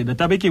tata go rena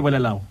tabe ke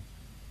bolelago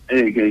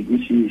ke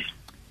ikwešiša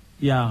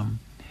ya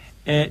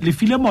le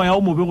file moya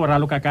o mobe go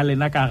raloka ka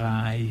lena ka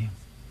gae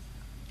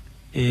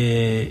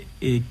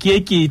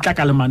ke tla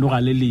ka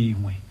lemanoga le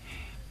lengwe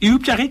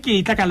eupša ge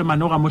ke tla ka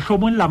lemanoga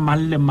mohlomong la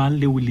mang le mang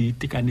leo le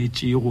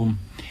itekanetšego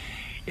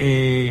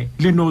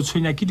le no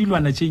tshwenya ke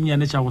dilwana tše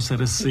nnyane tša go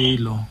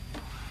sereselo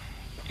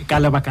ka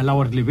lebaka la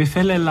gore le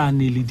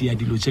befelelane le dia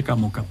dilo tše ka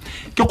moka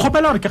ke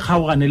kgopela gore ke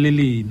kgaogane le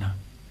lena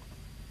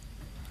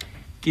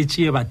ke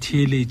tšee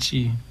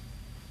batheeletši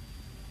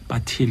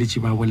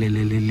ba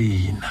bolele le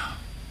lena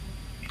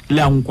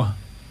le ankwa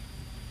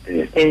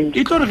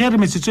e tlo re ge re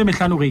metsotso e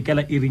mehlano go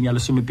ikela iring ya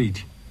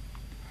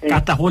 12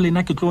 ka tla go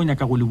lena ke tlo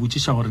nyaka go le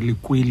botšiša gore le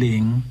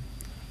kweleng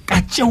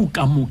ka tšeo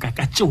ka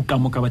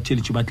moka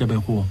batheeletši ba tlebe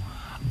go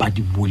ba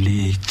di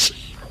boletše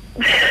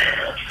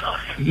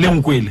le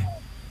nkwele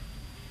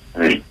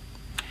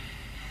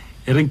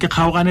reng ke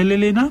kgaogane le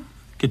lena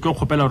ke tlo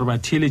kgopela gore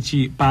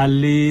batheeletši ba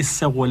le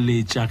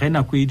segoletša ge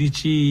nako e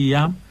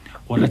ditšea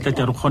gona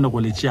tla re khona go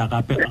le tšea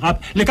gape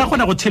le ka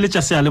khona go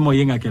theletša se a le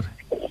moyeng a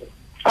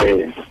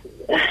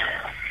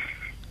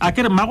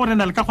kere mma gore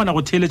na le ka khona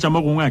go theletša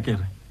mo gongwe a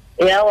kere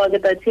ya wa ke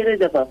ta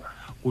theletša papa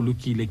go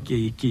lokile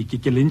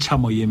ke le ntšha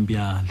moyeng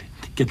bjale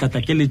ke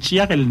tlatla ke le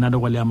tšea ge le nna le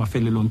go le ya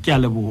mafelelong ke a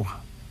leboga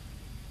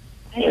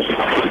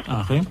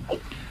age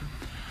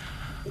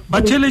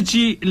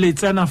batheletši le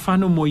tsena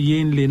fano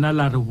moyeng lena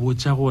la re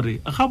botša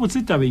gore ga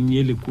botse tabeng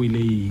ye le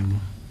kwele eng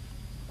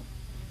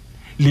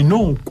le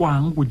no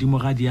kwang godimo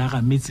ga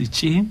diagametse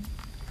tše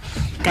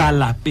ka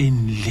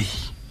lapeng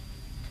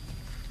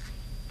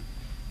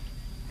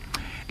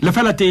le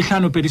fela te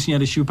hlano pedisinya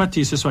le shupa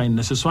te seswai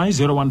nne seswai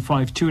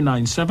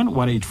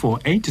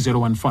 0152971848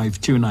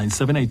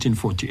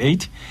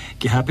 0152971848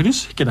 ke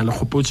happiness ke na le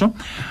kgopotso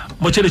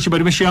motheletši ba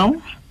dimešao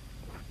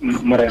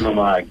Morena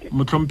maake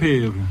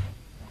motlhompheri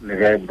le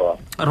gaeba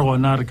re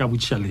gona re ka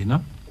botšiša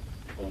lena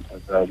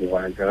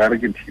ga re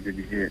ke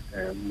thile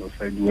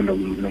mosadi o le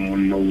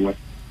monna owe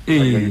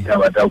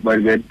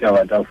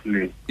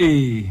tabatafuleng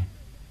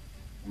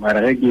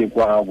mara ge ke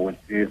kwa ga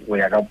botse go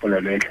ya ka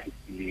polelo e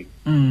tlhakileng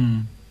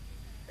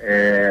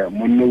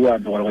monna o a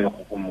tlogele go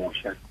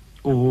ikgogomoša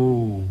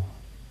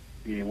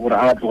gore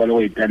a tlogele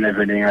go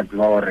itenefeleng a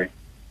tseba gore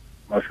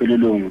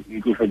mafelelong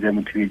e tlofetse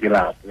motho ke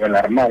lapa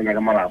fela re na re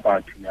nyaka malapa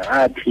a thunya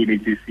ga a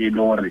theeletse se e le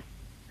gore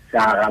se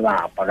aga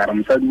lapa ka re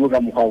mosadi o ka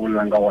mokgwa o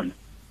bolelang ka gona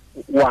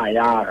o a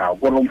yaga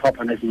kore o mfa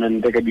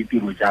punishmente ka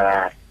ditiro tša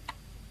gage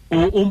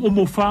o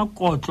mo fa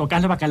kotlo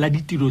ka lebaka la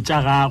ditiro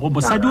tša gago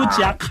mosadi o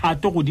tšea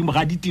kgato godimo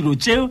ga ditiro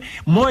tšeo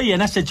mo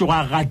yena šetse go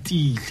a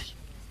gatile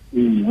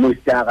mo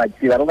tša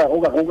gatile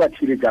o ka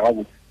thiletša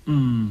gabotse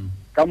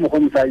ka mokgwa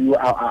mosadi o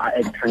a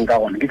actang ka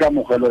gona ke ka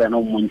mokgwa le wena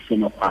o montšhe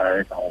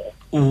mekgwaraetsa go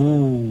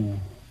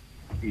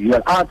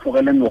a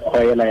tlogele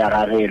mekgwaela ya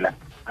gagela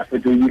a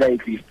fete o dira e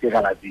tlisitse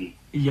ka lapeng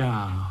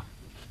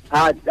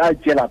a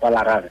tšelapa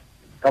la gage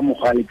ka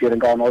mokgwa le tšereng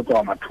ka gona o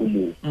tloga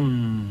mathomong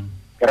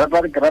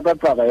ke rata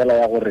taba ela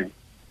ya gore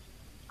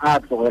a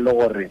tlogele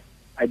gore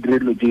a dire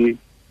dilo tše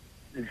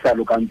sa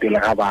lokang pele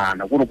ga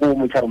bana gore ko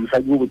motšhare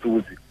mosadi o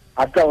botsebotse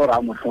a tsa gore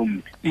a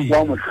mohlompe o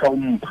a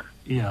mohlompa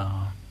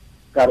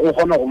kare o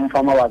kgona go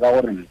mfa mabaka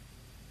gore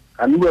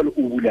ganuele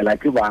o bulela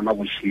ke bana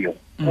bošego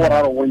o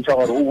raro o bontšha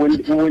gore o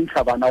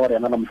bontšha bana gore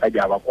yana na mosadi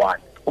a ba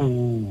kwane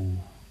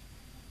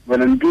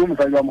bone nte o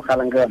mosadi wa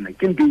mogalang ka yone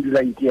ke nte e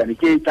dirang ke yane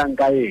ke e tlang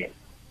ka ena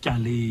ke a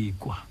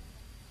lekwa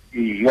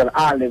jale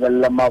a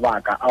lebelela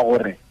mabaka a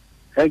gore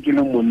ge ke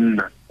le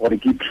monna gore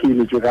ke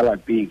thieletswe ka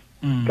lapeng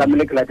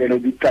tlamele ke latele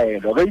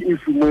ditaelo ge e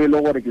fumo e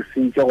le gore ke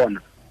sentse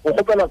gona o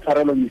kgopela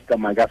tshwarelo Mr.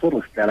 Mike a se gore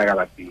o setlela ka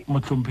lapeng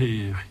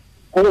motlhomphegi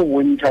ko go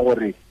bontšha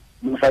gore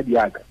mosadi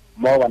yaka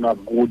mao bana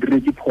ba go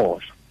diretse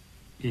phoso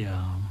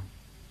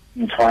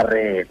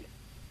ntshwarele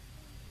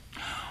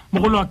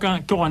mogolo wa ka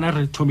ke gona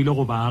re thomile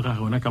go baaga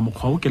gona ka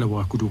mokgwa o ke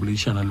leboga kudu go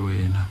boledišana le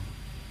wena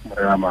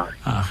morena mae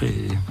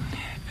age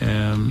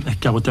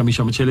ke a go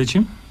tamiša motšheletši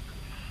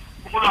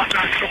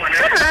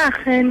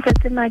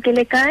ntate make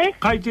le kae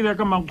ga itile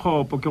ka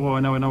mankgopo ke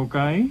gona wena o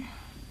kae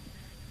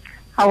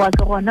awa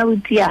ke gona o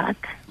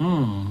tiaka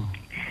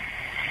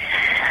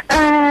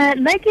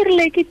nna ke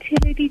rile ke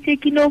theleditše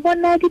ke no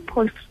bona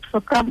diphoso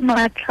ka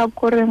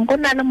matlhakoreng go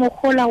na le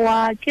mogola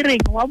wa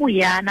kereng wa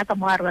boyana ka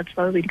mogare batho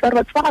ba babedi ka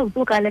gore batho ba gabotse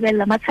o ka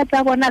lebelela mathata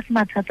a bona a se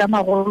mathata a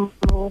magolo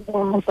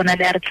go swana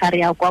le a re tlhare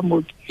ya kwa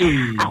mooki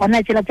a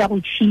gona tsela tsa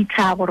go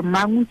cheata gore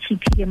mang o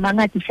cheatile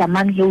mang a tiša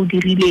mang le o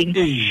dirileng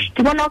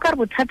ke bona o ka re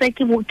bothata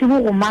ke bo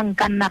go mang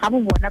ka nna ga bo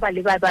bona ba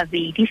le ba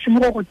babedi se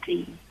mo go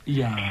teng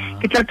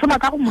ke tla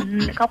thoma ka go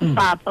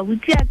papa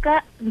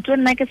botsiaka ntho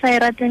nna ke sa e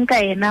rateng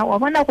ka ena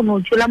wa bona go no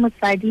tšola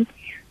mosadi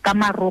ka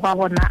maroga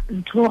gona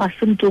ntho ga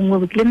se ntho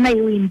nngwe le nna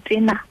eo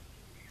entena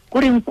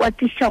gore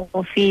nkwatiša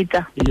go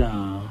feta ge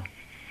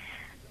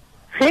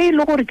e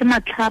le gore ke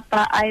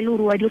matlhapa a e le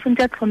gore wa dio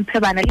fentse a tlhomphe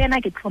bana le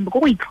ena ke tlhomphe ko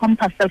go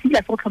itlhompha self ile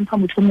se go tlhompha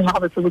motho mongwe ga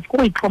botsebotse ko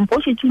go itlhompha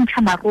o šetse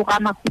ntšha maroga a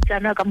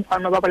makhutšana ka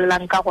mokgwana ba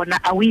bolelang ka gona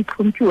a o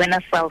itlhomphe wena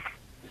self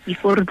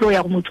before re tlo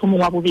ya go motho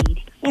mongwe wa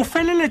bobedi o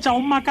feleletša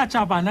go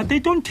makatša bana they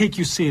don't take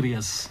you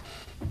serious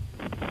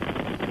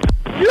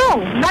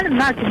no nna le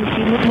nna ke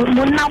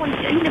monna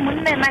ile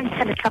monna ena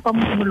ntšha letlhapa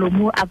mo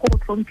molomo a ko go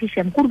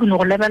tlhomphišang kore ke no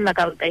go lebelela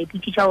ka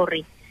ipitšiša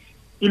gore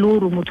e le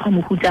gore motho a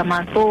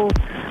mohutama so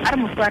a re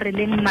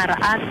moswareleng mara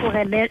a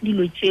tlogele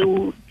dilo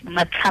tšeo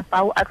matlhapa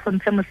ao a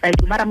tlhomphe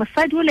mosadi mara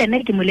mosadi o le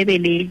ene ke mo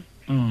lebelele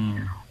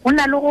go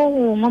na le go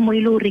gongwe mo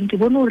ile goreng ke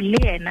bone gore le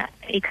ena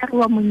e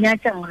kgare wa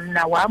monyatša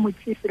monna wa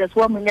motsesira se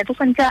wa monyatša o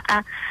tshwantse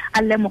a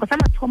lemogo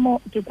sa mathomo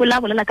ke kola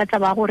bolela ka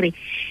taba gore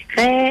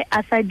ge a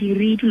sa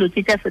dire dilo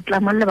tse tša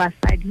setlamo le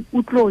basadi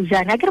o tlo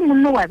jang a ke re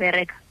monna wa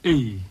bereka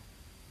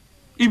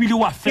ebile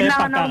wa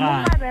fepa ka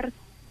gae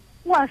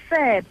wa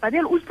fepa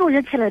bjale o tlo ja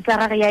tšhelete ya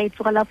gage ya e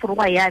tsogela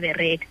foroga ya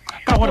bereka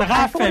ka gore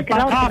ga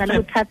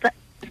fepa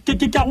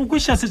ke a go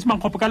kweša setse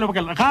mankgopo ka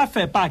lebakela ga a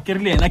fepa a kere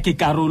le ena ke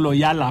karolo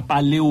ya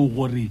lapa leo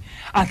gore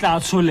a tla a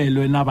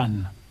tsholelwe na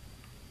banna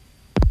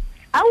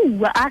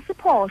aua a se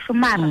phoso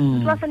mara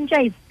ntho a santse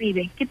a e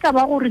tsebe ke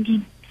taba gore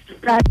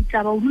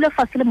ditaba o dula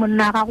fase le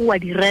monna ga go wa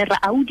direra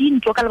a o di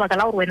ntlo ka lebaka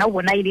la gore wena o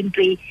bona ile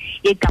ntwe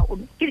e ka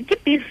ke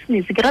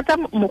business ke rata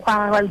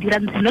mokgwa wa dira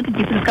not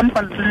business ka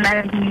mokgwa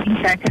nna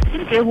internet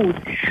ke go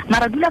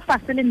mara dula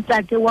fase le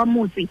ntsake wa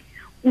motse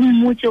o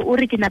mmotse o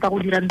re ke naka go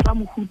dira ntwa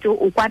mohuto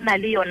o kwana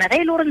le yona ge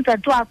ile gore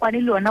ntwa a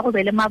kwane le yona go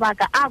be le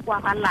mabaka a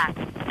kwa galana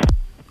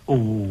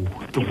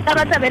ke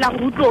rata bela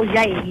go tlo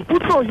ja eng o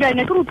tlo ja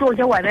eng ke o tlo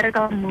ja wa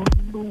bereka mo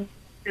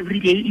every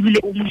day ibile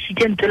o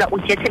moshitse ntela o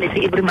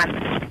jetheletse every month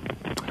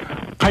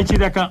Kaitse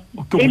ka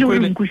ke go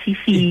kwele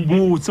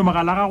botse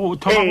magala ga go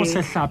thoba go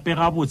se hlape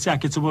ga botse a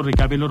ke tsebo re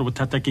ka bele re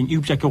bothata keng e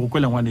upša ke go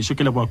kwela ngwane sho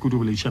ke le ba kudu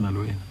bolešana le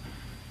wena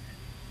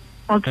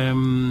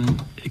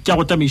ke a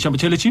go tamisha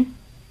motheletši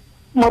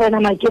Morena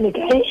makele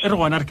kae re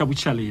gona re ka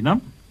botša lena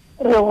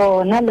re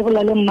gona le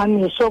bola le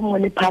mmameso mo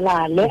le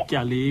phalale ke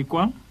a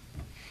lekwa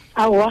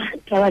awa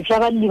taba tsa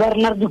ba di ba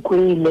rena re di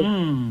kwele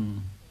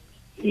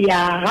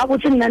ya ga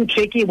botse nna ntho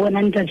e ke e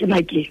bona ntate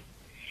makele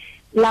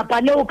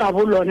lapa leo ka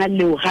bolona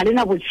leo ga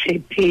lena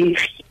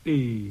botshepegi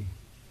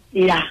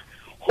ya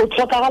go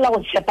tlhokagala go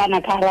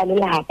tshepana ka ra le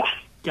lapa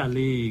ke a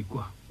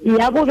lekwa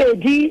ya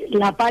bobedi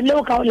lapa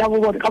leo ka la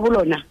ka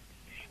bolona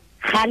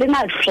ga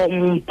lena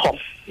hlompho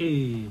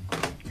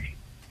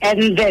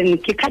and then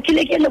ke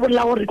khathile ke le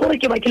bolla gore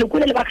ke ba ke le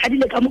kule le ba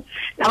khadile ka mo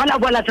la bona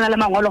bola tsena le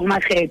mangolo ga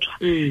makgetho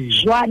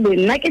jwale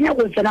nna ke nya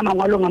go tsena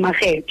mangolo ga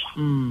makgetho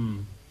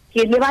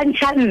ke le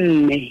bantšha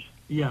mme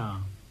ya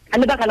a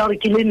le baka la gore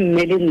ke le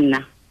mme le nna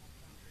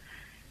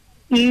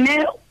mme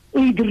o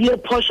dirile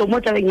phoso mo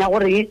tabeng ya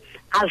gore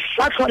a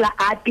sa tlhola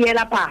a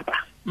piela papa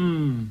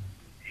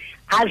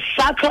a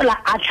sa tlhola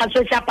a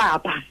tlhatswetsa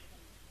papa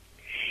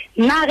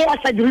na ge a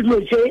sa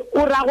dirilwe tse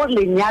o ra gore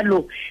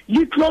lenyalo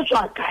le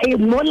tlotswa kae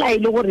mo la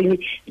ile gore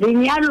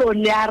lenyalo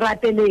le a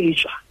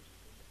rateletswa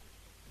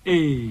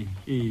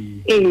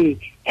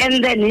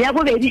and then ya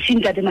bobedi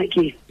sintate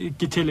makele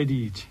ke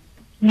theleditše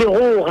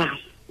legoga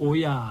o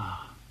ya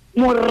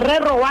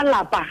morero wa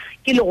lapa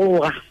ke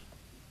legoga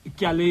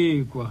ke a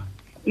lekwa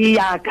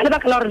ya ka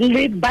lebaka la gore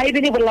le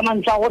baebele e bolela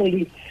mantswe a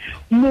gore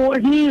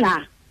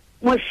monna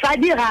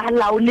mosadi ga a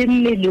laole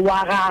mmele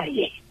wa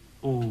gae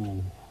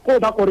ko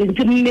ba gore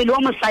ntse mmele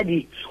wa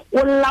mosadi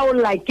o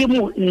laola ke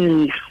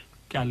monna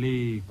ke a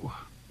lekwa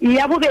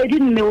ya bobedi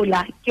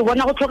mmeola ke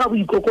bona go tlhoka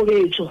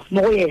boikokobetso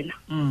mo go yena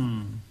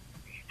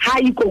ha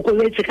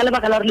ikokobetse ka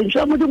lebaka la gore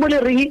lentswe modimo le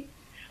reng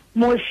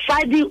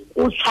mosadi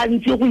o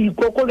tshwantse go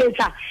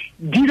ikokobetsa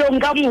dilong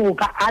ka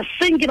moka a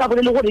seng ke ba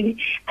bolele gore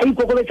a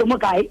ikokobetse mo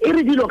kae e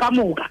re dilo ka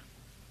moka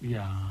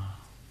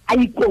a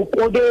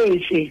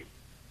ikokobetse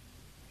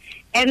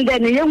and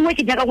then ye nngwe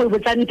ke nyaka go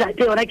botsa ntate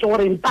yona ke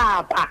gore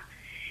papa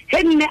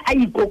he nne a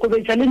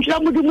ikokobetsa lentswe la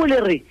modimo le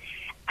re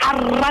a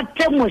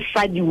rate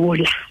mosadi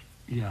ola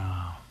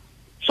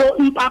so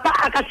papa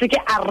a ka seke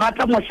a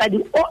rata mosadi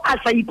o a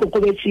sa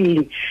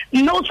ikokobetseng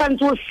mme o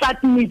tshwantse o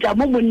submita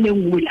mo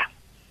monneng ola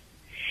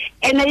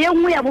ene ye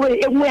nngwe ya bo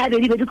e nngwe ya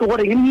bedi ke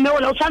gore mme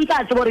ola o tshwantse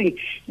a tse gore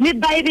le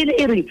baebele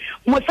e re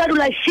mosadi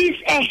ola she's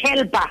a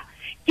helper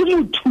ke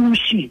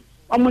mothushi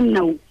wa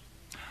monna o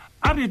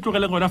a re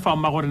tlogele gona fa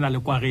mma gore na le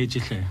kwagetse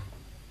hle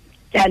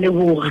ke a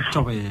leboga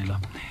tobela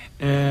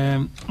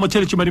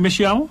motheletši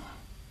madimešiao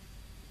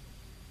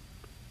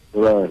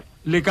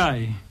le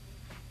kae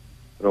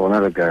re gona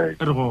le kae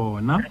re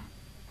gona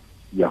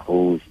ya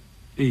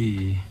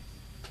hosi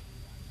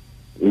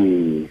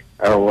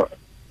awa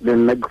le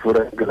nna ke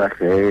fora ke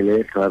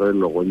latlhele tlhare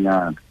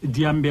legonyana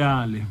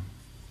diambiale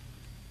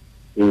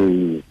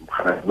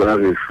ga bona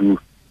reshu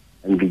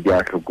nke ke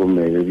a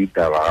tlhokomele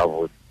ditaba ga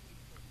botse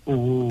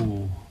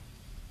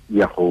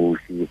ya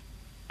hosi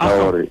ka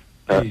gore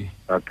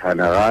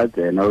sathana ga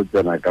tsena o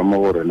tsena ka mo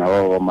gore na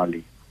ba mali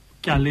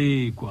ke a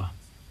lekwa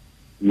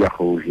ya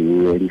hosi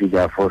nke ke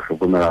a fo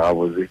tlhokomela ga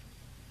botse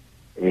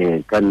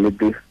ka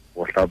nnete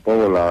go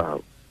hlapola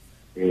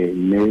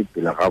mme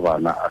pele ga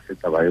bana a se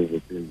taba e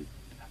botse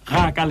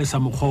ga ka le sa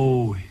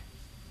mokgowe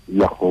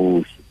ya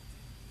hosi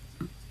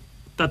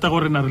tata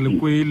gore na re le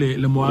kwele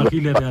le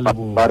moagile re a le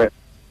bo ba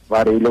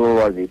re ile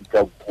ba di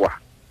ka kwa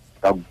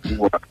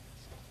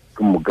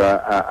ke moka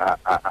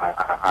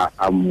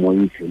a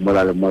mmontshe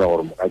mola le mola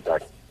gore moka tsa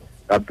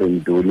ka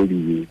pento le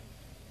di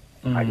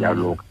a ya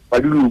loka ba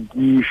di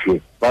lokishe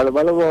ba le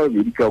ba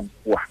di ka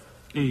kwa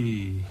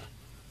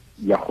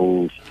ya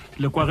hosi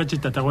le kwa ga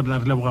tata gore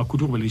na re le boga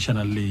kudu go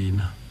bolešana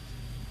lena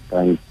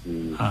thank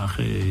you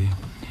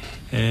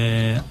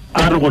age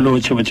a re go lo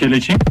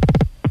tšheletše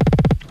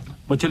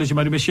botšheletše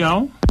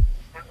madimešiao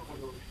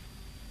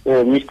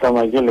Mr.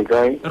 Magele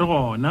guy re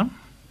gona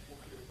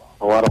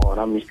wa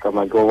rona Mr.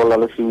 Magele go la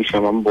le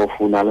fimisha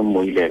mambofu na le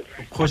moile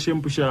kgoši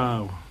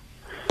mpušago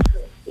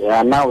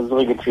ya na o zo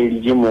ke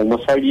tšeditše mo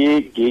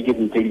mosadi ke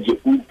ntšeditše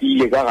o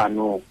tile ka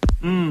ganong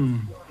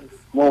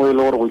mo e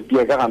le gore go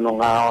tia ka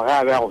ganong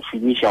ga ba go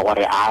fimisha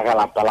gore a ga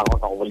lapala go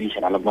ka go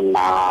bolešana le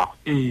monna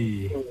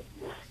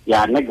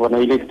ya nna ke bona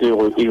ile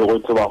go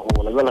tseba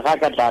go le bele ga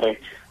ka tlare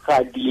ga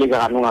dile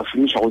ka ganong a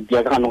fimisha go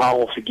tia ka ganong ga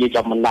go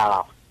fiketša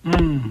monna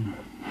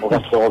o ka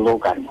se go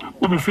lokana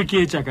o mo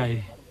fiketša kae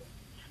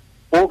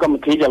o ka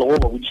motheja le go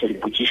ba botšiša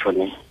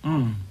dipotšišone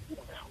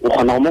o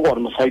kgona go mo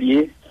gore mosadi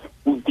e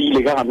o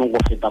tiile ka ganong go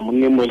feta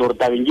monne mo e le gore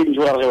tabeng ke ntse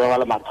gore ge ba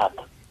le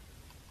mathata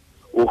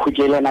o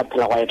khutlela na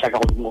phela go etla ka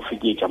go mo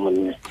fiketša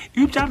monne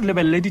you tla re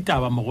lebelle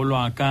ditaba mogolo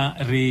wa ka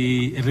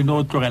re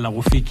no tlogela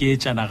go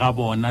fiketšana ga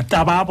bona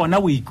taba bona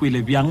o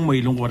ikwele bjang mo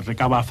ileng gore re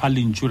ka ba fa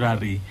lentsura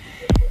re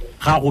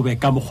ga go be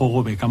ka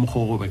mogogobe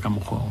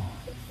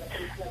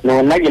no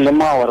nna ke le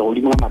ma gore go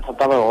dimela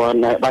mathata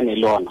ba ne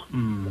le ona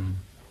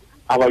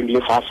a ba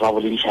ile fa sa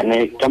ba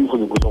boledišane ka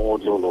mogolo go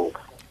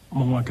tloloka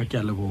mongwe wa ka ke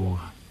a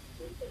leboga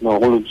no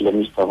go lokile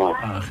Mr.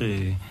 Ma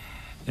age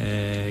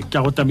ke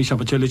a go tamiša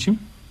botšheletši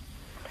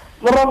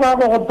Moroka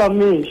go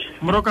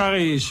tamiša moroka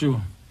gešo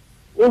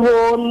o bo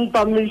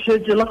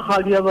ntamišetše le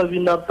kgadi ya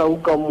babina tau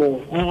ka moo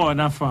o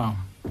gona fa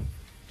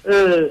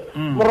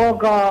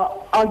moroka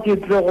a ke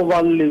tle go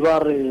balli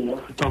ba rena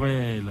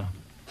tobela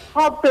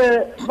gape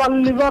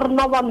balli ba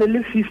rena ba ne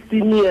le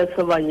 15 years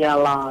ba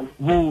nyalana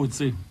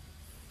botse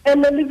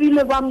ene le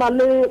bile ba na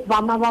le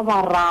bana ba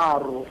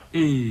bararo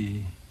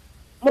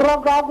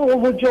moroka a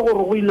go botse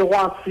gore go ile go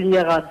a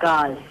senyega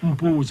kae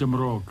mpotse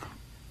moroka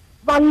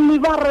balli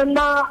ba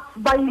rena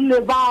ba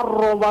ile ba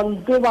roba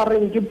nte ba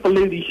reng ke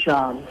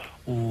phedisano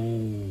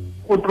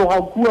go tloga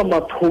kua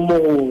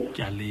mathomong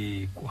ke a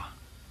lekwa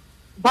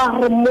ba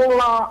re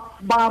mola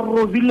ba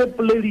robile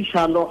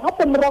phedisano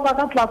gape moroka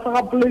ka tlase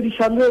ga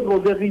phedisano e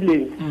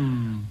robegileng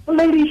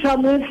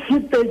phedisano e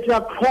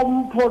fetetša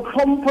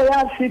tlhompho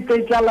ya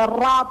fetetša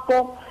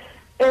lerato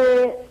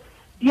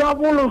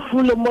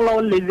diabolosule mola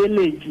o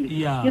lebeletše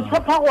ke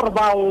tshepa gore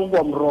ba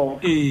ngwa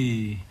moroka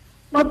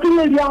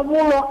matile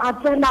diabolo a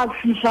tsena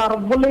fiša re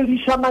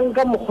boledišanang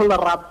ka mokgo le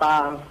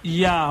ratang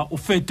ya o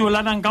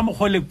fetolanang ka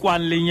mokgo le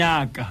kwang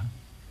lenyaka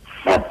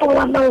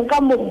fetolanang ka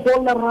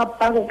mokgo le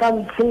ratang ka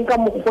ntsheng ka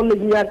mokgo le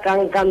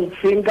nyakang ka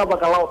ntsheng ka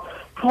baka la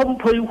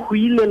tlhompho e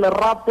huile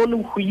lerato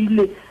le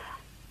huile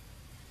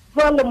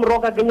jale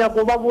moroka ke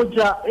nyako ba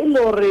botša e le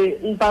gore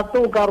ntate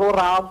o ka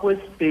rora a kwe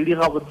sepedi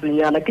ga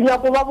botsenyana ke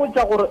nyako ba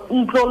botša gore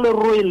ntlo le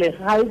rwele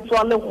ga e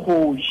tswa le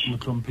kgoši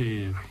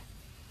motlhomphegi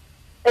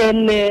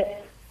ene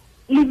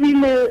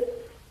lebile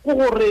go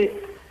gore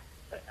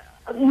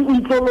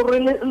ntlo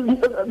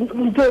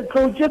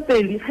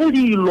pedi ge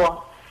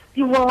dilwa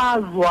di bola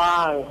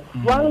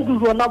jwang di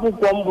jona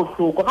bokwang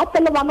bohloko gape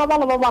le bana ba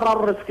le ba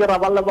bararo re seke ra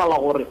ba lebala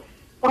gore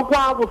ba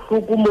kwa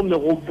bohloko mo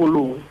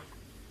megopolong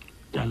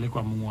ka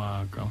lekwa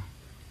mongwaka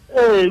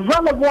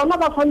jwale bona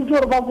ba tshwanetse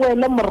gore ba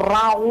boele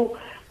morago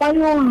ba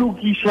yo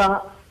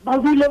lokiša ba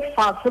dule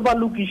fase ba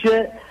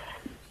lokiše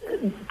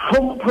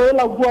tlhompho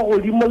ela kua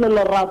godimo le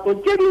lerato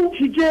tše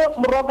dintšhi tše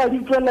moroka di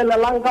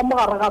tswelelelang ka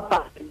mogare ga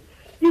tate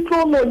di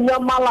tlo no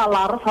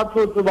nyamalala re sa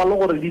tlo tseba le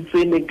gore di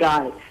tsene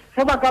kae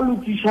ge ba ka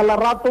lokiša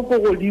lerato ko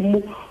godimo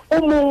o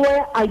mongwe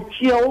a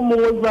tšea o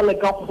mongwe jale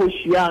ka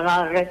kgoši ya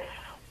gage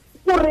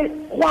gore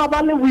go a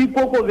ba le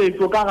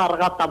boikokobetso ka gare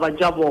ga taba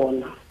tša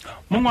bona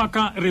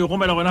mongwaka re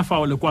gomela gona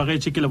fao le kwa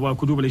getše ke leboa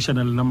kudu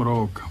bolešana le na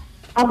moroka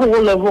a go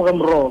go leboge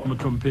moroka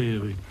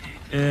motlhomphegi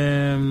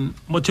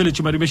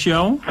motheletši maribeši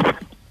yao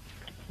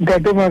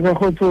ntate maka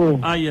khotso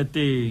aya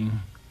teng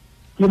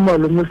ke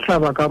malome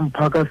hlaba ka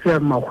mphaka se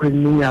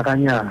makgweneng ya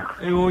ganyana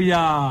o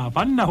ya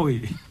banna we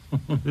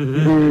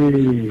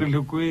re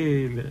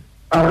lekwele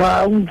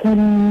aga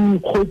nkun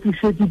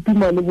khotishe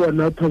dituma le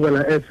bona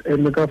thobela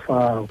FM ka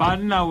fao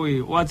banna we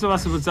wa tseba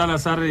se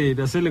botsala sa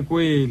rena se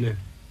lekwele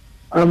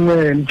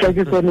amen tla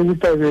ke tsone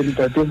ditabeng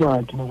tate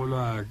maka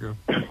mogolaka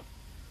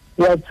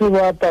wa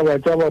tseba taba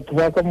tša batho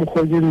ba ka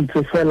mokgoje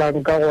ntse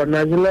felang ka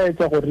gona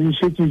jelaetša gore re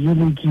šetse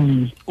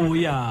jelokile o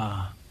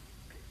ya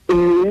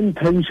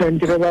nthabišang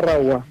ke ge ba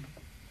rawa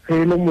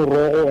ge e le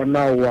morogo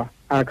ona wa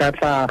a ka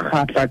tla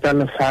kgatla tša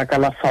lesaka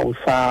la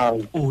fausao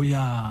o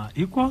ya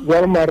ikwa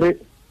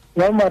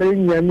jale mare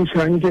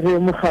nnyamišang ke ge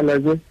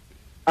mogalaje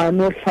a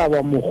no hlaba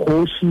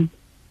mogoši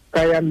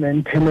ka ya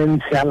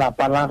maintenance ya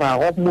lapa la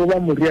gagwe mo ba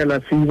mo riela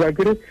feiba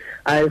kere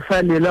a e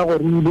falela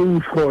gore o ile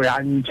info ya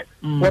ntšha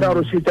gore a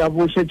ro šetša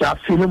bošetša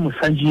fele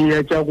mosadi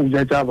ya tša go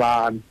ja tša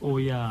bana o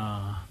ya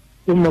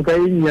ke moka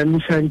e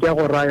nnyamišang tša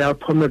gore a ya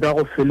thome ka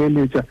go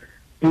feleletša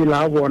pele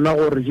a bona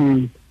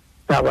gore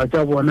taba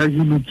tša bona di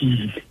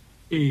lokile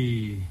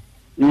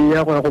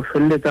ya go go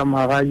feleletša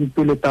magaji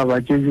pele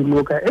taba tše di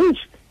loka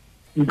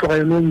ntloga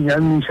eno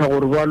nnyamiša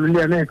gore balo le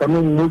yana e ka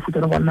no nngwe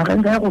futela bona ge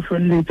nka ya go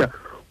feleletša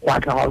go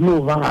tla ga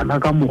no ba gana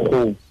ka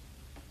mokgong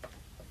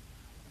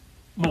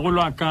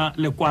mogolo wa ka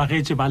le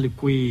kwagetše ba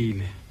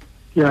lekwele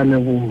ke a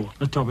leboga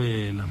re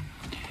thobela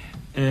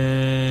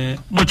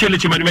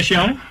motšheletši maribeši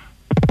yao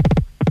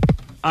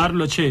a re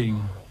lotšheng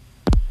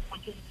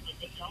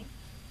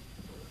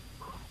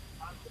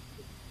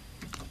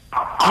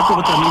a ko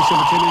go tamiša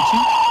motšheletši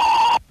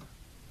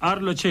a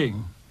re lotšheng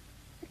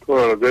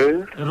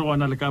re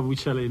gona le ka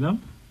buša lena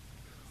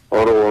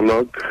ore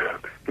gona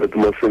le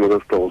tumaseme ka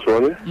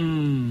setagoswane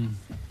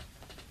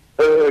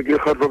ke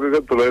kgatlo ke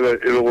ka tselaela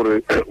e le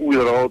gore o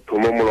ira go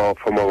thoma mola wa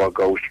fa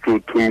mabaka o šitse o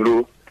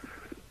thomile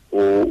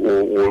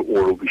o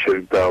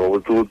lokiša ditaba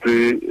botsebotse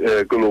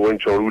ke no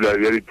bontšha gore o ile a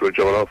bja ditiro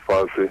tša gona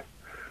fase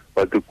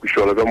ba te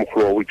kušola ka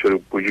mogolo wa go tšhele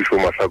posišo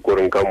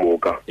mahlakoreng ka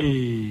moka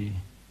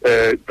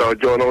taba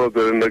tšona go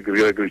tsere nna ke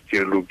ria ke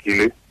tšee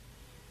lokile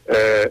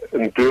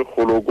ntho e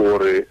kgolo ko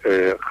gore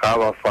ga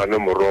ba fane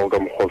morogo ka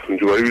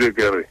mokgosentse ba ebile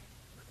ke re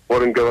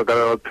gore nke ba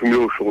kana ba thumile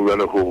go šogo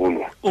bjale go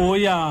bono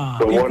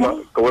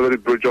ka bona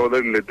dipelo tša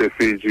gona di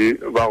letefetše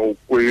ba go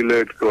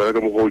kwele ke bona ka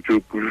mokgwa o tšeo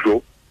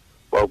pušo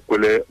ba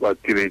kwele ba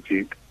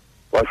tiretše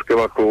ba seke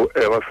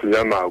ba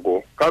senya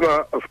nako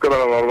kana a seke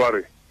ba ba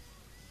re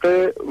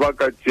ge ba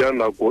ka tšea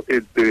nako e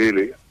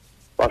telele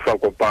ba sa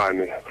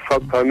kopane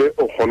satane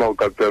o kgona go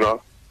ka tsena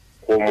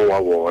go mo wa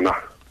bona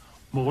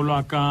mogolo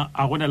wa ka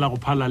a gonela go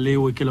phala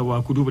leo ke le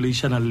wa kudu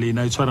boleišana le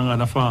lena e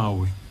tshwarangana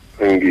fawe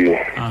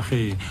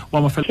age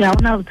wa mafela ya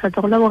ona o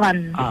tsatsa go le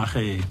bogana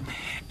age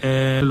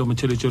lo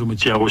motheletše re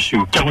motšea go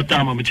šiu ke go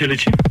tama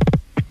motheletše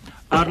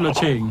a re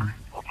lotšheng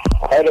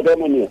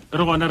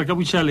re gona re ka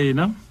botšha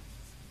lena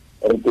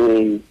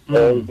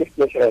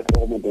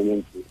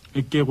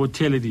ke go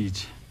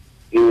theleditše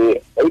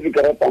a di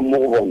ka rata mo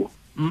go bona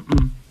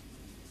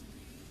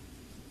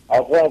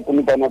a go a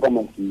konopana ka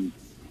masiki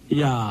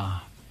ya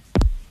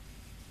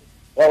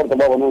ga gore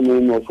ba bona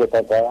no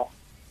feta ka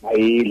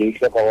maile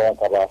se ka wa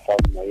ka ba fa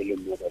maile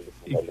mo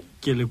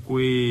ke le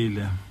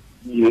kwele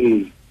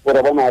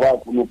gore bona ba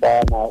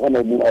konopana ga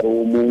no mo a re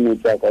o mongwe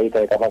tsa ka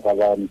ka ba ka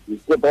ba ntse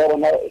ke ba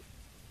bona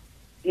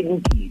e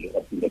lokile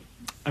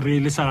re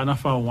le sa gana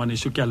fa ngwane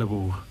sho ke a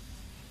leboga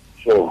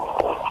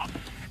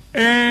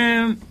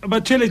ba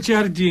tšheletše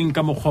a re ding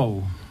ka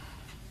mokgwao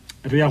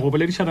re ya go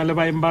boledišana le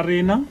baeng ba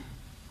rena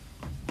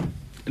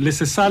le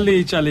se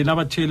saletša lena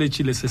ba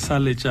tšheletše le se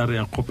saletša re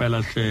ya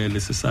kgopelahle le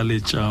se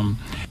saletša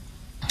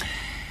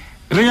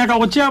re ya ka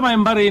go tšea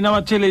baeng ba rena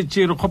ba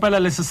tšheletše re kgopela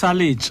le se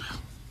saletša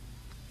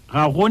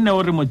ga gone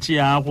o re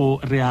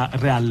motšeago re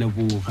a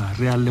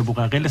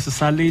leboga ge le se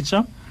saletša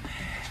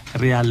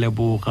re a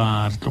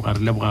leboga re tloga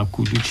re leboga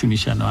kudu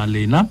tšhomišano a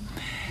lena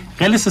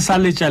ge le se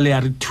saletša le a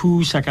re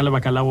thuša ka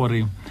lebaka la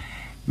gore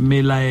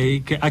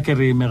melae a ke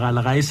re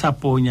megala ga e sa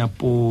ponya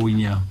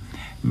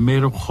mme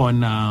re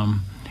kgona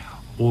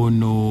go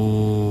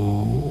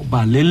no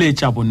ba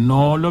leletša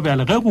bonolo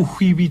bjale ge go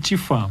hwibitše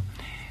fa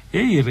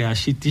re a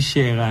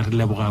šitišega re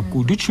leboga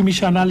kudu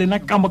tšhomišano a lena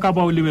ka moka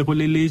bao le be go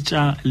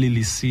leletša le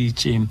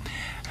lesitše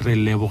re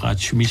leboga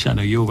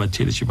tšhomišano yeo ba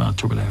theletše ba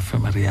thobela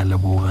fm re ya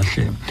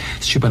lebogahle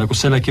setšhupana ko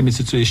sela ke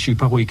metsotso e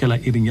šupa go ikela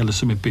iring ya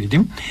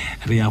 12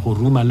 re ya go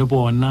ruma le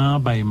bona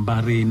baeng ba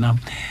rena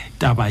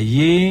taba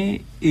ye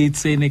e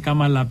tsene ka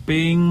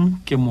malapeng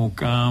ke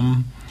moka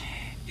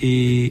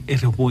e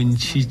re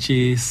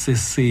bontšhitše se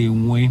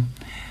sengwe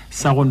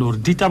sa gone gore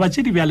ditaba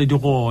tše di bjale di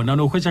gona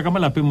no hwetša ka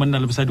malapeng monna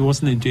le mosadi go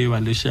sena ntho e ba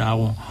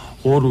lešago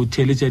gore o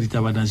theletša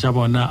ditabana tša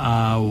bona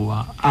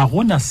a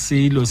gona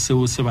selo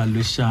seo se ba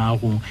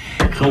lešago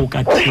ge o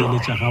ka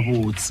theletša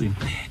gabotse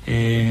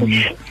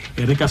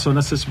re ka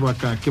sona se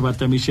sebaka ke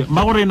batamiše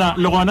mma gorena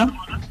le gona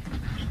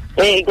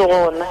ke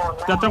gona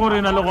tata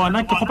gorena le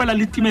gona ke kgopela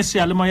le time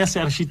sealemoya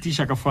se a re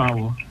šitiša ka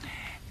fao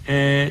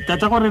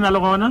tata gorena le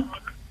gona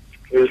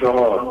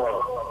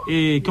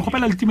ke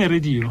kgopela le time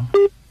radio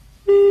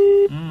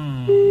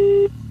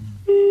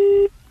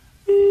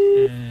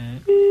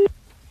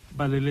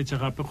ba leletše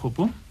gape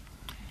kgopo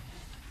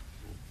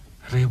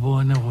re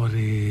bone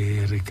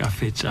gore re ka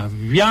fetša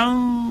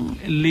bjang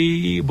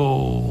le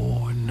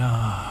bona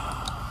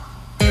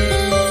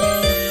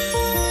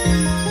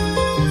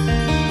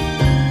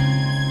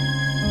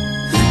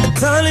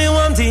Tali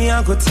wamti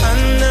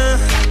yakuthanda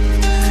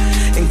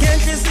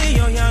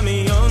ngenhliziyo yami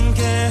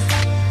yonke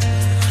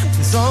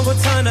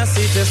Zokuthanda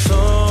sithe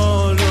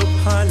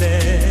soluphale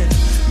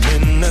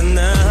mina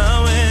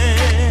nawe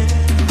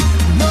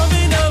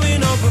Nobi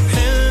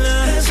nokuphela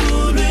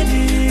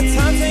ezulwini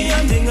Thathe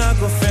yami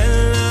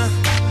ngakufela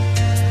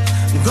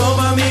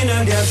Ngoba mina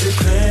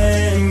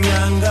ngiyaziqhenya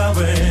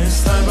ngawe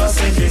Saba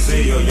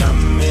senhliziyo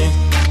yami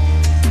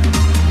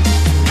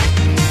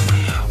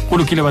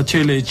Kulukile ba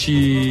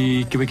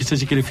tšheletše ke be ke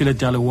setše ke le file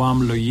tale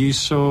wam lo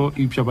yiso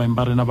ipša baeng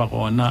ba rena ba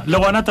gona le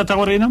gona tata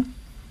go rena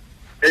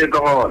ke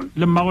gona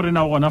le mma go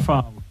rena gona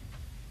fao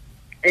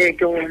ke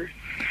gona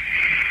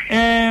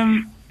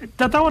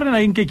tata go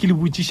rena nke ke le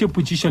botšiše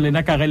potšišo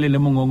lena ka ge le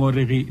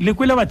mongongoregi le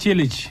kwele ba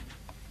tšheletše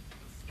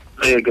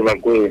ke ba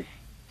kwele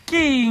ke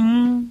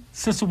eng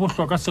se se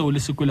bohlokwa seo le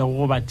se kwelego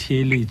go ba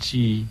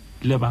tšheletše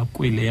le ba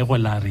kwele go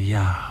la re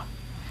ya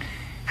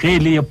ge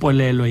le ye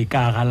polelo e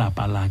ka ga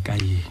lapa la ka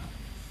ye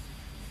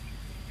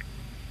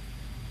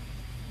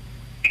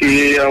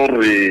ke ya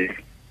gore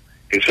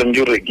ke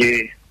swantse gore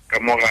ke ka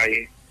mo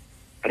gae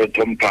re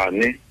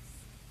tlhomphane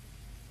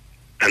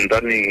and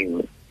then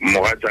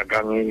moga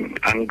jakang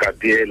a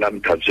nkatiela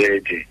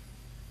nthatswetse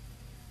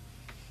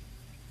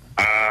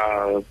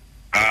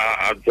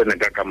a tsene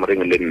ka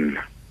kamoreng le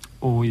nna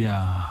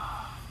ya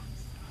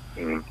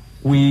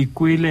o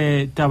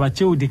ikwele taba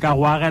tšeo di ka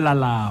go agela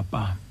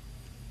lapa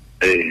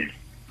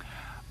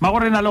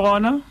magorena le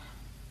gona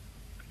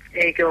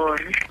ke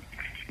gona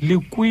le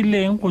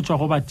kweleng go tšwa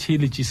go ba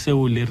theletše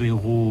seo le re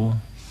go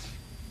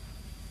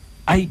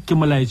ai ke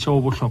molaetša o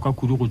bohlokwa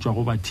kudu go tšwa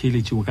go ba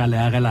theletše o ka le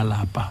agela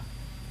lapa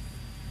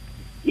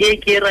ye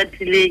ke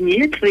ratileng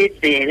ye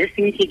tretele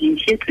seng ke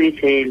dintšhe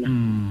tretele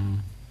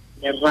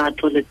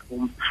lerato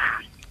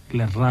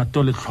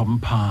le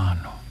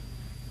tlhomphano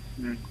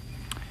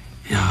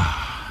ya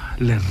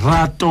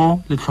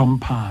lerato le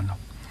tlhomphano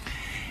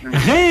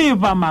ge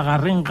ba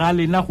magareng ga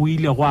lena go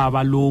ile go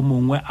aba lo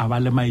mongwe a ba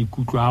le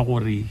maikutlo a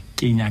gore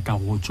ke nyaka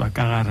go tswa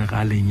ka gare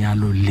ga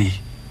lenyalo le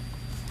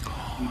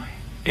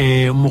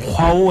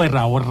mokgwa o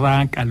ra o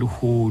raka le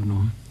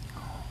hono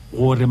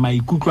gore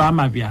maikutlo a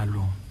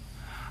mabjalo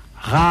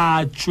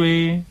ga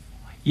tswe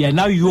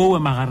yena yo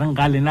magareng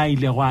ga lena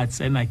ile go a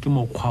tsena ke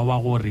mokgwa wa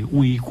gore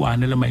o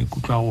ikwane le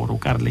maikutlo a gore o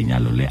ka re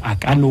lenyalo le a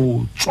ka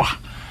no tswa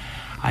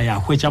a ya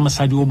hwetša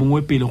mosadi o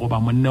mongwe pele go ba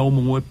monna o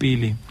mongwe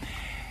pele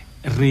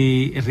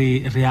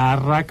re a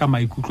raka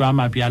maikutlo a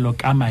mabjalo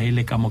ka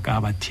maele ka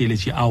moka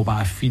batheeletši ao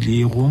ba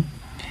filego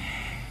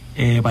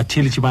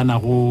batheeletši ba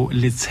nago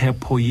le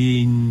tshepo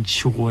ye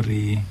ntši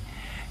gore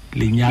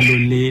lenyalo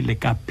le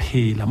ka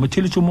phela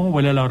motheeletši o mongwe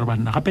bolela gore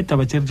banna gape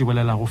taba tše re di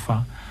bolela go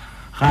fa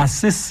ga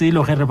se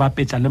selo ge re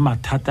bapetša le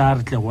mathata a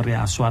re tle gore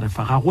a swa re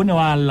fa ga gone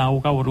wa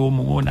lao ka gore o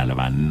mongwe o na le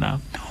banna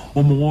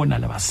o mongwe o na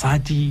le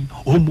basadi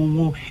o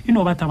mongwe e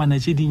no ba tabana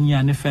tše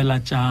dinnyane fela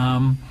tša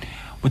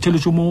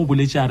motheeletši mo o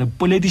boletše a re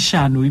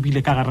poledišano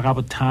ebile ka gare ga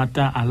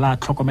bothata a la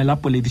tlhokomela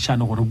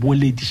poledišano gore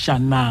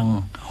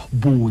boledišanang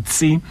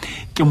botse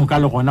ke moka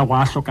le gona go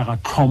a hloka ga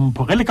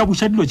tlhompho ge le ka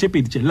buša dilo tše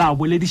pedi tše la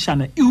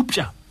boledišana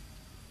eupša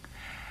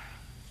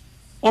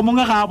o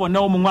mongwe ga a bona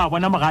o mongwe a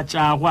bona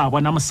mogatšagwe a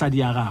bona mosadi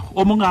ya gagwe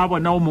o mongwe a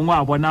bona o mongwe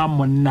a bona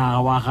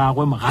monna wa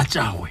gagwe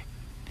mogatšagwe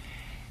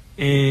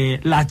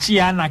la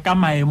tšeana ka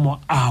maemo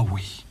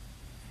awe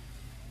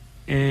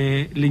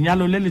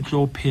lenyalo le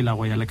tlo phela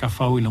go ya le ka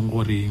fao e leng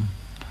gore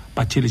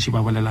batheeletši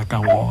ba bolela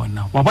ka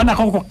wona wa bona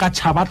ga go ka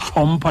tšhaba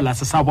tlhompho la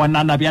se sa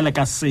bonana bjale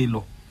ka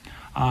selo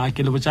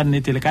ke le botša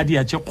nnete le ka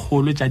dia tše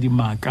kgolo tša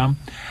dimaka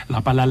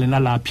lapa la lena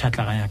la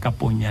pšhatlaganya ka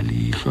pong ya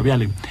leihlo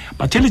bjale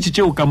batheeletši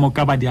tšeo ka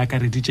moka ba di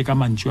akareditše ka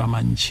mantšu a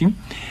mantši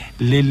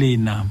le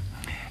lena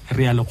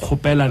re a le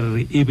kgopela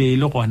re e be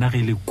le gona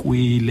ge le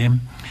kwele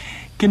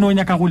ke no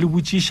nyaka go le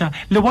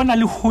botšiša le bona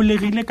le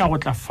holegile ka go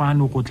tla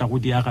fano go tla go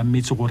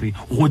Diagametse gore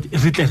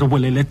re tle re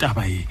bolele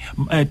taba e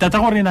tata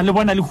gore ena le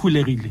bona le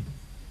holegile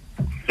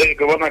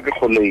ke bona ke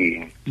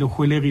kgolegile le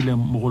holegile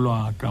mogolo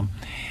wa ka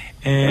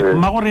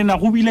mma gore ena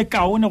go bile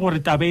kaone gore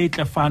taba e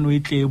tle fano e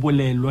tle e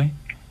bolelwe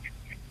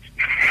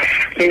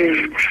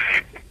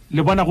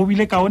le bona go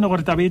bile kaone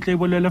gore taba e tle e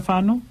bolelwe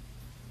fano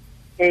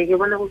ke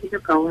bona go bile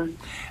kaone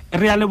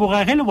re a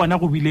leboga ge le bona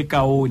go bile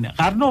kaone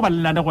ga re no ba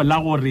lenanego la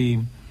gore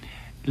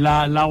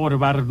la gore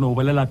ba re no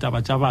bolela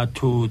taba tša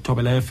batho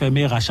Thobela FM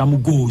e gaša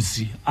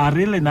mogosi a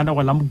re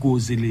lenanego la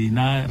mogosi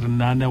lena re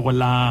nanego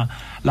la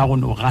go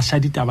no gaša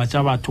ditaba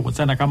tša batho go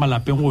tsena ka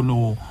malapeng go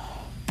no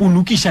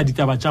punukiša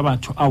ditaba tša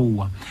batho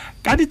aowa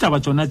ka ditaba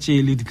tsona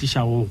tše le di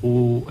tlišago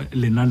go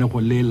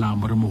lenanego le la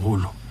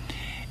Moremogolo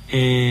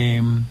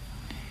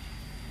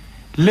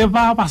le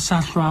ba sa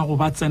hlwago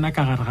ba tsena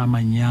ka gare ga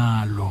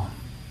manyalo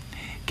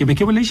ke be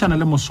ke boleišana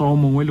le moso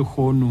mongwe le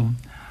kgono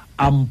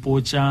a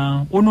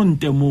mpotša o no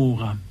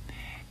ntemoga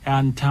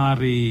a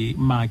nthare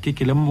make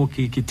ke le mo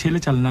ke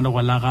theeletša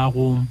lenanego la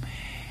gago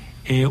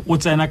o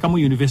tsena ka mo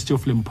University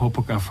of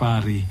Limpopo ka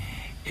fare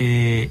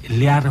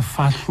le a re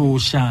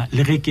fahloša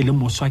le ge ke le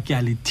moswa ke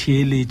a le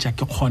theeletša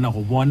ke kgona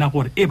go bona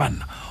gore e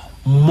banna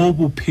mo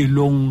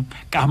bophelong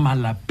ka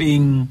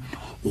malapeng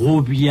go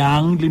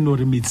bjang le no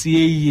re metsi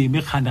e eme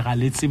kganega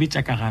le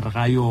tsebetša ka gare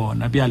ga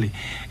yona bjale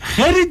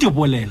ge re di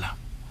bolela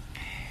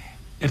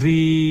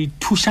re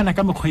thušana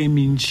ka mekgwa e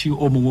mentši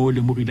o mongwe o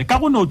lemogile ka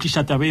go no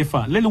tliša taba e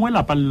fa le lengwe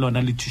lapa le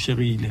lona le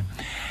thušegile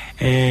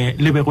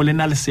le bego le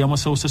na le seemo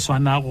seo se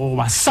swanago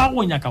ba sa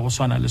go nyaka go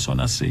swana le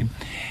sona se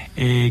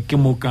ke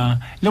moka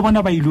le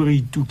bona ba ile re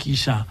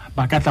itukiša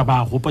ba ka tla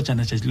ba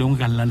gopotšana tšatši lengwe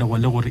ka lenanego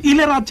le gore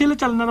ile ra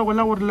theeletša lenanego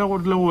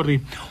le gore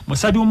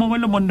mosadi o mongwe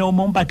le monna o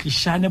mongwe ba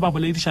tlišane ba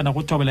boledišana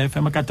go Thobela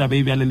FM ka taba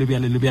e bjale le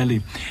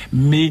bjale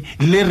mme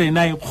le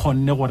rena e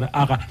kgonne gore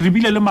aga re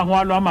bile le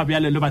mangwalo a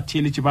mabjale le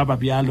batheeletši ba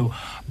babjalo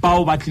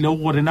bao ba tlile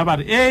go rena ba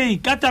re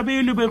ka taba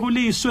e le bego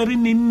le swere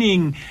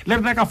neng le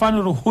rena ka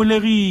fano re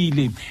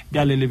holegile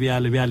bjale le bjale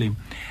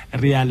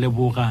re a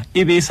leboga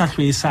e be e sa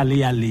hlwe e sa le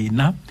ya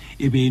lena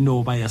e be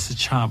no ba ya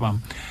setšhaba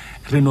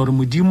re no re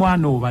modimo a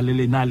no ba le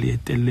lena le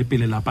etelle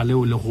pele lapa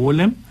leo le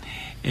gole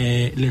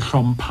le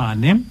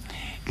hlomphane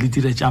le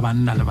dire tša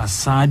banna le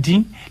basadi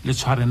le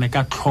tshwarene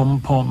ka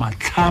tlhompho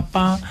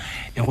matlhapa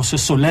go se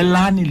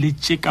solelane le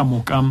tše ka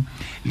moka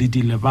le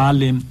di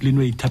lebale le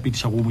no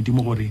ithapediša go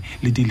modimo gore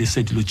le di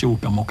lese dilo tšeo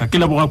ka moka ke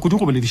leboga kudu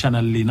go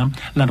boledišana le lena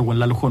la re go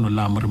la lekgono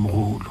la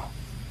Moremogolo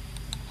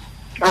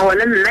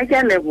le nna ke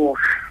a leboga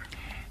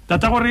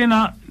tata gore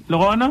ena le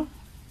gona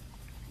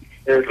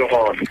le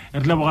gona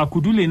re leboga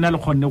kudu lena le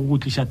kgonne go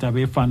tliša taba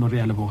e fano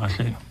re a leboga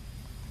hleo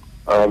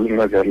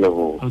nna ke a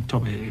leboga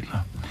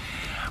Thobela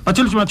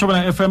batheeletši ba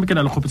Thobela FM ke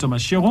na le kgopetša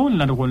mašego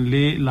lenanegong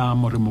le la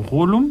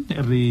Moremogolo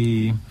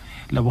re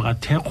leboga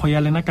thekgo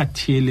ya lena ka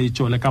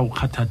theeletšo le ka go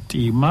kgatha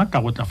tema ka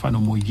go tla fano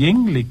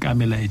moyeng le ka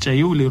melaetša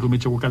yeo le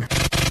rometšego ka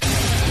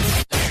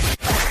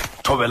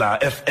Thobela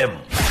FM,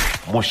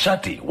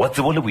 mošate wa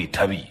tsebo le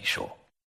boithabišo.